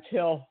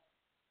until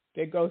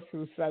they go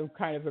through some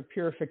kind of a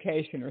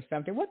purification or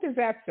something. What does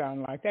that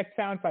sound like? That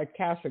sounds like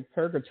Catholic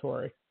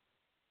purgatory.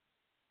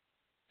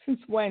 Since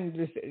when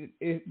does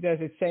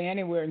it say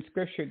anywhere in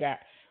Scripture that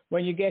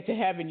when you get to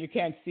heaven, you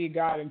can't see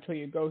God until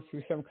you go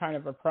through some kind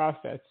of a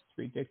process? It's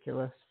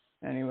ridiculous.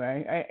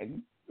 Anyway,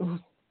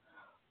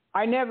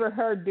 I never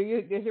heard,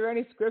 is there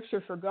any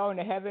scripture for going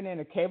to heaven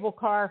in a cable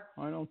car?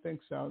 I don't think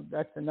so.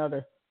 That's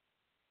another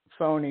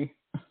phony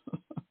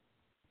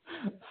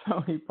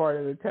part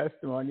of the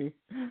testimony.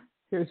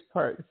 Here's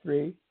part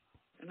 3.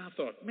 And I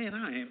thought, man,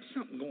 I am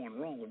something going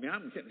wrong with me.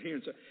 I'm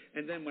hearing so.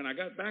 And then when I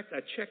got back,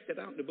 I checked it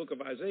out in the book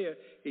of Isaiah.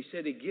 He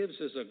said he gives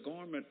us a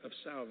garment of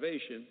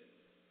salvation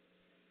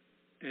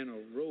and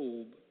a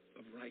robe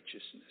of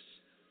righteousness,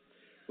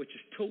 which is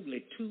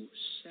totally two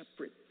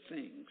separate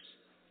things.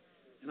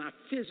 And I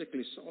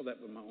physically saw that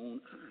with my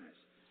own eyes.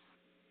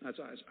 That's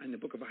in the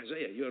book of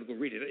Isaiah. You ought to go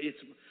read it. It's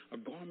a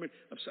garment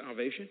of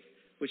salvation,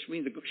 which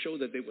means to show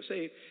that they were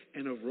saved,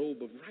 and a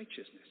robe of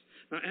righteousness.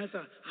 Now, as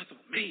I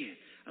thought, man,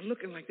 I'm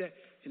looking like that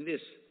in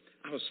this.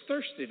 I was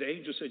thirsty. The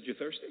angel said, you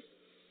thirsty?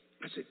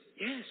 I said,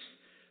 yes.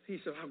 He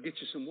said, I'll get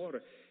you some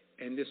water.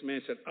 And this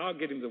man said, I'll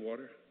get him the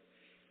water.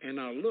 And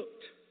I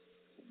looked.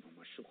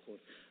 Oh,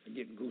 I'm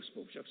getting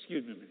goosebumps.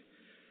 Excuse me a minute.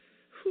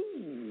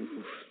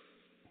 Whew.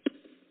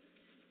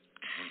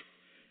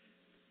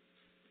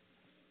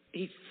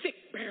 A thick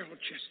barrel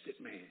chest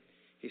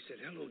He said,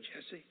 hello,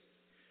 Jesse.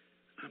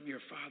 I'm your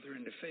father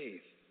in the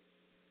faith.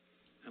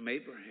 I'm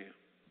Abraham.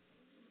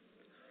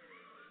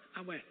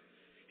 I went,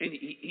 and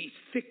he's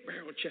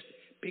thick-barreled chested,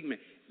 big man.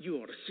 You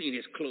ought to see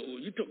his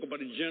clothes. You talk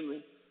about a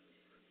general.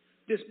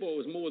 This boy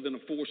was more than a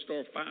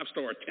 4-star,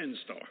 5-star, or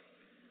 10-star.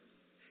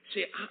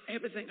 See,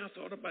 everything I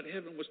thought about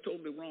heaven was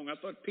totally wrong. I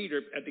thought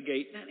Peter at the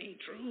gate, that ain't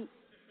true.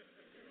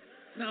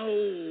 No,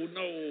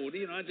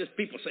 you know, just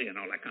people saying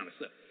all that kind of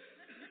stuff.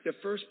 The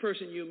first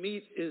person you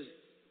meet is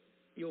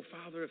your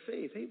father of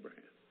faith, Abraham.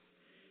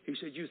 He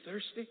said, you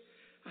thirsty?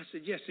 I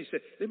said, yes. He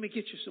said, let me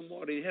get you some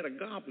water. He had a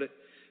goblet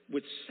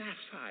with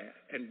sapphire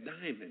and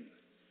diamond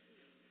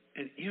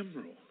and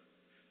emerald.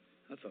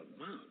 I thought,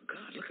 my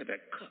God, look at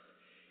that cup.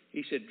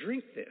 He said,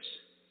 drink this.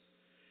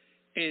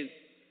 And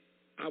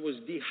I was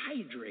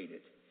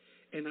dehydrated,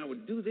 and I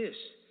would do this.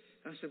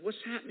 I said, what's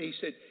happening? He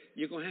said,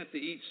 you're going to have to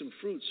eat some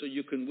fruit so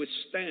you can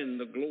withstand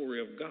the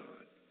glory of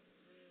God.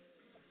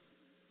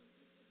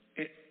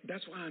 And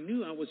that's why I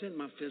knew I was in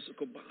my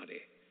physical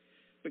body.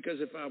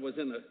 Because if I was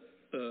in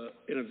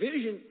a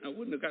vision, I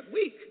wouldn't have got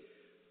weak,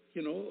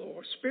 you know,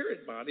 or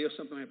spirit body or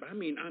something like that. I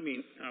mean,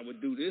 I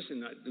would do this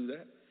and I'd do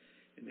that.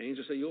 And the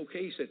angel said, you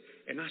okay? He said,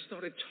 and I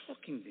started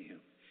talking to him.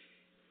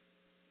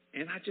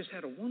 And I just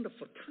had a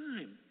wonderful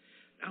time.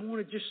 I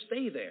want to just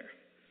stay there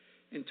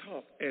and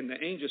talk. And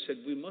the angel said,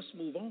 we must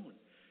move on.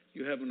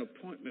 You have an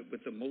appointment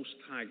with the Most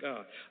High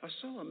God. I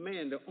saw a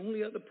man, the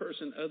only other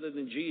person other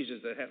than Jesus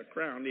that had a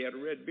crown. He had a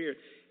red beard,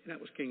 and that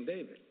was King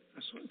David. I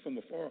saw him from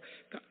afar.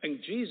 And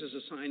Jesus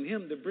assigned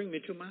him to bring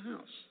me to my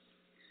house.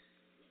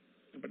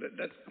 But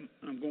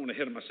I'm going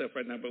ahead of myself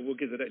right now, but we'll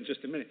get to that in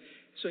just a minute.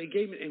 So he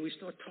gave me, and we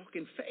started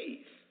talking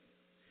faith.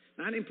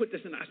 Now, I didn't put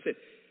this in. I said,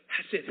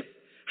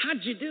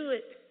 how'd you do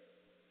it?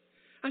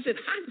 I said,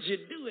 how'd you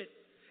do it?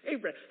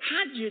 Abraham,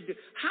 how'd you do?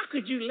 How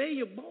could you lay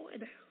your boy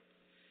down?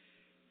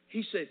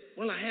 He said,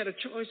 well, I had a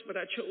choice, but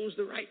I chose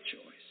the right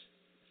choice.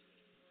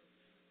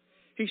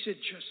 He said,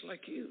 just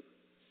like you.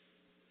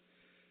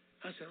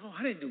 I said, oh,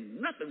 I didn't do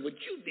nothing what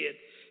you did.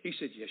 He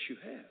said, yes, you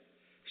have.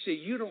 He said,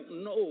 you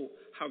don't know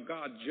how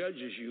God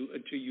judges you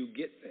until you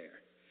get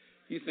there.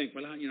 You think,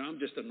 well, I'm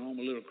just a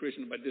normal little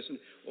Christian about this.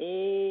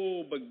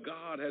 Oh, but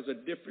God has a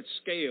different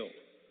scale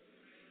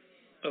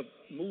of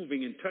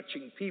moving and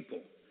touching people.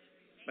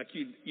 Like,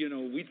 you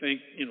know, we think,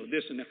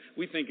 this and that.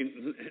 We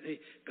thinking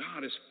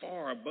God is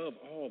far above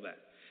all that.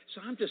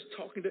 So I'm just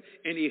talking to,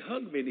 and he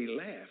hugged me and he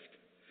laughed.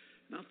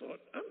 And I thought,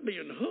 I'm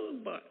being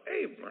hugged by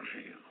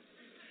Abraham.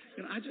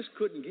 I just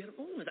couldn't get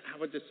over that. I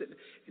was just sitting,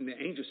 and the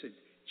angel said,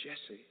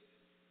 Jesse.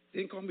 They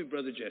didn't call me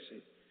Brother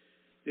Jesse.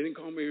 They didn't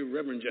call me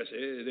Reverend Jesse.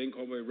 They didn't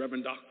call me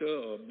Reverend Doctor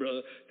or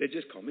Brother. They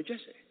just called me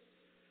Jesse.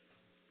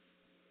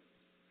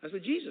 That's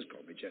what Jesus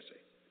called me,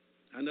 Jesse.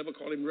 I never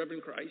called him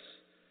Reverend Christ.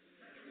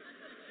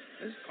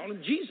 I just called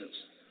him Jesus.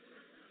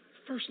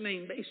 First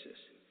name basis.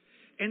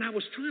 And I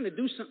was trying to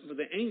do something for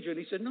the angel, and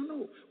he said,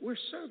 no, we're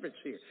servants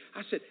here.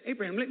 I said,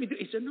 Abraham, let me do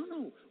it. He said, no,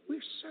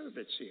 we're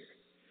servants here.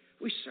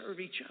 We serve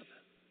each other.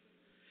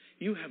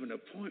 You have an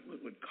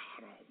appointment with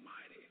God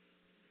Almighty.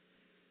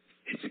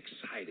 It's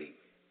exciting.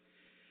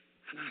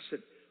 And I said,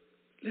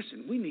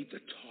 listen, we need to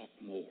talk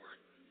more.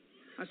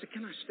 I said,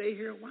 can I stay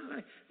here a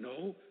while?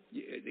 No,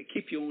 they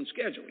keep you on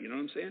schedule, you know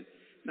what I'm saying?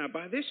 Now,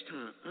 by this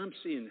time, I'm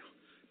seeing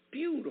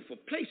beautiful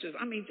places.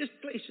 I mean, this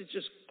place is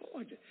just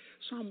gorgeous.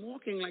 So I'm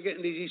walking like that,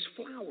 and these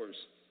flowers.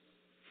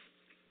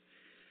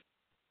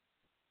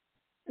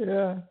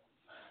 Yeah.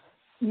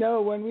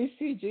 No, when we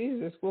see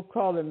Jesus, we'll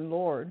call him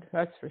Lord.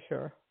 That's for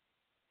sure.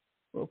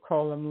 We'll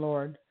call him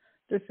Lord.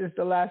 This is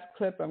the last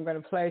clip I'm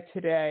going to play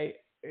today.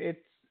 It's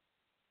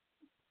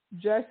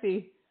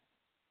Jesse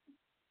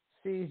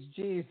sees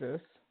Jesus,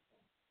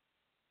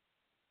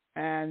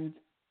 and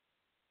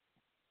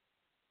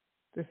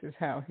this is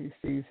how he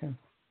sees him.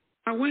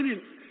 I went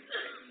in,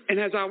 and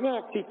as I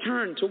walked, he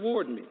turned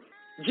toward me.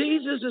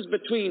 Jesus is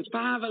between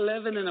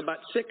 5'11" and about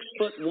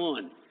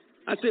 6'1".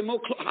 I said,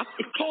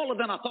 he's taller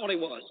than I thought he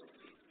was.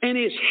 And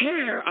his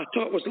hair, I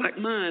thought, was like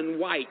mine,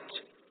 white.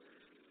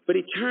 But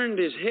he turned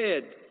his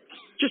head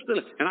just a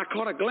little, and I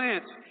caught a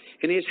glance,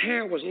 and his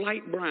hair was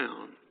light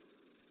brown.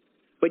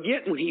 But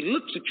yet, when he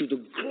looks at you,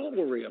 the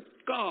glory of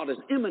God is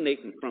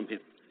emanating from him.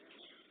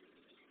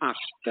 I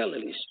fell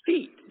at his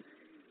feet.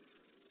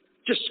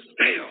 Just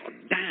fell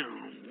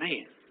down,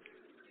 man.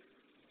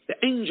 The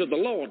angel of the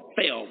Lord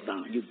fell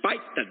down. You bite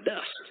the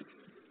dust.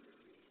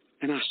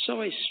 And I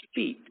saw his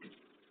feet.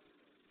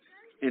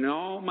 And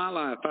all my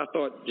life, I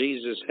thought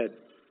Jesus had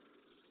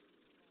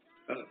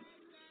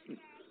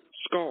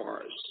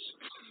scars.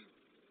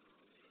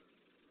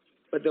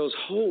 But those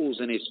holes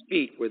in his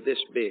feet were this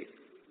big.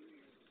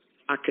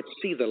 I could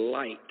see the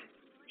light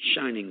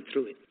shining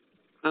through it.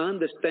 I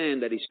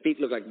understand that his feet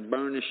look like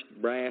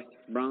burnished brass,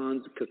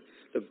 bronze, because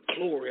the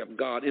glory of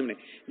God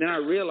emanated. Then I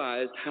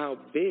realized how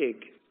big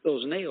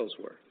those nails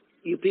were.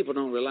 You people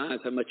don't realize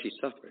how much he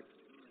suffered.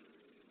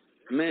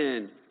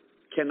 Man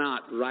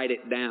cannot write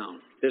it down.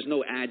 There's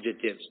no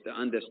adjectives to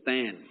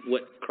understand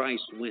what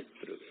Christ went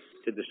through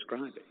to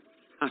describe it.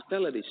 I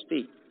fell at his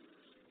feet.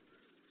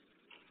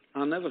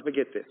 I'll never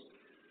forget this.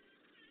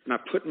 and I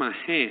put my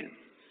hand.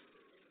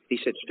 He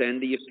said,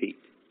 stand to your feet.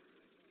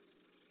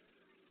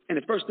 And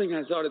the first thing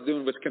I started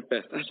doing was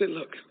confess. I said,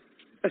 look,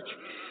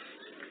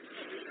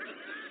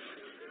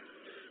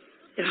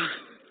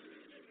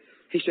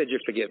 he said, you're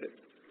forgiven.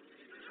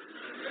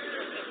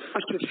 I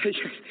said,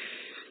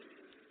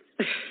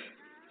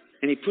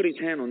 and he put his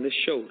hand on this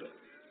shoulder.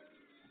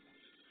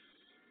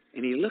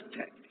 And he looked at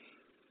me.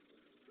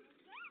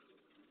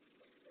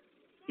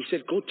 He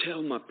said, go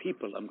tell my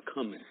people I'm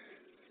coming.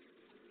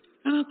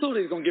 And I thought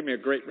he was going to give me a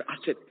great... I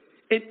said,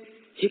 and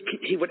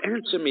he would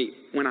answer me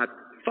when I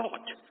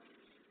thought.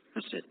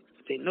 I said,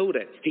 they know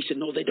that. He said,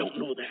 no, they don't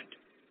know that.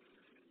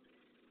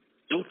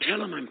 Don't tell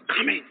them I'm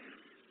coming.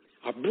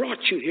 I brought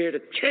you here to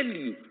tell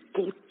you.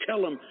 Go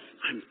tell them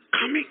I'm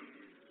coming.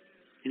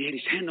 And he had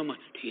his hand on my...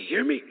 Do you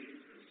hear me?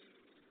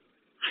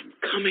 I'm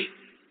coming.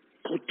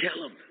 Go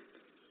tell them.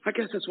 I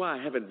guess that's why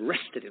I haven't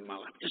rested in my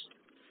life.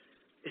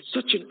 It's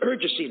such an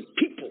urgency, and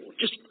people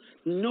just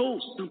know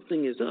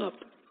something is up.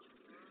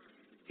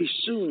 He's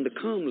soon to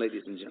come,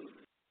 ladies and gentlemen.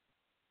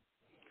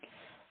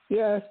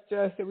 Yes,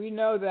 Justin, we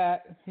know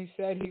that. He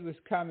said he was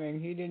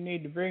coming. He didn't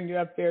need to bring you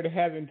up there to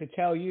heaven to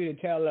tell you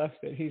to tell us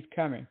that he's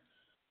coming.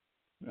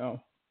 No.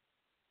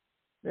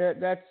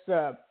 That's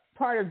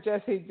part of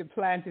Jesse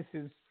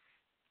Duplantis'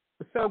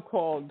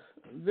 so-called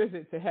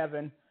visit to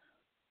heaven.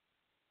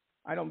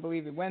 I don't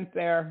believe he went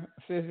there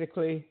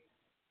physically.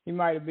 He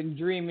might have been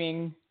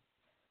dreaming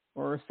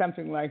or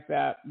something like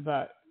that,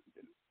 but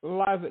a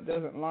lot of it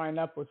doesn't line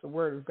up with the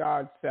Word of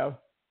God, so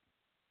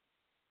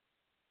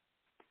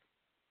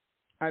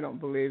I don't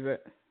believe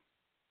it.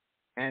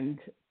 And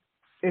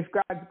if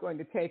God's going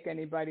to take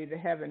anybody to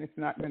heaven, it's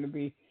not going to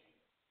be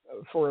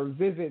for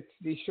visits,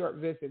 these short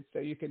visits, so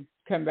you can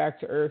come back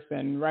to earth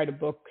and write a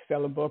book,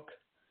 sell a book,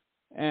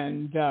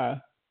 and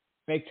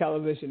make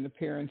television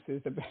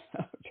appearances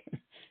about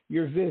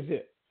your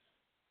visit.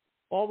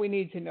 All we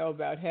need to know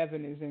about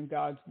heaven is in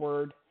God's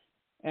Word,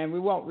 and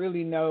we won't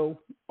really know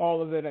all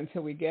of it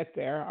until we get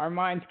there. Our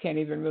minds can't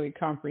even really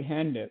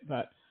comprehend it,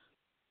 but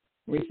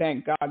we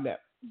thank God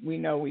that we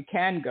know we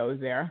can go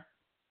there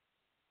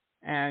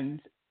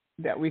and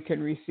that we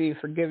can receive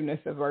forgiveness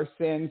of our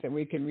sins and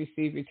we can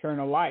receive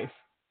eternal life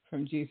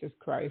from Jesus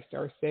Christ,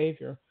 our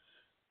Savior.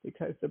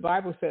 Because the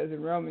Bible says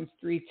in Romans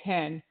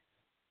 3:10,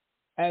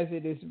 as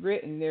it is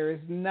written, there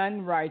is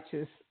none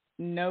righteous,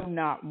 no,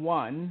 not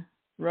one.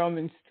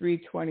 Romans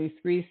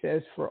 3:23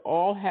 says, for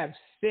all have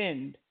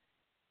sinned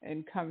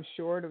and come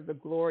short of the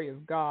glory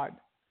of God.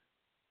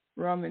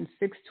 Romans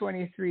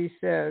 6:23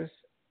 says,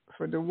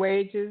 for the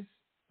wages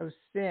of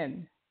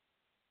sin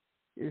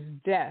is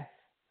death,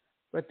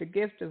 but the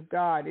gift of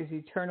God is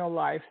eternal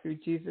life through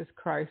Jesus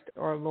Christ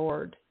our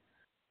Lord.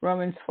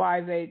 Romans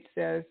 5:8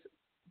 says,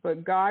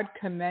 but God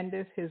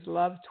commendeth his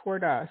love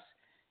toward us,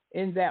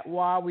 in that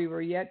while we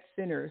were yet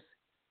sinners,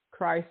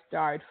 Christ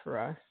died for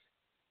us.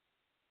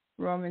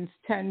 Romans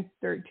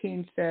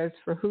 10:13 says,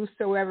 for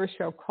whosoever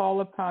shall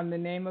call upon the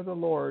name of the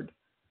Lord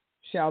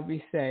shall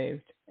be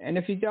saved. And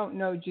if you don't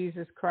know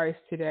Jesus Christ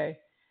today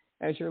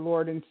as your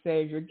Lord and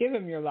Savior, give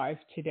him your life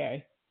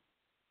today.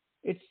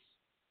 It's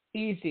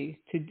easy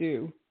to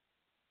do.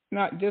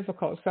 Not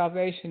difficult.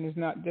 Salvation is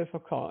not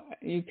difficult.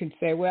 You can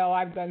say, well,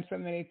 I've done so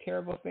many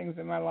terrible things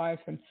in my life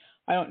and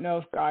I don't know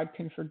if God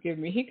can forgive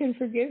me. He can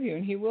forgive you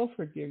and he will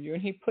forgive you,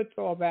 and he puts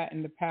all that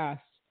in the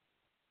past.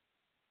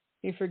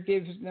 He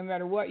forgives no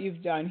matter what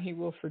you've done. He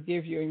will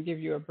forgive you and give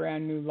you a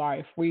brand new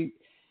life.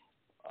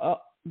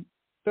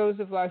 Those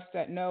of us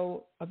that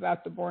know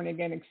about the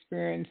born-again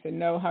experience and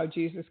know how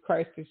Jesus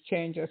Christ has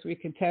changed us, we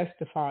can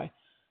testify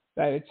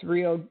that it's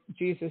real.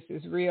 Jesus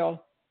is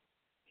real.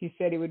 He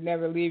said he would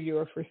never leave you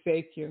or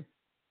forsake you.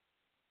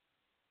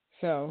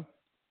 So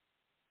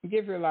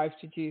give your life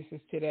to Jesus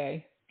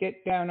today.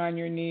 Get down on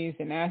your knees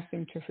and ask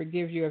him to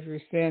forgive you of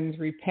your sins,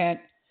 repent,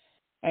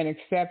 and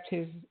accept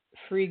his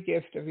free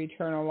gift of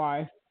eternal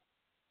life.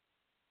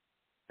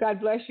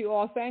 God bless you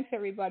all. Thanks,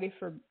 everybody,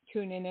 for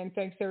tuning in.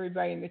 Thanks,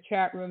 everybody in the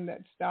chat room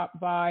that stopped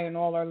by and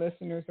all our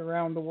listeners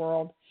around the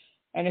world.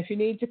 And if you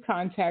need to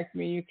contact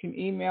me, you can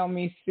email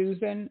me,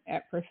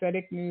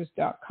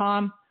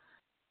 Susan@propheticnews.com.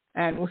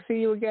 And we'll see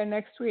you again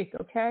next week,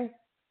 okay?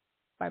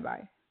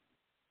 Bye-bye.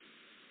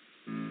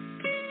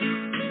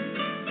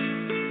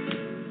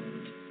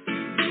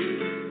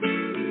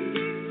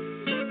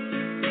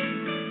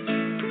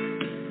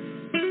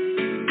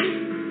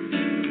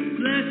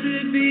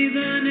 Blessed be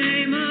the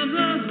name of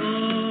the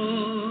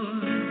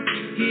Lord.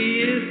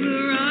 He is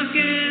the rock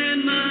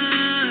and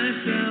my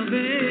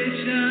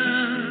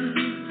salvation.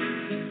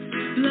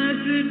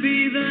 Blessed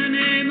be the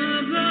name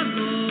of the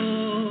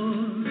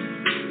Lord.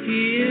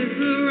 He is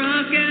the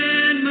rock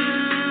and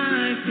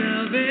my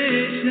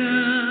salvation.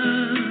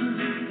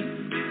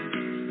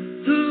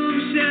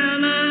 Whom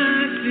shall I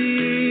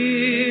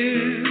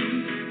fear?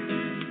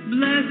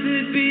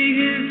 Blessed be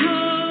his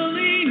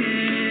holy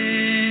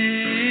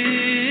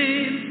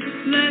name.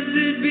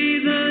 Blessed be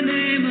the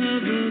name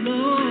of the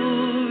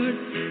Lord.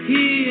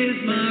 He is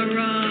my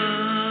rock.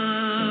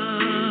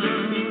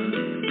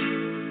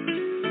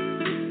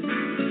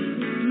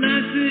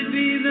 Blessed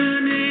be the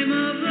name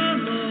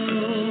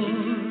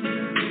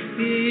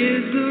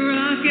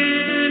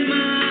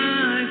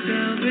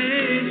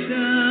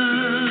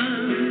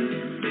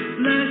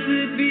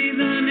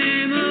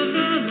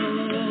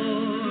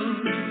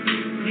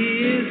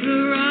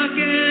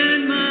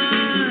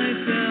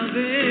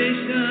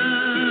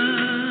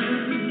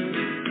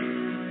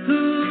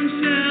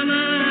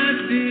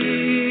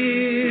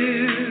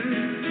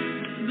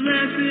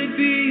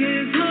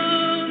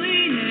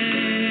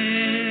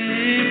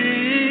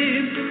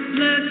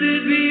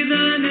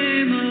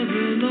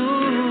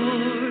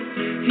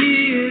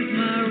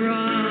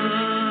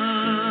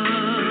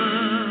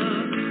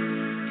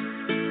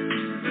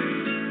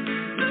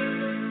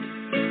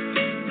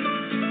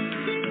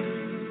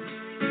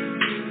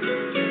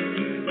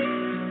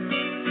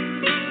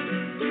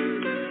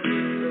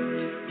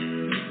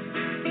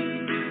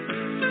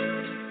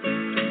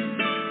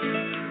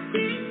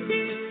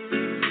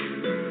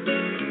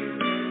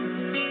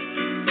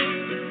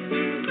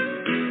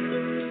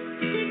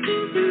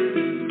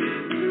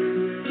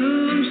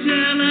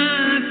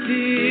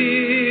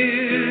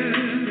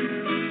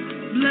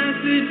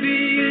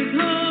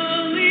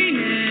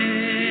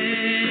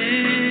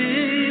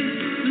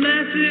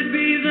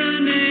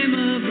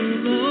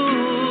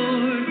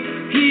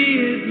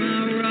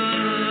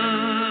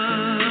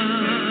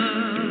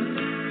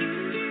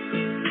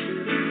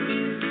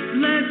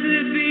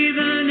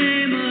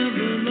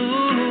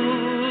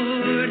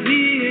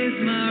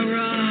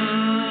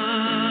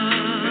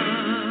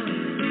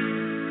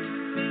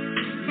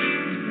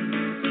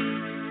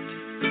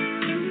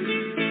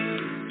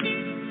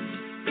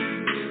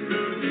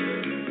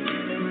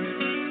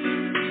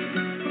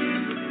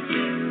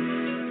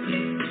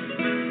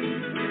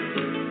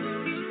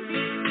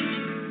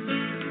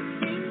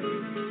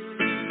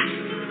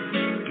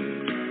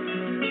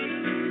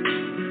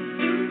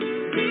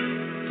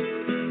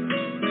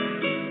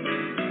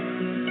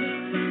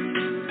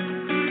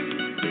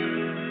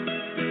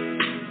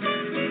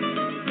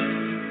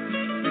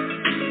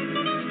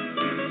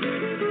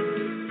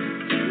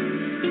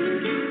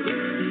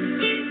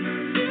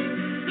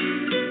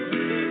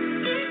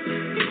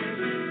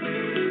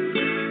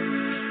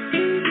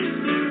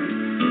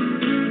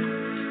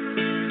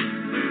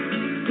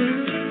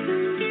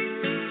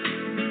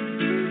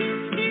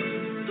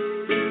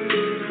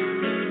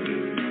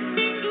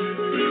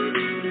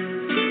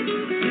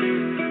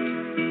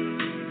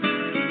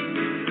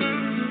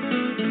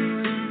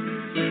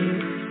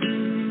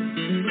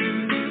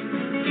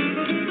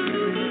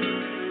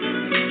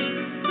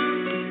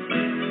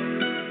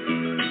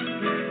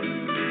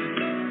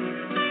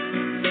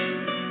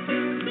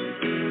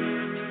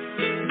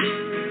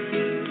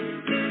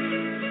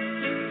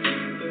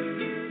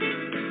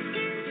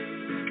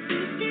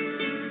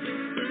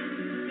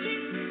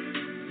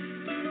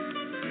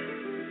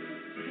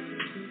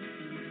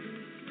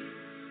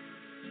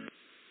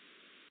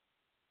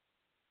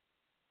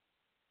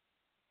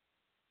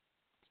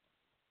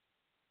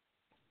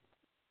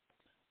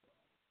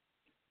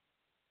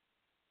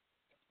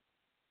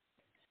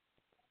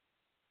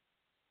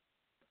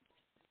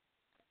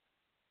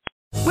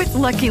With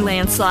Lucky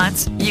Land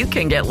Slots, you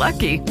can get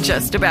lucky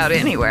just about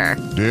anywhere.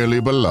 Dearly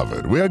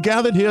beloved, we are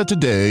gathered here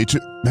today to...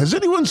 Has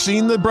anyone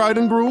seen the bride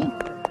and groom?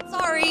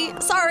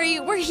 Sorry,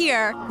 we're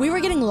here. We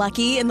were getting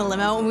lucky in the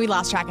limo and we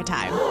lost track of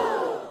time.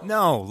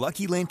 No,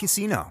 Lucky Land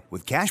Casino,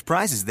 with cash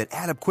prizes that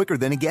add up quicker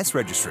than a guest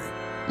registry.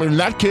 In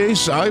that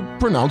case, I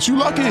pronounce you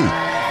lucky.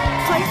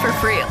 Play for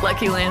free at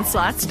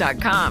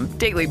LuckyLandSlots.com.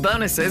 Daily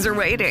bonuses are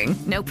waiting.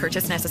 No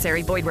purchase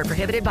necessary. Void where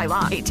prohibited by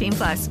law.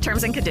 18+.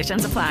 Terms and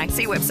conditions apply.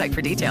 See website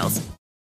for details.